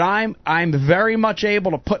 But I'm very much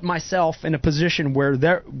able to put myself in a position where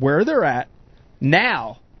they're at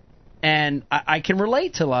now, and I can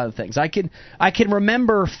relate to a lot of things. I can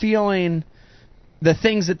remember feeling the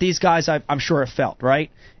things that these guys I'm sure have felt,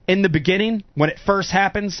 right? In the beginning, when it first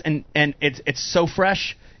happens and it's so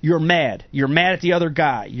fresh, you're mad. You're mad at the other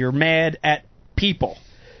guy. You're mad at people.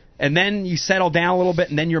 And then you settle down a little bit,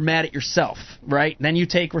 and then you're mad at yourself, right? Then you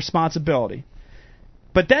take responsibility.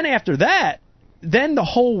 But then after that, then the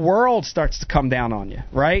whole world starts to come down on you,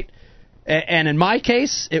 right? And in my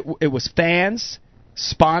case, it was fans,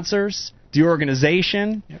 sponsors, the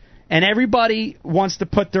organization, and everybody wants to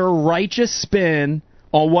put their righteous spin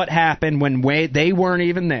on what happened when they weren't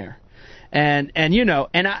even there. And you know,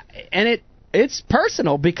 it's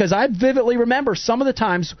personal because I vividly remember some of the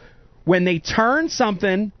times when they turned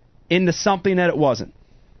something into something that it wasn't.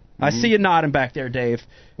 I see you nodding back there, Dave.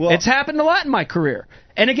 Well, it's happened a lot in my career.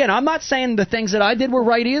 And again, I'm not saying the things that I did were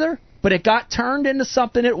right either, but it got turned into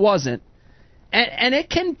something it wasn't. And it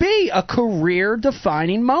can be a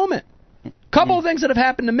career-defining moment. A couple of things that have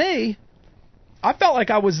happened to me, I felt like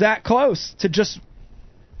I was that close to just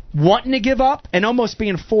wanting to give up and almost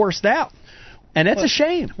being forced out. And it's a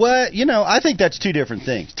shame. Well, you know, I think that's two different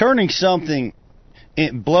things. Turning something,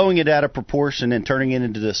 blowing it out of proportion and turning it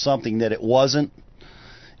into something that it wasn't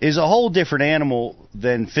is a whole different animal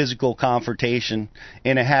than physical confrontation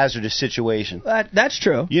in a hazardous situation. That's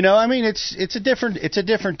true. You know, I mean, it's a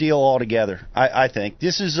different deal altogether. I think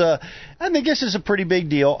this is a pretty big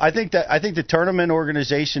deal. I think the tournament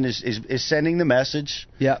organization is sending the message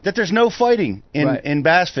that there's no fighting in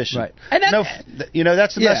bass fishing. Right. And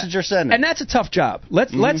that's the message they're sending. And that's a tough job.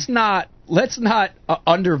 Let's not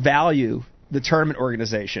undervalue the tournament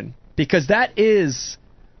organization because that is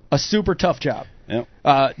a super tough job. Yep.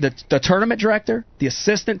 The tournament director, the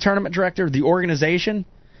assistant tournament director, the organization,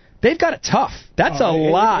 they've got it tough. That's a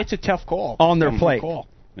lot. It's a tough call on their plate. Call.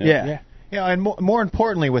 Yeah. And more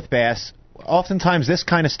importantly with bass, oftentimes this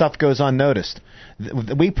kind of stuff goes unnoticed.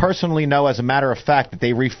 We personally know, as a matter of fact, that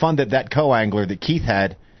they refunded that co-angler that Keith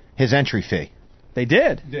had his entry fee. They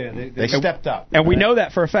did. Yeah, they stepped up. And we know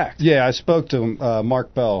that for a fact. Yeah, I spoke to him.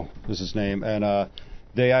 Mark Bell is his name, and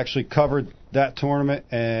they actually covered that tournament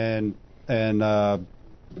and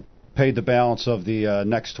paid the balance of the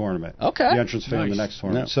next tournament. Okay. The entrance fee in the next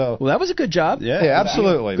tournament. Yeah. So, well, that was a good job. Yeah,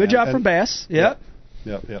 absolutely. Good job from Bass. Yep.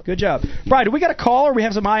 Yep. Good job. Brian, do we got a caller? We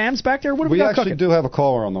have some IMs back there? What do we got actually cooking? do have a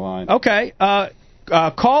caller on the line. Okay.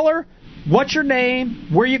 Caller, what's your name?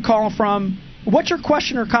 Where are you calling from? What's your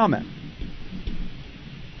question or comment?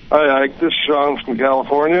 Hi, Ike. This is Sean from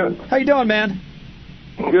California. How you doing, man?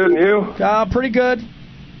 Good, and you? Pretty good.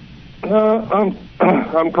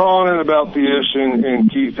 I'm calling in about the Ish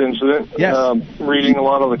and Keith incident. Yes. Reading a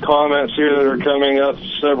lot of the comments here that are coming up.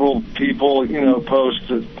 Several people, post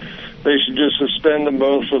that they should just suspend them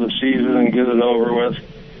both for the season and get it over with.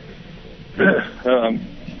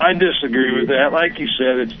 I disagree with that. Like you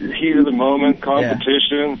said, it's the heat of the moment,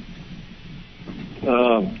 competition.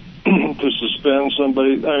 To suspend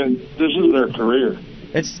somebody, I mean, this is their career.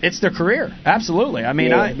 It's their career, absolutely. I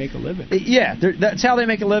mean, they make a living. Yeah, that's how they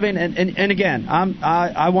make a living. And again,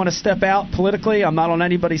 I want to step out politically. I'm not on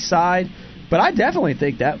anybody's side, but I definitely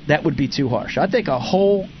think that would be too harsh. I think a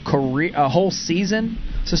whole season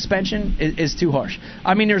suspension is too harsh.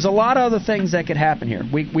 I mean, there's a lot of other things that could happen here.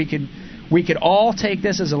 We could all take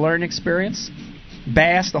this as a learning experience.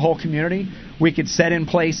 Bass, the whole community. We could set in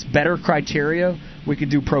place better criteria. We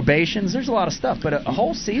could do probations. There's a lot of stuff, but a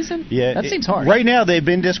whole season? Yeah, that seems hard. Right now, they've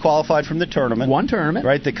been disqualified from the tournament. One tournament.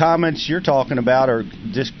 Right. The comments you're talking about are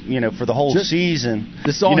just for the whole season.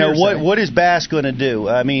 This is all what is Bass going to do?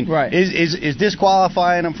 I mean, right. is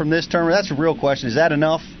disqualifying them from this tournament? That's a real question. Is that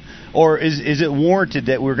enough? Or is it warranted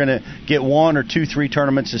that we're going to get 1 or 2, 3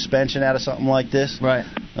 tournament suspension out of something like this? Right.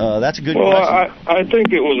 That's a good question. Well, I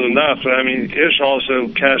think it was enough. I mean, Ish also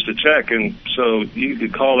cashed a check, and so you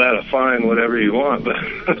could call that a fine, whatever you want.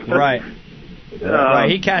 But right. Right.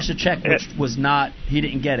 He cashed a check, which was not. He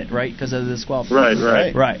didn't get it, right, because of the disqualification.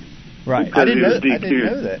 Right. I didn't know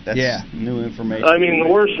that. That's new information. I mean, the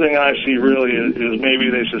worst thing I see really is maybe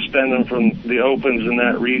they suspend them from the opens in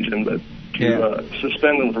that region, but to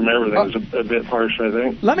suspend them from everything is a bit harsh, I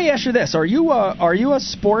think. Let me ask you this: Are you a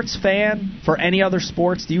sports fan for any other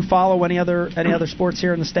sports? Do you follow any other sports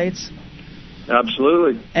here in the States?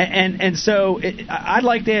 Absolutely. And so I'd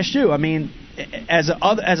like to ask you. I mean, as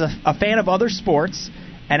a fan of other sports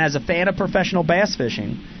and as a fan of professional bass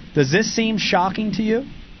fishing, does this seem shocking to you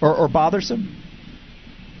or bothersome?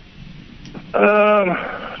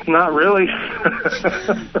 Not really.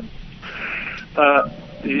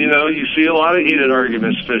 You see a lot of heated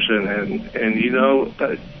arguments fishing, and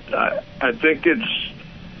I think it's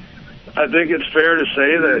I think it's fair to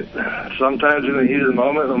say that sometimes in the heat of the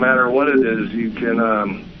moment, no matter what it is, you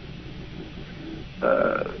can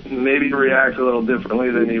maybe react a little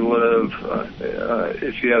differently than you would have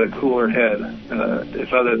if you had a cooler head.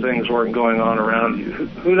 If other things weren't going on around you,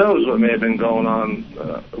 who knows what may have been going on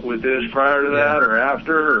with Ish prior to that or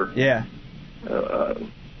after? Or, yeah.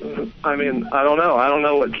 I mean, I don't know. I don't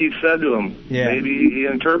know what Keith said to him. Yeah. Maybe he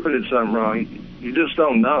interpreted something wrong. You just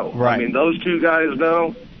don't know. Right. I mean, those two guys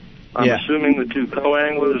know. I'm assuming the two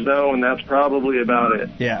co-anglers know, and that's probably about it.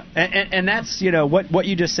 Yeah, and that's, what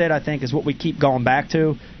you just said, I think, is what we keep going back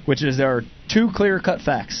to, which is there are two clear-cut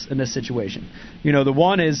facts in this situation. The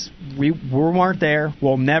one is we weren't there.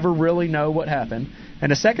 We'll never really know what happened. And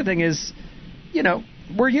the second thing is,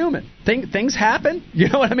 we're human. Things happen. You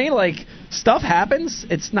know what I mean? Like, stuff happens.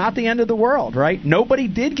 It's not the end of the world, right? Nobody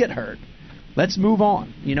did get hurt. Let's move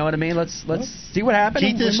on. You know what I mean? Let's see what happened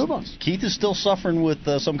and move on. Keith is still suffering with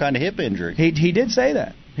some kind of hip injury. He did say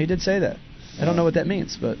that. I don't know what that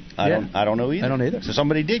means, but I don't know either. I don't either. So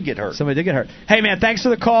somebody did get hurt. Hey, man, thanks for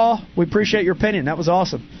the call. We appreciate your opinion. That was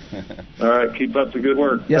awesome. All right, keep up the good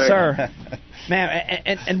work. Yes, Thanks. sir. Man,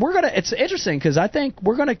 and we're gonna. It's interesting because I think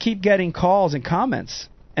we're gonna keep getting calls and comments,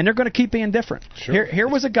 and they're gonna keep being different. Sure. Here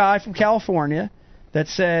was a guy from California that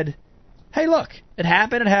said, "Hey, look, it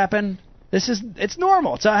happened. It's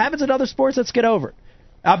normal. It happens in other sports. Let's get over it."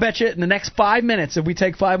 I'll bet you in the next 5 minutes, if we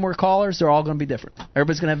take 5 more callers, they're all going to be different.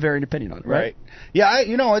 Everybody's going to have a varying opinion on it, right? Yeah,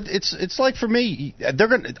 it's like for me,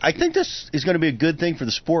 I think this is going to be a good thing for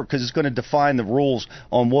the sport because it's going to define the rules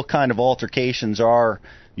on what kind of altercations are,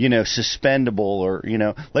 suspendable or,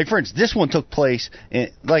 like for instance, this one took place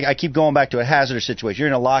like I keep going back to a hazardous situation. You're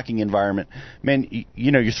in a locking environment, man.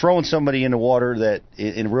 You're throwing somebody in the water that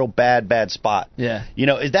in a real bad spot. Yeah.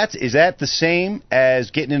 Is that the same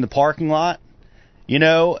as getting in the parking lot?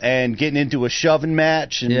 And getting into a shoving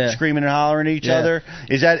match and screaming and hollering at each other.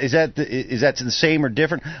 Is that the same or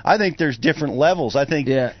different? I think there's different levels. I think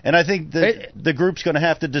the group's going to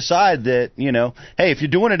have to decide that, hey, if you're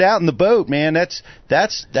doing it out in the boat, man, that's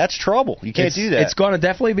trouble. You can't do that. It's going to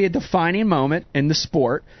definitely be a defining moment in the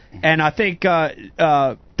sport. And I think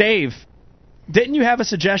Dave, didn't you have a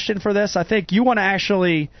suggestion for this? I think you want to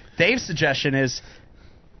actually. Dave's suggestion is.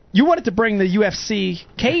 You wanted to bring the UFC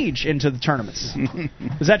cage into the tournaments.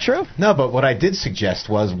 Is that true? No, but what I did suggest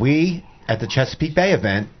was we, at the Chesapeake Bay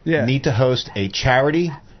event, need to host a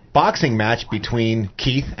charity boxing match between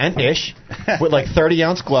Keith and Ish with like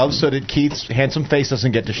 30-ounce gloves so that Keith's handsome face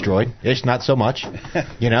doesn't get destroyed. Ish, not so much.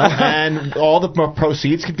 And all the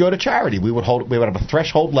proceeds could go to charity. We would have a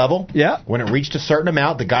threshold level. Yeah. When it reached a certain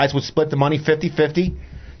amount, the guys would split the money 50-50.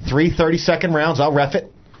 3 30-second rounds, I'll ref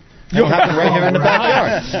it. It'll happen right here in the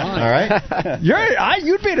backyard. All right.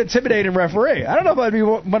 You'd be an intimidating referee. I don't know if I'd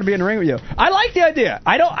want to be in the ring with you. I like the idea.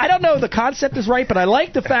 I don't know if the concept is right, but I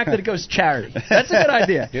like the fact that it goes charity. That's a good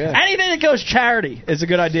idea. Anything that goes charity is a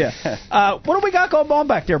good idea. What do we got going on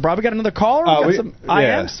back there, Bob? We got another caller? We got some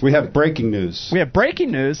IMs? We have breaking news. We have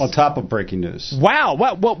breaking news. On top of breaking news. Wow.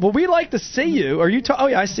 Well, we like to see you. Are you? Oh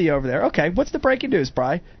yeah, I see you over there. Okay. What's the breaking news,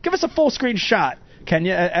 Bri? Give us a full screen shot. Can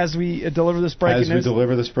you, as we deliver this breaking news? As we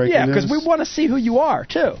deliver this breaking news? Yeah, because we want to see who you are,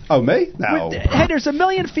 too. Oh, me? No. Hey, there's a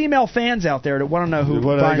million female fans out there that want to know who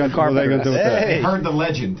Brian Carpenter is. What are they going to do with that? They heard the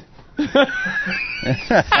legend.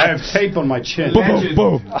 I have tape on my chin. Boom,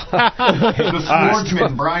 boom. The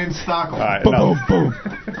swordsman, Brian Stockel. Right, boom, boom.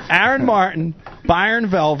 Aaron Martin,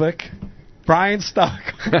 Byron Velvick, Brian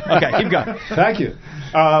Stockel. Okay, keep going. Thank you.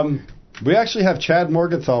 We actually have Chad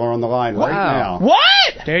Morgenthaler on the line right now. What?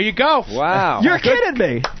 There you go. Wow. You're kidding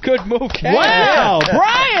me. Good move, Chad. Wow, Yeah.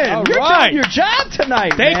 Brian, you're doing your job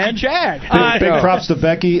tonight, Thank man. you, Chad. Big props to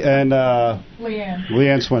Becky and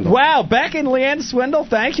Leanne Swindle. Wow, Beck and Leanne Swindle,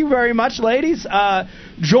 thank you very much, ladies.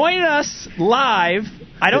 Joining us live.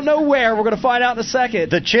 I don't know where. We're going to find out in a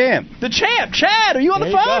second. The champ. Chad, are you on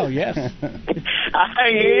the phone? Oh, yes. I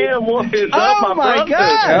am. What is up, my brother?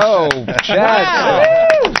 gosh. Oh, Chad.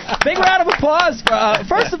 Wow. Big round of applause.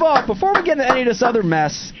 First of all, before we get into any of this other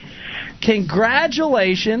mess,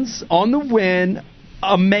 congratulations on the win.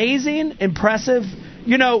 Amazing, impressive.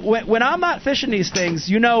 When I'm not fishing these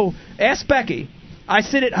things, ask Becky. I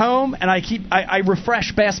sit at home and I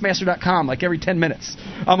refresh Bassmaster.com like every 10 minutes.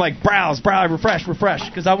 I'm like browse, refresh,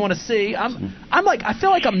 because I want to see. I feel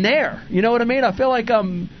like I'm there. You know what I mean? I feel like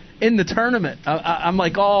I'm in the tournament. I'm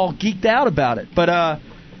like all geeked out about it. But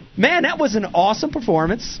man, that was an awesome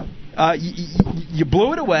performance. You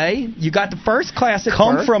blew it away. You got the first classic.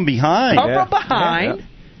 Come from behind. From behind. Yeah.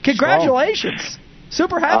 Congratulations.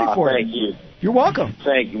 Super happy for you. Thank you. You're welcome.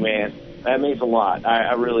 Thank you, man. That means a lot.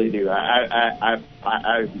 I really do. I'm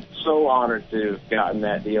so honored to have gotten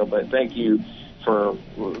that deal. But thank you for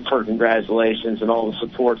congratulations, and all the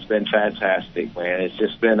support's been fantastic, man. It's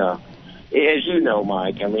just been as you know,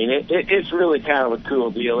 Mike, I mean, it's really kind of a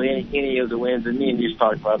cool deal. Any of the wins, and me and you just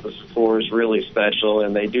talked about the support is really special,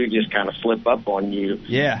 and they do just kind of slip up on you.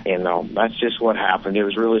 Yeah. And that's just what happened. It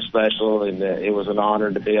was really special, and it was an honor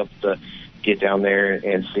to be able to get down there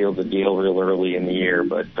and seal the deal real early in the year.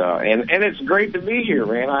 But and it's great to be here,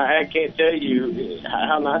 man. I can't tell you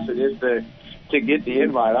how nice it is to get the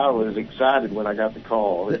invite. I was excited when I got the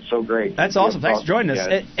call. It's so great. That's awesome. Thanks for joining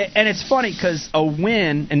us. And it's funny because a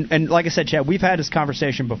win, and like I said, Chad, we've had this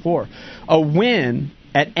conversation before. A win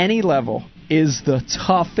at any level is the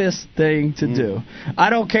toughest thing to do. I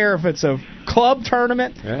don't care if it's a club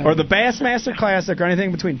tournament or the Bassmaster Classic or anything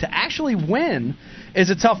in between. To actually win is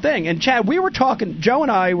a tough thing. And Chad, we were talking, Joe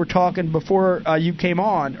and I were talking before you came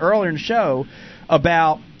on earlier in the show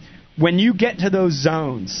about when you get to those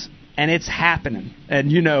zones and it's happening,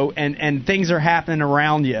 and and things are happening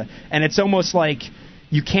around you, and it's almost like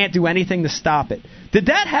you can't do anything to stop it. Did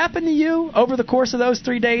that happen to you over the course of those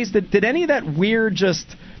 3 days? Did any of that weird, just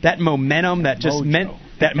that momentum, that just meant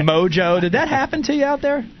that mojo, did that happen to you out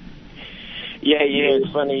there? Yeah,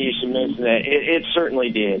 it's funny you should mention that. It certainly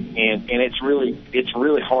did, and it's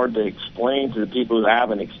really hard to explain to the people who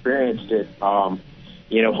haven't experienced it.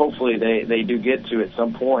 Hopefully they do get to at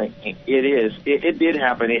some point. It did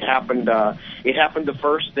happen. It happened the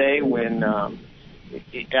first day when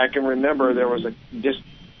I can remember there was just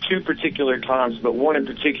two particular times, but one in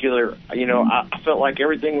particular, I felt like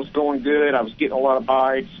everything was going good. I was getting a lot of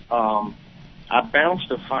bites. I bounced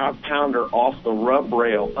a 5-pounder off the rub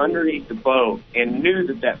rail underneath the boat and knew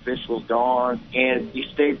that fish was gone, and he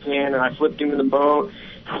stayed pinned, and I flipped him in the boat.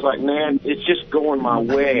 I was like, man, it's just going my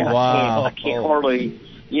way. Wow. I can't hardly,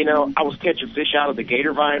 I was catching fish out of the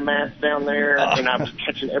gator vine mats down there, and I was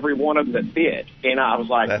catching every one of them that bit. And I was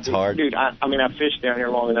like, that's hard. Dude, I fished down here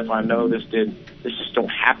long enough. I know this just don't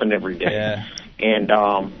happen every day. Yeah. And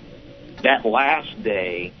that last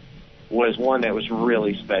day was one that was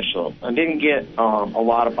really special. I didn't get a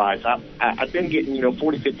lot of bites. I've been getting,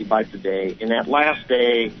 40, 50 bites a day. And that last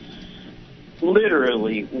day,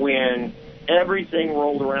 literally, when everything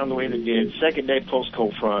rolled around the way they did, second day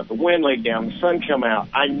post-cold front, the wind laid down, the sun come out,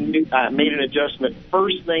 I made an adjustment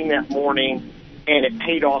first thing that morning, and it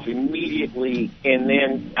paid off immediately. And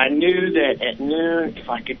then I knew that at noon, if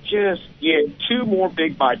I could just get 2 more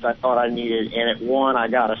big bites I thought I needed, and at 1 I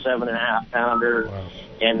got a 7.5-pounder. Wow.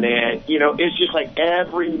 And then, it's just like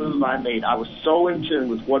every move I made, I was so in tune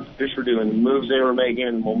with what the fish were doing, the moves they were making,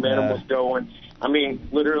 the momentum was going. I mean,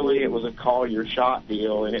 literally, it was a call your shot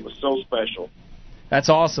deal, and it was so special. That's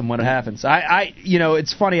awesome when it happens.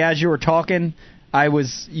 It's funny, as you were talking, I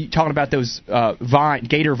was talking about those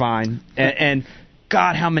gator vine, and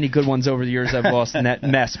God, how many good ones over the years I've lost in that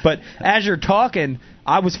mess. But as you're talking,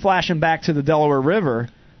 I was flashing back to the Delaware River,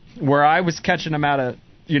 where I was catching them out of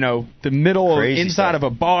the middle or inside of a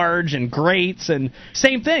barge and grates, and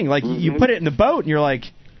same thing. Like you put it in the boat, and you're like,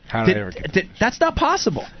 that's not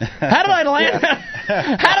possible. How did I land?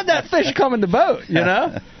 How did that fish come in the boat?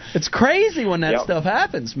 It's crazy when that stuff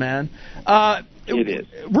happens, man. It is.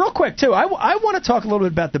 Real quick, too, I want to talk a little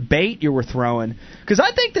bit about the bait you were throwing, because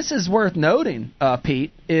I think this is worth noting,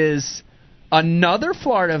 Pete, is another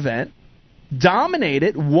Florida event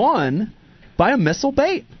dominated, won by a missile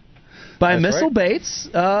bait. By That's Missile right. Baits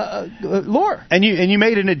lure. And you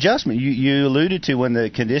made an adjustment. You alluded to when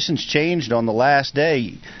the conditions changed on the last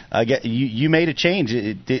day. You made a change.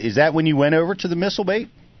 Is that when you went over to the Missile Bait?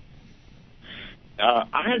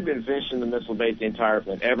 I had been fishing the Missile Bait the entire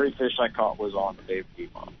event. Every fish I caught was on the Dave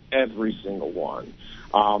Piedmont. Every single one.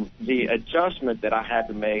 The adjustment that I had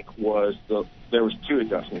to make was there was 2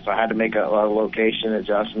 adjustments. I had to make a location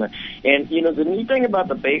adjustment. And, the neat thing about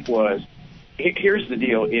the bait was, here's the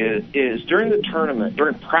deal, is during the tournament,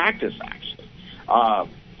 during practice actually,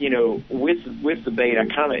 with the bait, I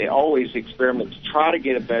kind of always experiment to try to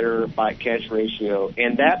get a better bite-catch ratio.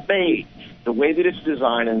 And that bait, the way that it's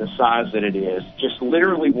designed and the size that it is, just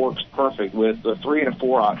literally works perfect with the 3- and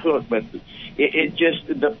 4-aught hook. But it just,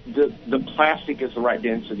 the plastic is the right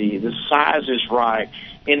density, the size is right.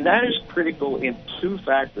 And that is critical in 2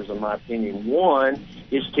 factors, in my opinion. One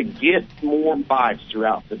is to get more bites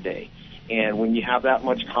throughout the day. And when you have that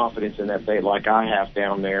much confidence in that bait like I have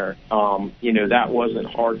down there, that wasn't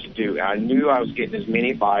hard to do. I knew I was getting as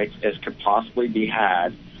many bites as could possibly be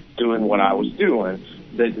had doing what I was doing.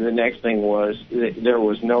 The next thing was there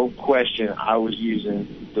was no question I was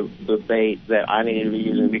using the bait that I needed to be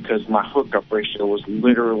using because my hookup ratio was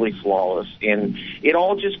literally flawless. And it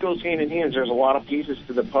all just goes hand in hand. There's a lot of pieces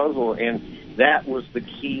to the puzzle, and that was the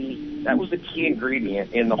key. That was the key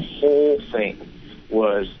ingredient in the whole thing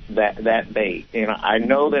was that bait. And I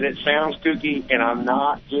know that it sounds kooky, and I'm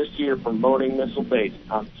not just here promoting missile baits.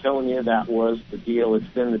 I'm telling you that was the deal. It's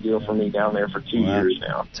been the deal for me down there for 2 years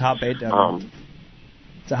now. It's a hot bait down there.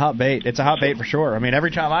 It's a hot bait. It's a hot bait for sure. I mean,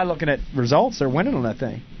 every time I'm looking at results, they're winning on that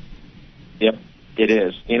thing. Yep, it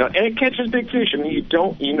is. And it catches big fish. I mean,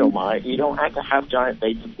 Mike, you don't have to have giant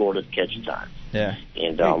baits in Florida to catch a giant. Yeah.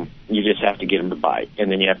 And you just have to get them to bite, and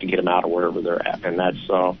then you have to get them out of wherever they're at. And that's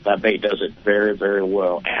that bait does it very, very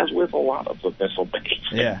well, as with a lot of the missile baits.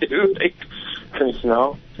 Yeah.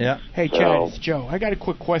 Yeah. Hey, Chad, it's Joe. I got a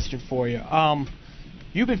quick question for you.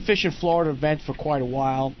 You've been fishing Florida events for quite a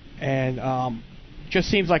while, and just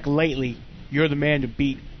seems like lately you're the man to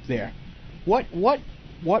beat there.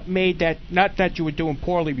 What made that? Not that you were doing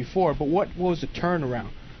poorly before, but what was the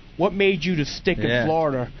turnaround? What made you to stick in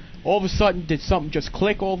Florida? All of a sudden, did something just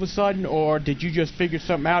click all of a sudden, or did you just figure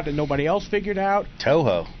something out that nobody else figured out?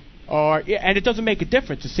 Toho. And it doesn't make a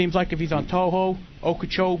difference. It seems like if he's on Toho,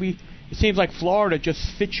 Okeechobee, it seems like Florida just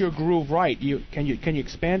fits your groove right. Can you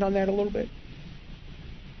expand on that a little bit?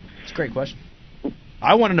 It's a great question.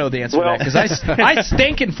 I want to know the answer to that because I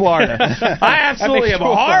stink in Florida. I absolutely am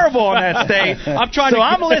horrible in that state.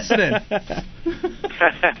 I'm listening.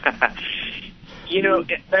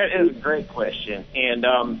 That is a great question. And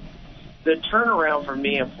the turnaround for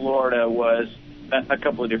me in Florida was a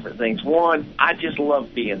couple of different things. One, I just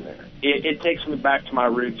love being there. It takes me back to my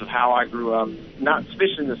roots of how I grew up, not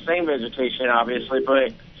fishing the same vegetation, obviously,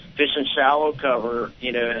 but fishing shallow cover,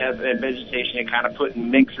 and vegetation and kind of putting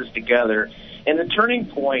mixes together. And the turning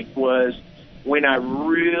point was when I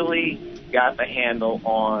really got the handle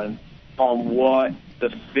on what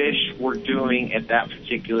the fish were doing at that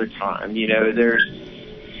particular time. You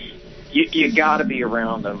got to be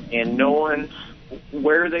around them and knowing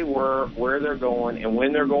where they were, where they're going, and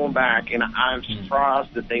when they're going back. And I'm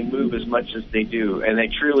surprised that they move as much as they do. And they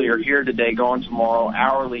truly are here today, gone tomorrow,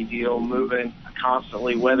 hourly deal, moving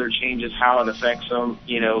constantly. Weather changes, how it affects them,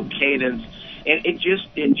 cadence. And it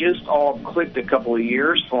just all clicked a couple of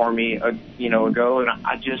years for me, ago, and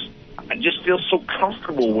I just feel so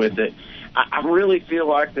comfortable with it. I really feel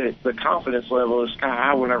like that the confidence level is kind of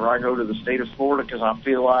high whenever I go to the state of Florida because I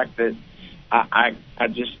feel like that I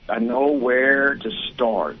know where to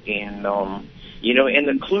start, and and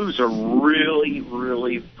the clues are really,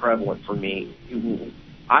 really prevalent for me.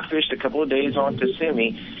 I fished a couple of days on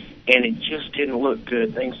Kissimmee, and it just didn't look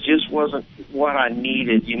good. Things just wasn't what I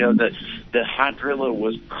needed. The hydrilla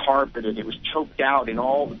was carpeted. It was choked out in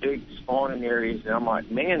all the big spawning areas. And I'm like,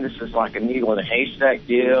 man, this is like a needle in a haystack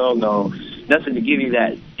deal. No, nothing to give you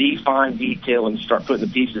that defined detail and start putting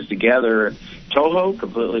the pieces together. Toho,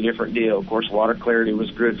 completely different deal. Of course, water clarity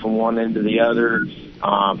was good from one end to the other.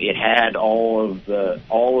 It had all of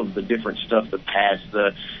the different stuff that passed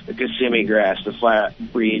the Kissimmee grass, the flat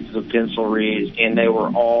reeds, the pencil reeds, and it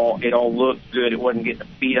all looked good. It wasn't getting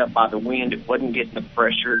beat up by the wind. It wasn't getting the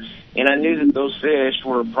pressure. And I knew that those fish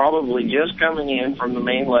were probably just coming in from the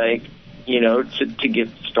main lake, to get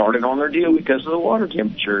started on their deal because of the water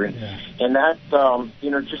temperature. And that,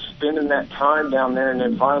 just spending that time down there, and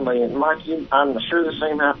then finally, and Mike, I'm sure the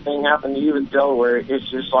same thing happened to you in Delaware. It's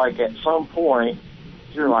just like at some point,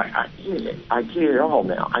 you're like, I get it all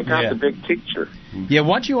now. I got the big picture. Yeah,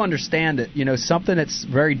 once you understand it, something that's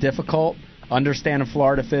very difficult, understanding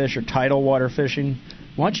Florida fish or tidal water fishing,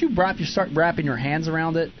 once you start wrapping your hands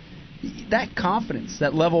around it, that confidence,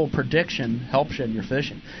 that level of prediction helps you in your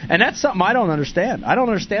fishing. And that's something I don't understand. I don't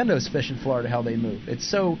understand those fish in Florida, how they move.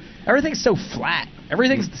 Everything's so flat.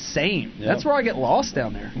 Everything's the same. Yep. That's where I get lost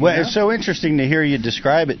down there. Well, it's so interesting to hear you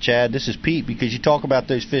describe it, Chad. This is Pete, because you talk about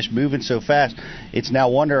those fish moving so fast. It's no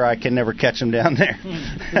wonder I can never catch them down there.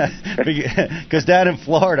 Because down in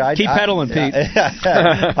Florida, keep pedaling, Pete.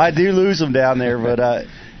 I do lose them down there. But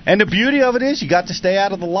and the beauty of it is you got to stay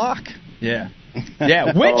out of the lock. Yeah.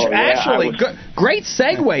 Yeah, great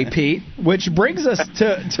segue, Pete, which brings us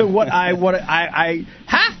to what I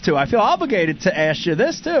have to. I feel obligated to ask you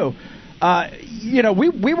this, too.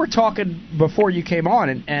 We were talking before you came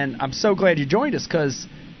on, and I'm so glad you joined us, because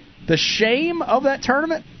the shame of that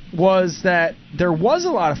tournament was that there was a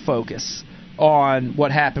lot of focus on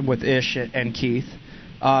what happened with Ish and Keith,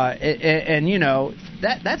 that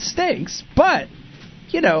stinks, but,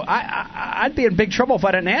 I'd be in big trouble if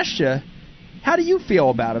I didn't ask you, how do you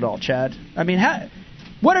feel about it all, Chad? I mean,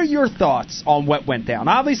 What are your thoughts on what went down?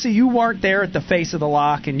 Obviously, you weren't there at the face of the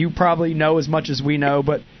lock, and you probably know as much as we know,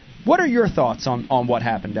 but what are your thoughts on what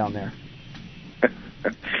happened down there?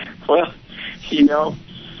 Well,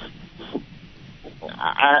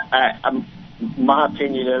 my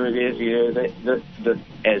opinion of it is, that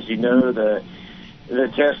as you know, the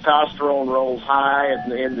testosterone rolls high,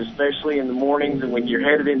 and especially in the mornings, and when you're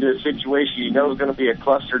headed into a situation you know is going to be a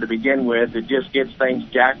cluster to begin with, it just gets things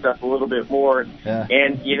jacked up a little bit more. Yeah.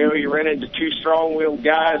 And you run into two strong-willed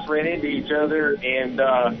guys ran into each other, and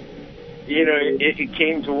it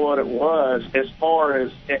came to what it was. As far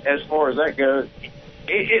as that goes,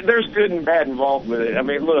 there's good and bad involved with it. I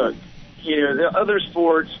mean, look, the other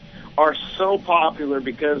sports are so popular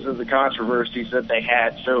because of the controversies that they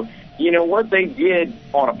had. So, what they did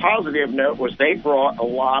on a positive note was they brought a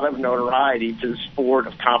lot of notoriety to the sport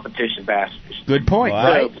of competition basketball. Good point.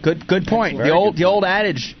 Wow. Right. Good point. The old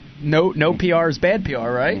adage, no PR is bad PR,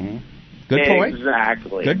 right? Mm-hmm. Good point.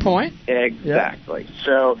 Exactly. Good point. Exactly. Yep.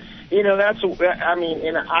 So,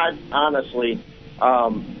 and I honestly,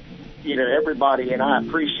 everybody, and I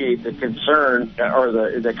appreciate the concern or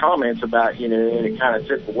the comments about, it kind of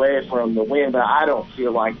took away from the win, but I don't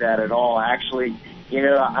feel like that at all. Actually,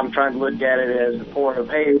 I'm trying to look at it as the point of,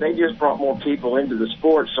 hey, they just brought more people into the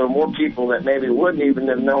sport, so more people that maybe wouldn't even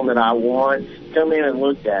have known that I won come in and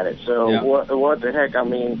looked at it. So what the heck? I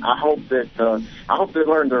mean, I hope they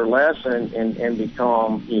learn their lesson and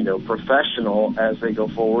become, professional as they go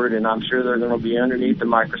forward, and I'm sure they're going to be underneath the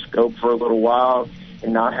microscope for a little while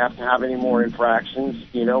and not have to have any more infractions,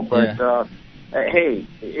 but hey,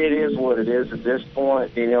 it is what it is at this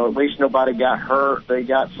point. At least nobody got hurt. They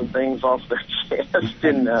got some things off their chest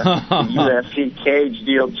in the UFC cage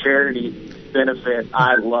deal charity benefit.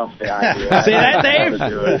 I love the idea. See that, Dave?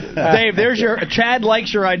 Dave, there's Chad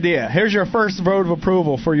likes your idea. Here's your first vote of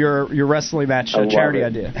approval for your wrestling match charity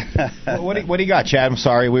idea. What do you got, Chad? I'm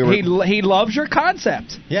sorry, He loves your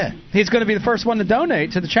concept. Yeah. He's going to be the first one to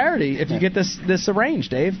donate to the charity if you get this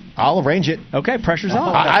arranged, Dave. I'll arrange it. Okay, pressure's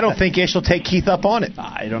on. I don't think Ish will take Keith up on it.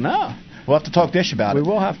 I don't know. We'll have to talk to Ish about it. We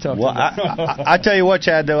will have to talk to him. I tell you what,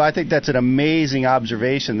 Chad, though, I think that's an amazing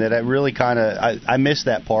observation that I really kind of I missed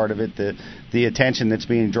that part of it, the attention that's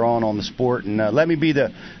being drawn on the sport. And let me be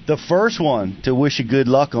the first one to wish you good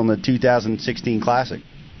luck on the 2016 Classic.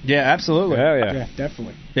 Yeah, absolutely. Yeah,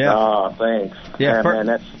 definitely. Yeah. Oh, thanks. Yeah, man,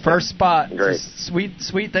 that's first spot. Great.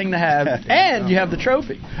 Sweet thing to have. And you have the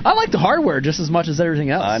trophy. I like the hardware just as much as everything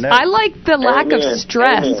else. I know. I like the lack of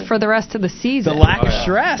stress for the rest of the season. The lack of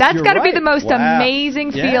stress. That's got to be right. the most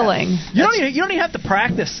amazing feeling. You don't even have to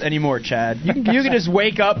practice anymore, Chad. You can just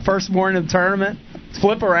wake up first morning of the tournament,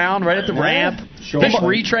 flip around right at the ramp, fish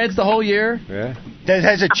retreads the whole year. Yeah.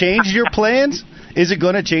 Has it changed your plans? Is it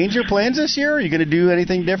going to change your plans this year? Are you going to do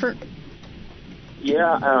anything different?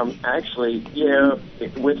 Yeah, actually,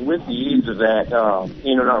 with the ease of that,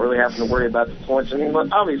 not really having to worry about the points. I mean,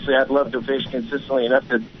 obviously, I'd love to fish consistently enough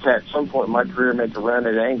to at some point in my career make a run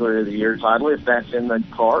at Angler of the Year title if that's in the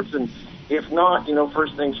cards, and if not,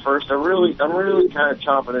 first things first. I'm really kind of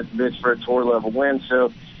chomping at the bits for a tour level win.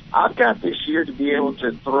 So I've got this year to be able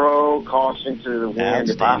to throw caution to the wind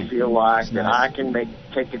if I feel like that I can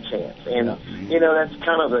take a chance. And, that's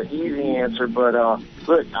kind of the easy answer. But,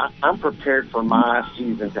 look, I'm prepared for my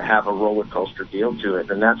season to have a roller coaster deal to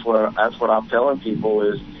it. And that's what I'm telling people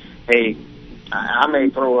is, hey, I may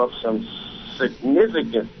throw up some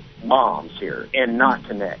significant bombs here and not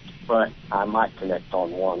connect, but I might connect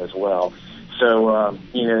on one as well. So,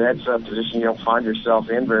 that's a position you don't find yourself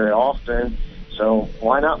in very often. So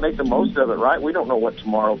why not make the most of it, right? We don't know what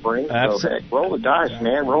tomorrow brings. So, heck, roll the dice,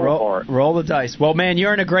 man. Roll the dice. Well, man,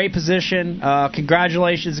 you're in a great position.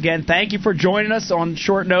 Congratulations again. Thank you for joining us on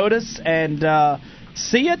short notice. And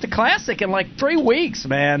see you at the Classic in like 3 weeks,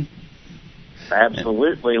 man.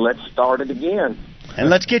 Absolutely. Let's start it again. And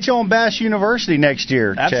let's get you on Bass University next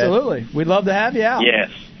year, Absolutely. Chad. We'd love to have you out. Yes.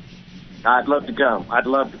 I'd love to come. I'd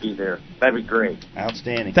love to be there. That'd be great.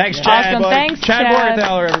 Outstanding. Thanks, Chad. Awesome. Thanks, Chad. Chad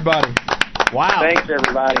Morgenthaler, everybody. Wow. Thanks,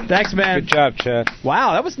 everybody. Thanks, man. Good job, Chad.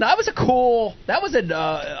 Wow, that was an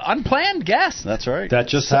unplanned guest. That's right. That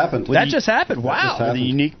just happened. Just happened. Wow. With a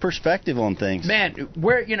unique perspective on things. Man,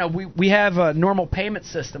 we have a normal payment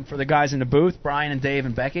system for the guys in the booth, Brian and Dave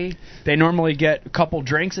and Becky. They normally get a couple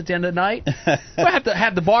drinks at the end of the night. We have to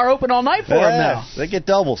have the bar open all night for them now. They get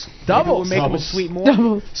doubles. Doubles. We'll make them a Sweet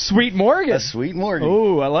Morgan. Sweet Morgan. A Sweet Morgan.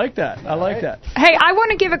 Ooh, I like that. That. Hey, I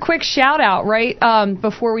want to give a quick shout out, right,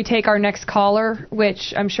 before we take our next caller,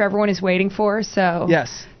 which I'm sure everyone is waiting for. So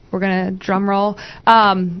yes, we're gonna drum roll.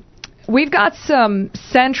 We've got some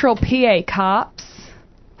Central PA cops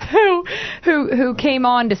who came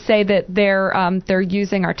on to say that they're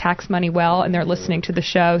using our tax money well and they're listening to the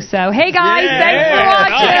show. So hey guys, thanks for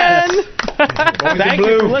watching. Thank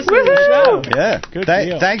you for listening to the show. Yeah. Good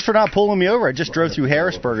deal. Thanks for not pulling me over. I just drove through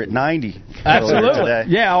Harrisburg at 90. Absolutely. Today.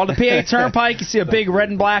 Yeah, on the PA Turnpike, you see a big red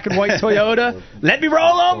and black and white Toyota. Let me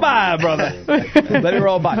roll on by, brother. Let me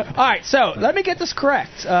roll by. All right, so let me get this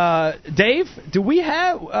correct. Dave, do we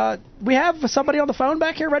have somebody on the phone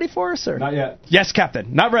back here ready for us, or Not yet. Yes,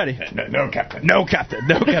 Captain. Not ready. No, Captain. No, Captain.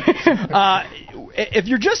 No, Captain. If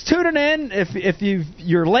you're just tuning in, if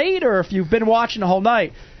you're late or if you've been watching the whole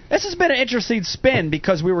night, this has been an interesting spin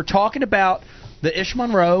because we were talking about the Ish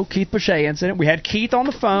Monroe, Keith Boucher incident. We had Keith on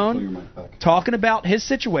the phone talking about his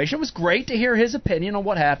situation. It was great to hear his opinion on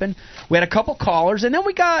what happened. We had a couple callers, and then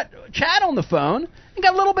we got Chad on the phone and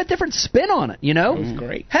got a little bit different spin on it, you know? It was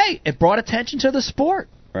great. Hey, it brought attention to the sport.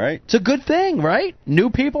 Right. It's a good thing, right? New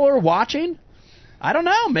people are watching. I don't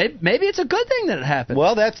know. Maybe it's a good thing that it happened.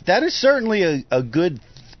 Well, that is certainly a good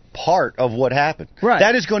part of what happened. Right.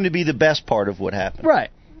 That is going to be the best part of what happened. Right.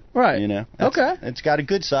 Right. You know. Okay. It's got a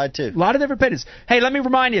good side too. A lot of different opinions. Hey, let me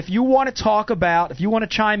remind you, if you want to talk about, if you want to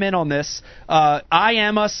chime in on this, I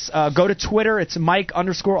am us. Go to Twitter. It's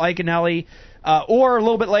Mike_Iaconelli. Or a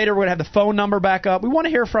little bit later, we're going to have the phone number back up. We want to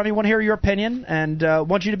hear from you. We want to hear your opinion, and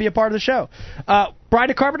want you to be a part of the show. Brian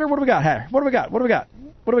DeCarpenter, what do we got here? What do we got?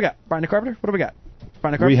 Brian DeCarpenter, what do we got?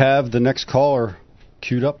 Brian DeCarpenter? We have the next caller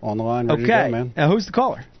queued up on the line ready to go, man. Who's the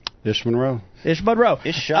caller? Ish Monroe. Ish Monroe.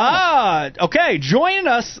 Okay. Joining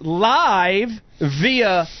us live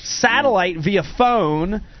via satellite, via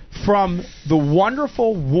phone, from the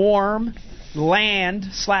wonderful, warm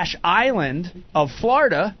land/island of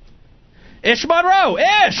Florida, Ish Monroe.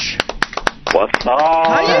 Ish! What's up?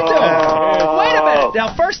 How you doing? Wait a minute.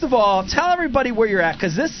 Now, first of all, tell everybody where you're at,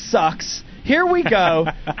 because this sucks. Here we go.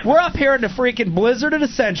 We're up here in the freaking blizzard of the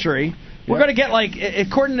century. We're going to get, like,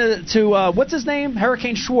 according to what's his name?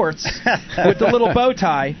 Hurricane Schwartz, with the little bow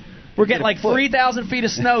tie. We're getting like 3,000 feet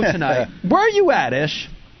of snow tonight. Where are you at, Ish?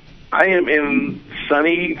 I am in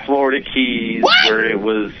sunny Florida Keys, where it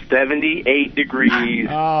was 78 degrees.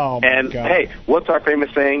 Oh, my and God. hey, what's our famous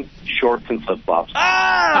saying? Shorts and flip-flops.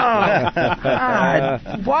 God.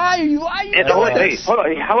 Why are you And doing hey, this? hold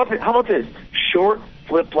on. How about this? Short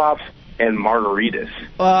flip-flops and margaritas.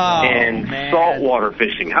 And saltwater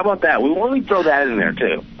fishing. How about that? We want to throw that in there,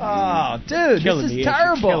 too. Oh, dude, this is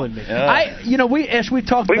terrible. We've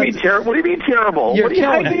talked What do about you mean terrible? What do you mean terrible? You're What do you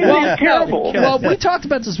killing mean it. terrible? Well, we talked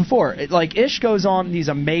about this before. Like, Ish goes on these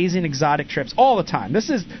amazing exotic trips all the time.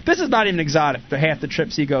 This is not even exotic, the half the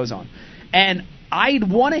trips he goes on. And I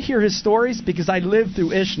want to hear his stories because I live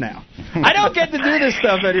through Ish now. I don't get to do this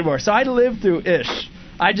stuff anymore, so I live through Ish.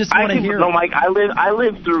 I just want to hear. No, Mike, I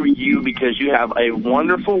live through you because you have a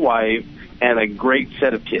wonderful wife and a great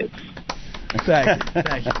set of kids. Thank you.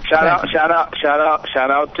 Shout out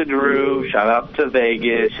to Drew. Shout out to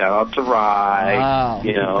Vegas. Shout out to Rye. Wow.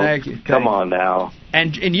 You know, Thank you. Come on now.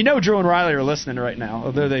 And you know Drew and Riley are listening right now,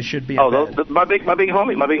 although they should be. My big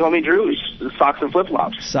homie Drew is socks and flip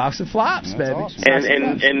flops. Socks and flops, baby. Awesome.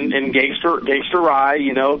 And gangster Rye,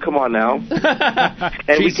 you know, come on now.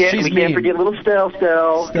 And we can't forget little Stell.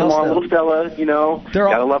 Come on, little Stella, you know,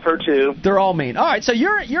 gotta love her too. They're all mean. All right, so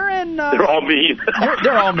you're in. They're all mean.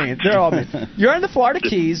 They're all mean. They're all mean. You're in the Florida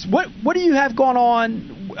Keys. What do you have going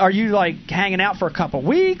on? Are you like hanging out for a couple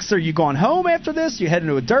weeks? Are you going home after this? You heading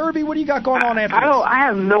to a derby? What do you got going on after this? I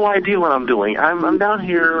have no idea what I'm doing. I'm down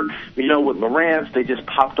here, you know, with Lowrance. They just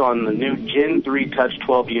popped on the new Gen 3 Touch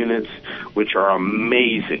 12 units, which are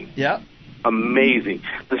amazing. Yep. Amazing.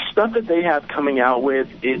 The stuff that they have coming out with,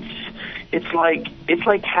 it's like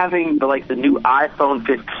having the new iPhone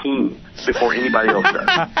 15 before anybody else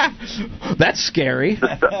does. That's scary.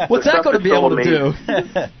 What's that going to be able to do?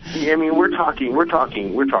 I mean, we're talking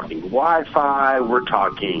Wi-Fi. We're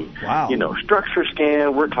talking, you know, structure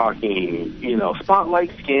scan. We're talking, you know,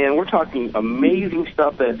 spotlight scan. We're talking amazing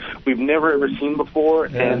stuff that we've never ever seen before.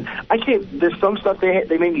 Yeah. And I can't. There's some stuff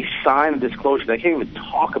they made me sign a disclosure that I can't even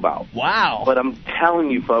talk about. Wow. But I'm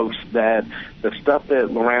telling you, folks, that the stuff that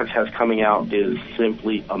Lowrance has coming out is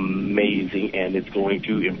simply amazing, and it's going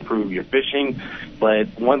to improve your fishing. But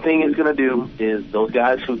one thing it's going to do is those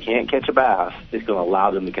guys who can't catch a bass, it's going to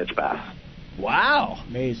allow them to catch a bass. Wow.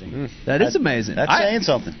 Amazing. That is amazing. That's saying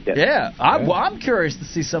something. Yeah. I'm curious to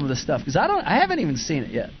see some of this stuff because I haven't even seen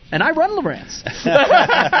it yet. And I run Lowrance.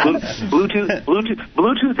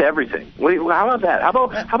 Bluetooth everything. Wait, how about that?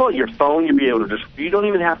 How about your phone? You'll be able to you don't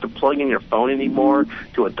even have to plug in your phone anymore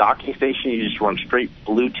to a docking station. You just run straight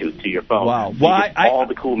Bluetooth to your phone. Wow. So you get all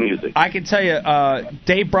the cool music. I can tell you,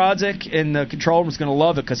 Dave Brodzik in the control room is going to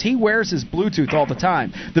love it because he wears his Bluetooth all the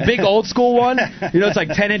time. The big old school one, it's like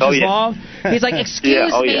 10 inches long. He's like,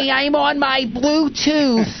 excuse me, I'm on my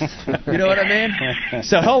Bluetooth. You know what I mean?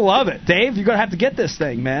 So he'll love it. Dave, you're going to have to get this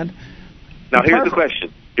thing, man. Now, here's the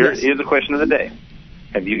question. Here's the question of the day.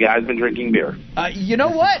 Have you guys been drinking beer? You know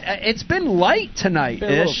what? It's been light tonight-ish.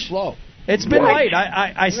 Been a little slow. It's been light.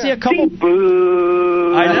 I see a couple.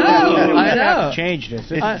 Boo. I know. I know. Change this.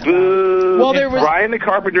 Boo. Well, there was Brian the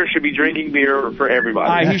Carpenter should be drinking beer for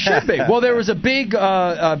everybody. He should be. Well, there was a big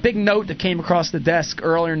note that came across the desk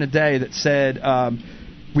earlier in the day that said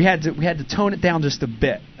we had to tone it down just a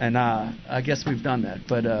bit, and I guess we've done that.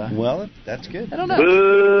 But well, that's good. I don't know.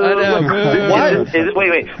 Boo. I know. Boo.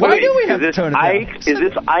 Wait. Why do we have to tone it down? Is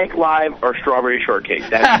this Ike Live or Strawberry Shortcake?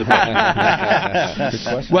 That's the question. Good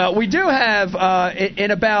question. Well, we do have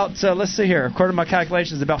in about let's see here, according to my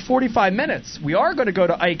calculations, about 45 minutes. We are going to go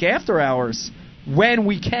to Ike After Hours when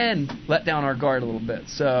we can let down our guard a little bit.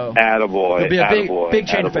 So attaboy. It'll be a big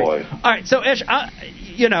change of pace. All right, so Ish,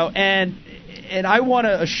 and I want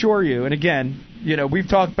to assure you, and again, we've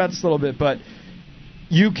talked about this a little bit, but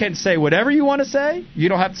you can say whatever you want to say. You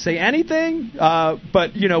don't have to say anything.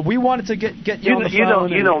 But we wanted to get you on the phone.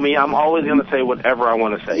 You know me. I'm always going to say whatever I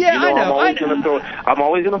want to say. Yeah, I know. I'm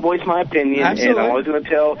always going to voice my opinion, Absolutely. and I'm always going to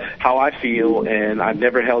tell how I feel, and I've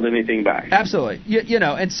never held anything back. Absolutely.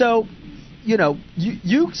 And so.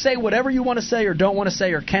 You say whatever you want to say or don't want to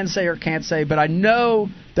say or can say or can't say, but I know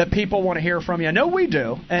that people want to hear from you. I know we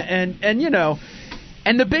do. And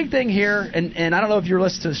the big thing here, and I don't know if you were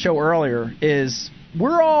listening to the show earlier, is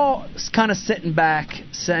we're all kind of sitting back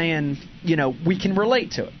saying, we can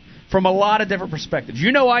relate to it from a lot of different perspectives.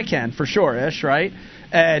 I can, for sure, Ish, right?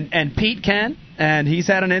 And Pete can, and he's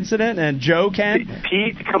had an incident, and Joe can.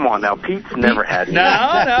 Pete, come on now. Pete's never had an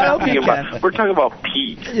incident. No, we're talking about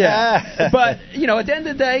Pete. Yeah. But, at the end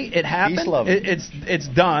of the day, it happened. It's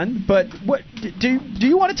done. But what do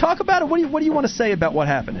you want to talk about it? What do you want to say about what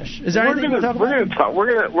happened, Ish? Is there anything you want to talk about?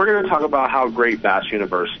 We're going to talk about how great Bass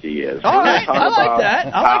University is. All right. I like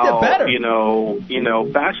that. I like that better.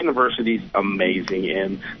 Bass University's amazing,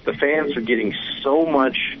 and the fans are getting so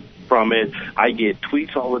much from it. I get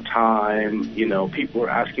tweets all the time. People are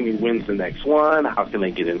asking me when's the next one, how can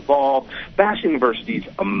they get involved. Bass University's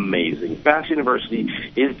amazing. Bass University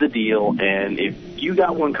is the deal, and if you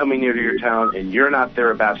got one coming near to your town and you're not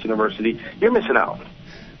there at Bass University, you're missing out.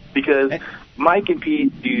 Because Mike and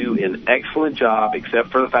Pete do an excellent job, except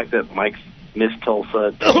for the fact that Mike's missed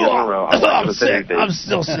Tulsa 2 years in a row. I'm sick. I'm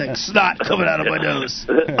still sick. Snot coming out of my nose.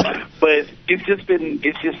 But it's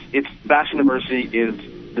Bass University is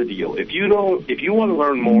the deal. If you want to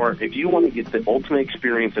learn more, if you want to get the ultimate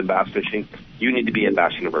experience in bass fishing, you need to be at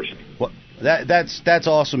Bass University. Well, that's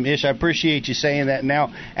awesome, Ish. I appreciate you saying that.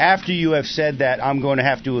 Now, after you have said that, I'm going to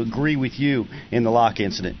have to agree with you in the lock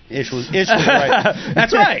incident. Ish was right.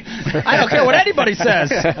 That's right. I don't care what anybody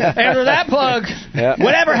says. After that plug,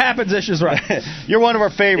 whatever happens, Ish is right. You're one of our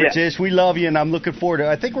favorites, Ish. We love you, and I'm looking forward to it.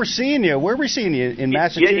 I think we're seeing you. Where are we seeing you? In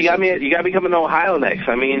Massachusetts? Yeah, you got me coming to Ohio next.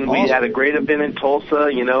 I mean, awesome. We had a great event in Tulsa.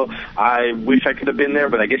 I wish I could have been there,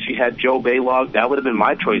 but I guess you had Joe Baylog. That would have been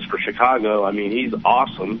my choice for Chicago. I mean, he's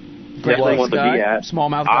awesome. Definitely want to be at.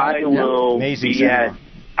 Smallmouth guy.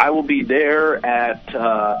 I will be there at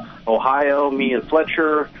Ohio. Me and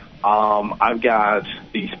Fletcher. I've got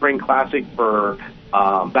the Spring Classic for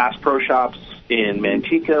Bass Pro Shops in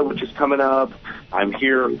Manteca, which is coming up. I'm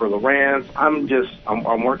here for Lowrance.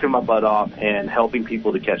 I'm working my butt off and helping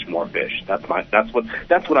people to catch more fish. That's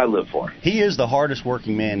what I live for. He is the hardest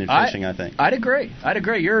working man in fishing, I think. I'd agree.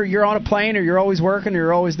 You're on a plane, or you're always working, or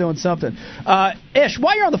you're always doing something. Ish,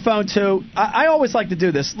 while you're on the phone too, I always like to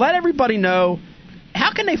do this. Let everybody know.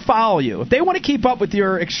 How can they follow you? If they want to keep up with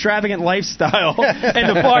your extravagant lifestyle in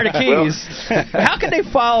the Florida Keys, how can they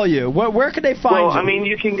follow you? Where can they find you? Well, I mean,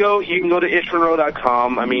 you can go to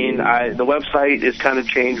ishmonroe.com. I mean, the website is kind of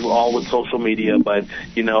changed all with social media, but,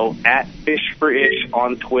 at Fish for Ish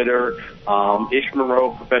on Twitter, Ish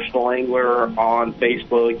Monroe Professional Angler on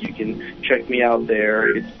Facebook. You can check me out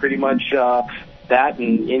there. It's pretty much that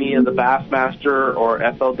and any of the Bassmaster or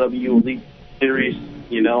FLW Elite Series.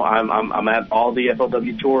 I'm at all the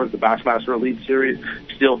FLW tours, the Bassmaster Elite Series,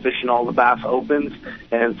 still fishing all the Bass Opens,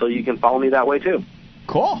 and so you can follow me that way too.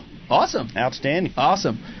 Cool. Awesome. Outstanding.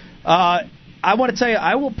 Awesome. I want to tell you,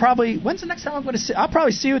 I will probably. When's the next time I'm going to see? I'll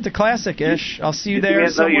probably see you at the Classic-ish. I'll see you there No,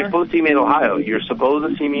 somewhere. you're supposed to see me in Ohio. You're supposed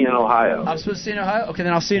to see me in Ohio. I'm supposed to see you in Ohio. Okay,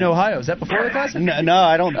 then I'll see you in Ohio. Is that before the Classic? No,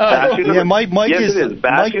 I don't. Mike yes, is. it is.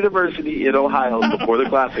 Bass University in Ohio before the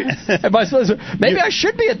Classic. Am I supposed to, maybe I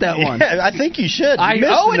should be at that one. Yeah, I think you should. I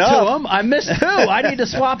owe it to him. I missed two. I need to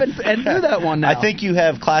swap and do that one now. I think you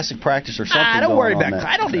have Classic practice or something. Don't worry going on about that.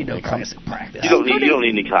 I don't need no Classic practice. You don't need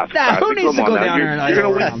any Classic practice. Who needs to go down there and you're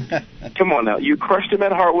gonna win. Come on now. You crushed him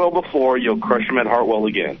at Hartwell before. You'll crush him at Hartwell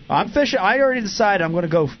again. I'm fishing. I already decided I'm going to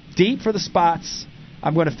go deep for the spots.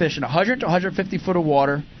 I'm going to fish in 100 to 150 foot of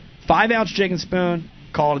water, 5-ounce jig and spoon,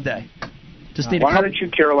 call it a day. Just need Why aren't you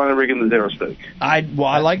Carolina rigging the zero stick? I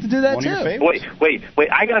like to do that too.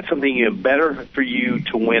 Wait. I got something even better for you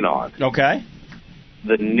to win on. Okay.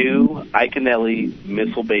 The new Iconelli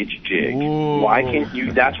missile bait jig. Ooh. Why can't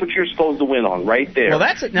you? That's what you're supposed to win on right there. Well,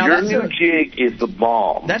 that's it. Now Your new jig is the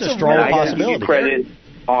bomb. That's a strong possibility. I give you credit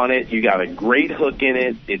on it. You got a great hook in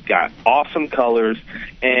it. It's got awesome colors.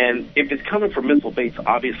 And if it's coming from missile baits,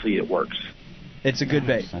 obviously it works. It's a good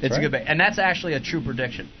bait. It's a good bait. And that's actually a true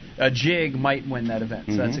prediction. A jig might win that event,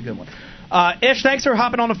 so that's a good one. Ish, thanks for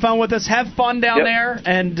hopping on the phone with us. Have fun down there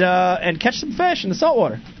and catch some fish in the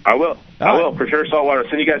saltwater. I will. I will, for sure, saltwater.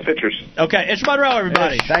 Send you guys pictures. Okay, Ish Monroe,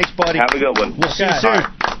 everybody. Ish, thanks, buddy. Have a good one. We'll see you soon.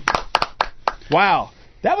 Wow.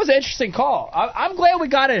 That was an interesting call. I'm glad we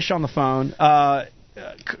got Ish on the phone.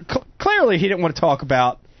 Clearly, he didn't want to talk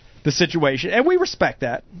about the situation, and we respect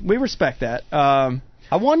that.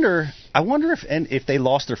 I wonder if they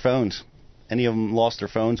lost their phones. Any of them lost their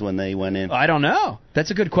phones when they went in? I don't know.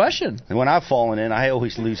 That's a good question. And when I've fallen in, I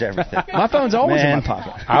always lose everything. My phone's always in my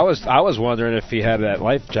pocket. I was wondering if he had that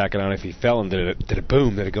life jacket on. If he fell and did it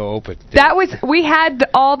boom? Did it go open? We had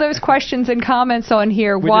all those questions and comments on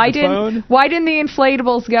here. Why didn't the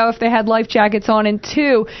inflatables go if they had life jackets on? And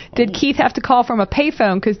two, did Keith have to call from a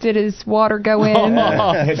payphone because did his water go in?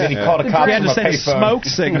 Did he call the cops He had from to a send a payphone? smoke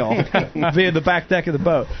signal via the back deck of the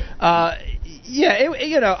boat.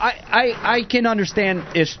 I can understand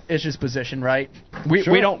Ish's position, right?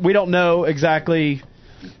 We don't know exactly.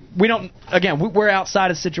 We're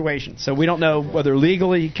outside of the situation, so we don't know whether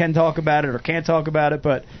legally he can talk about it or can't talk about it.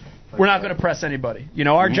 But we're not going to press anybody.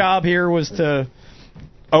 Our job here was to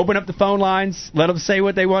open up the phone lines, let them say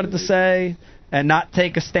what they wanted to say, and not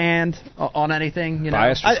take a stand on anything.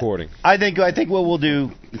 Biased reporting. I think what we'll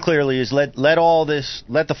do clearly is let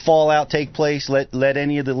the fallout take place. Let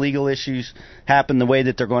any of the legal issues happen the way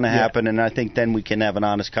that they're going to happen, and I think then we can have an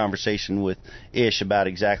honest conversation with Ish about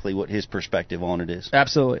exactly what his perspective on it is.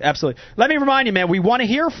 Absolutely. Let me remind you, man, we want to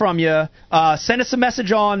hear from you. Send us a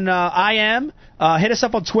message on IM. Hit us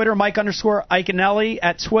up on Twitter, Mike_Iconelli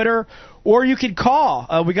at Twitter. Or you could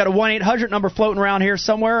call. We got a 1-800 number floating around here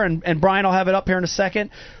somewhere, and Brian will have it up here in a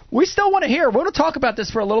second. We still want to hear. We're going to talk about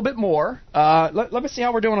this for a little bit more. Let me see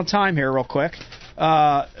how we're doing on time here real quick.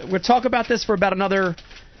 We'll talk about this for about another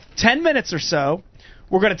 10 minutes or so.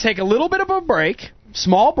 We're going to take a little bit of a break,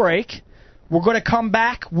 small break. We're going to come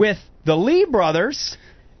back with the Lee brothers,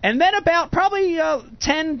 and then about probably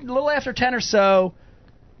 10, a little after 10 or so,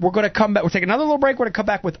 we're going to come back. We'll take another little break. We're going to come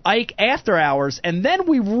back with Ike after hours, and then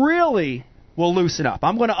we really will loosen up.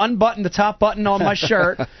 I'm going to unbutton the top button on my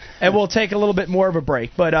shirt, and we'll take a little bit more of a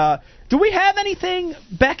break. But do we have anything,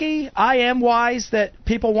 Becky, IM-wise, that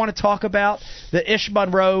people want to talk about? The Ish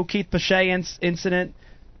Monroe, Keith Pache incident.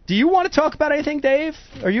 Do you want to talk about anything, Dave?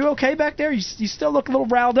 Are you okay back there? You still look a little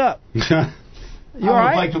riled up. You all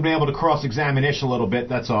right? I'd like to be able to cross-examine Ish a little bit,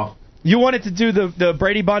 that's all. You wanted to do the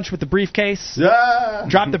Brady Bunch with the briefcase? Yeah.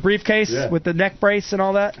 Drop the briefcase with the neck brace and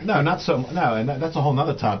all that? No, not so. No, and that's a whole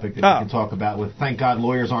other topic that we can talk about. With thank God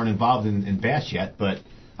lawyers aren't involved in Bass yet. But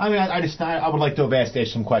I mean, I would like to have asked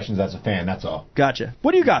Ish some questions as a fan. That's all. Gotcha.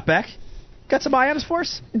 What do you got, Beck? Got some IMs for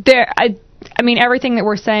us? I mean, everything that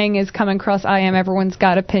we're saying is coming across IM. Everyone's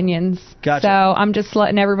got opinions. Gotcha. So I'm just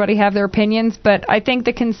letting everybody have their opinions. But I think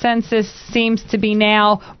the consensus seems to be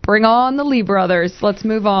now, bring on the Lee brothers. Let's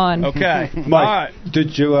move on. Okay. Mike, all right.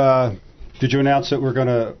 Did you announce that we're going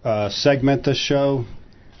to segment this show,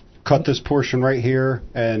 cut this portion right here,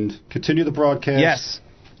 and continue the broadcast?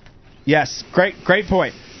 Yes. Great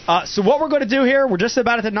point. So what we're going to do here, we're just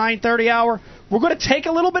about at the 9:30 hour. We're going to take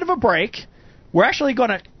a little bit of a break. We're actually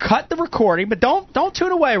going to cut the recording, but don't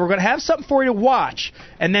tune away. We're going to have something for you to watch.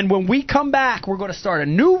 And then when we come back, we're going to start a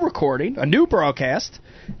new recording, a new broadcast,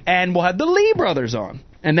 and we'll have the Lee brothers on.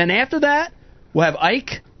 And then after that, we'll have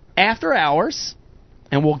Ike after hours,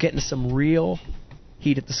 and we'll get into some real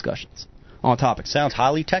heated discussions on topics. Sounds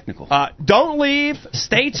highly technical. Don't leave.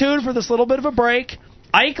 Stay tuned for this little bit of a break.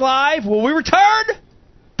 Ike Live, will we return?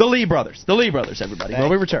 The Lee brothers, everybody. Will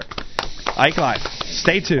we return? Ike Live.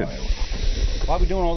 Stay tuned. Why are we doing all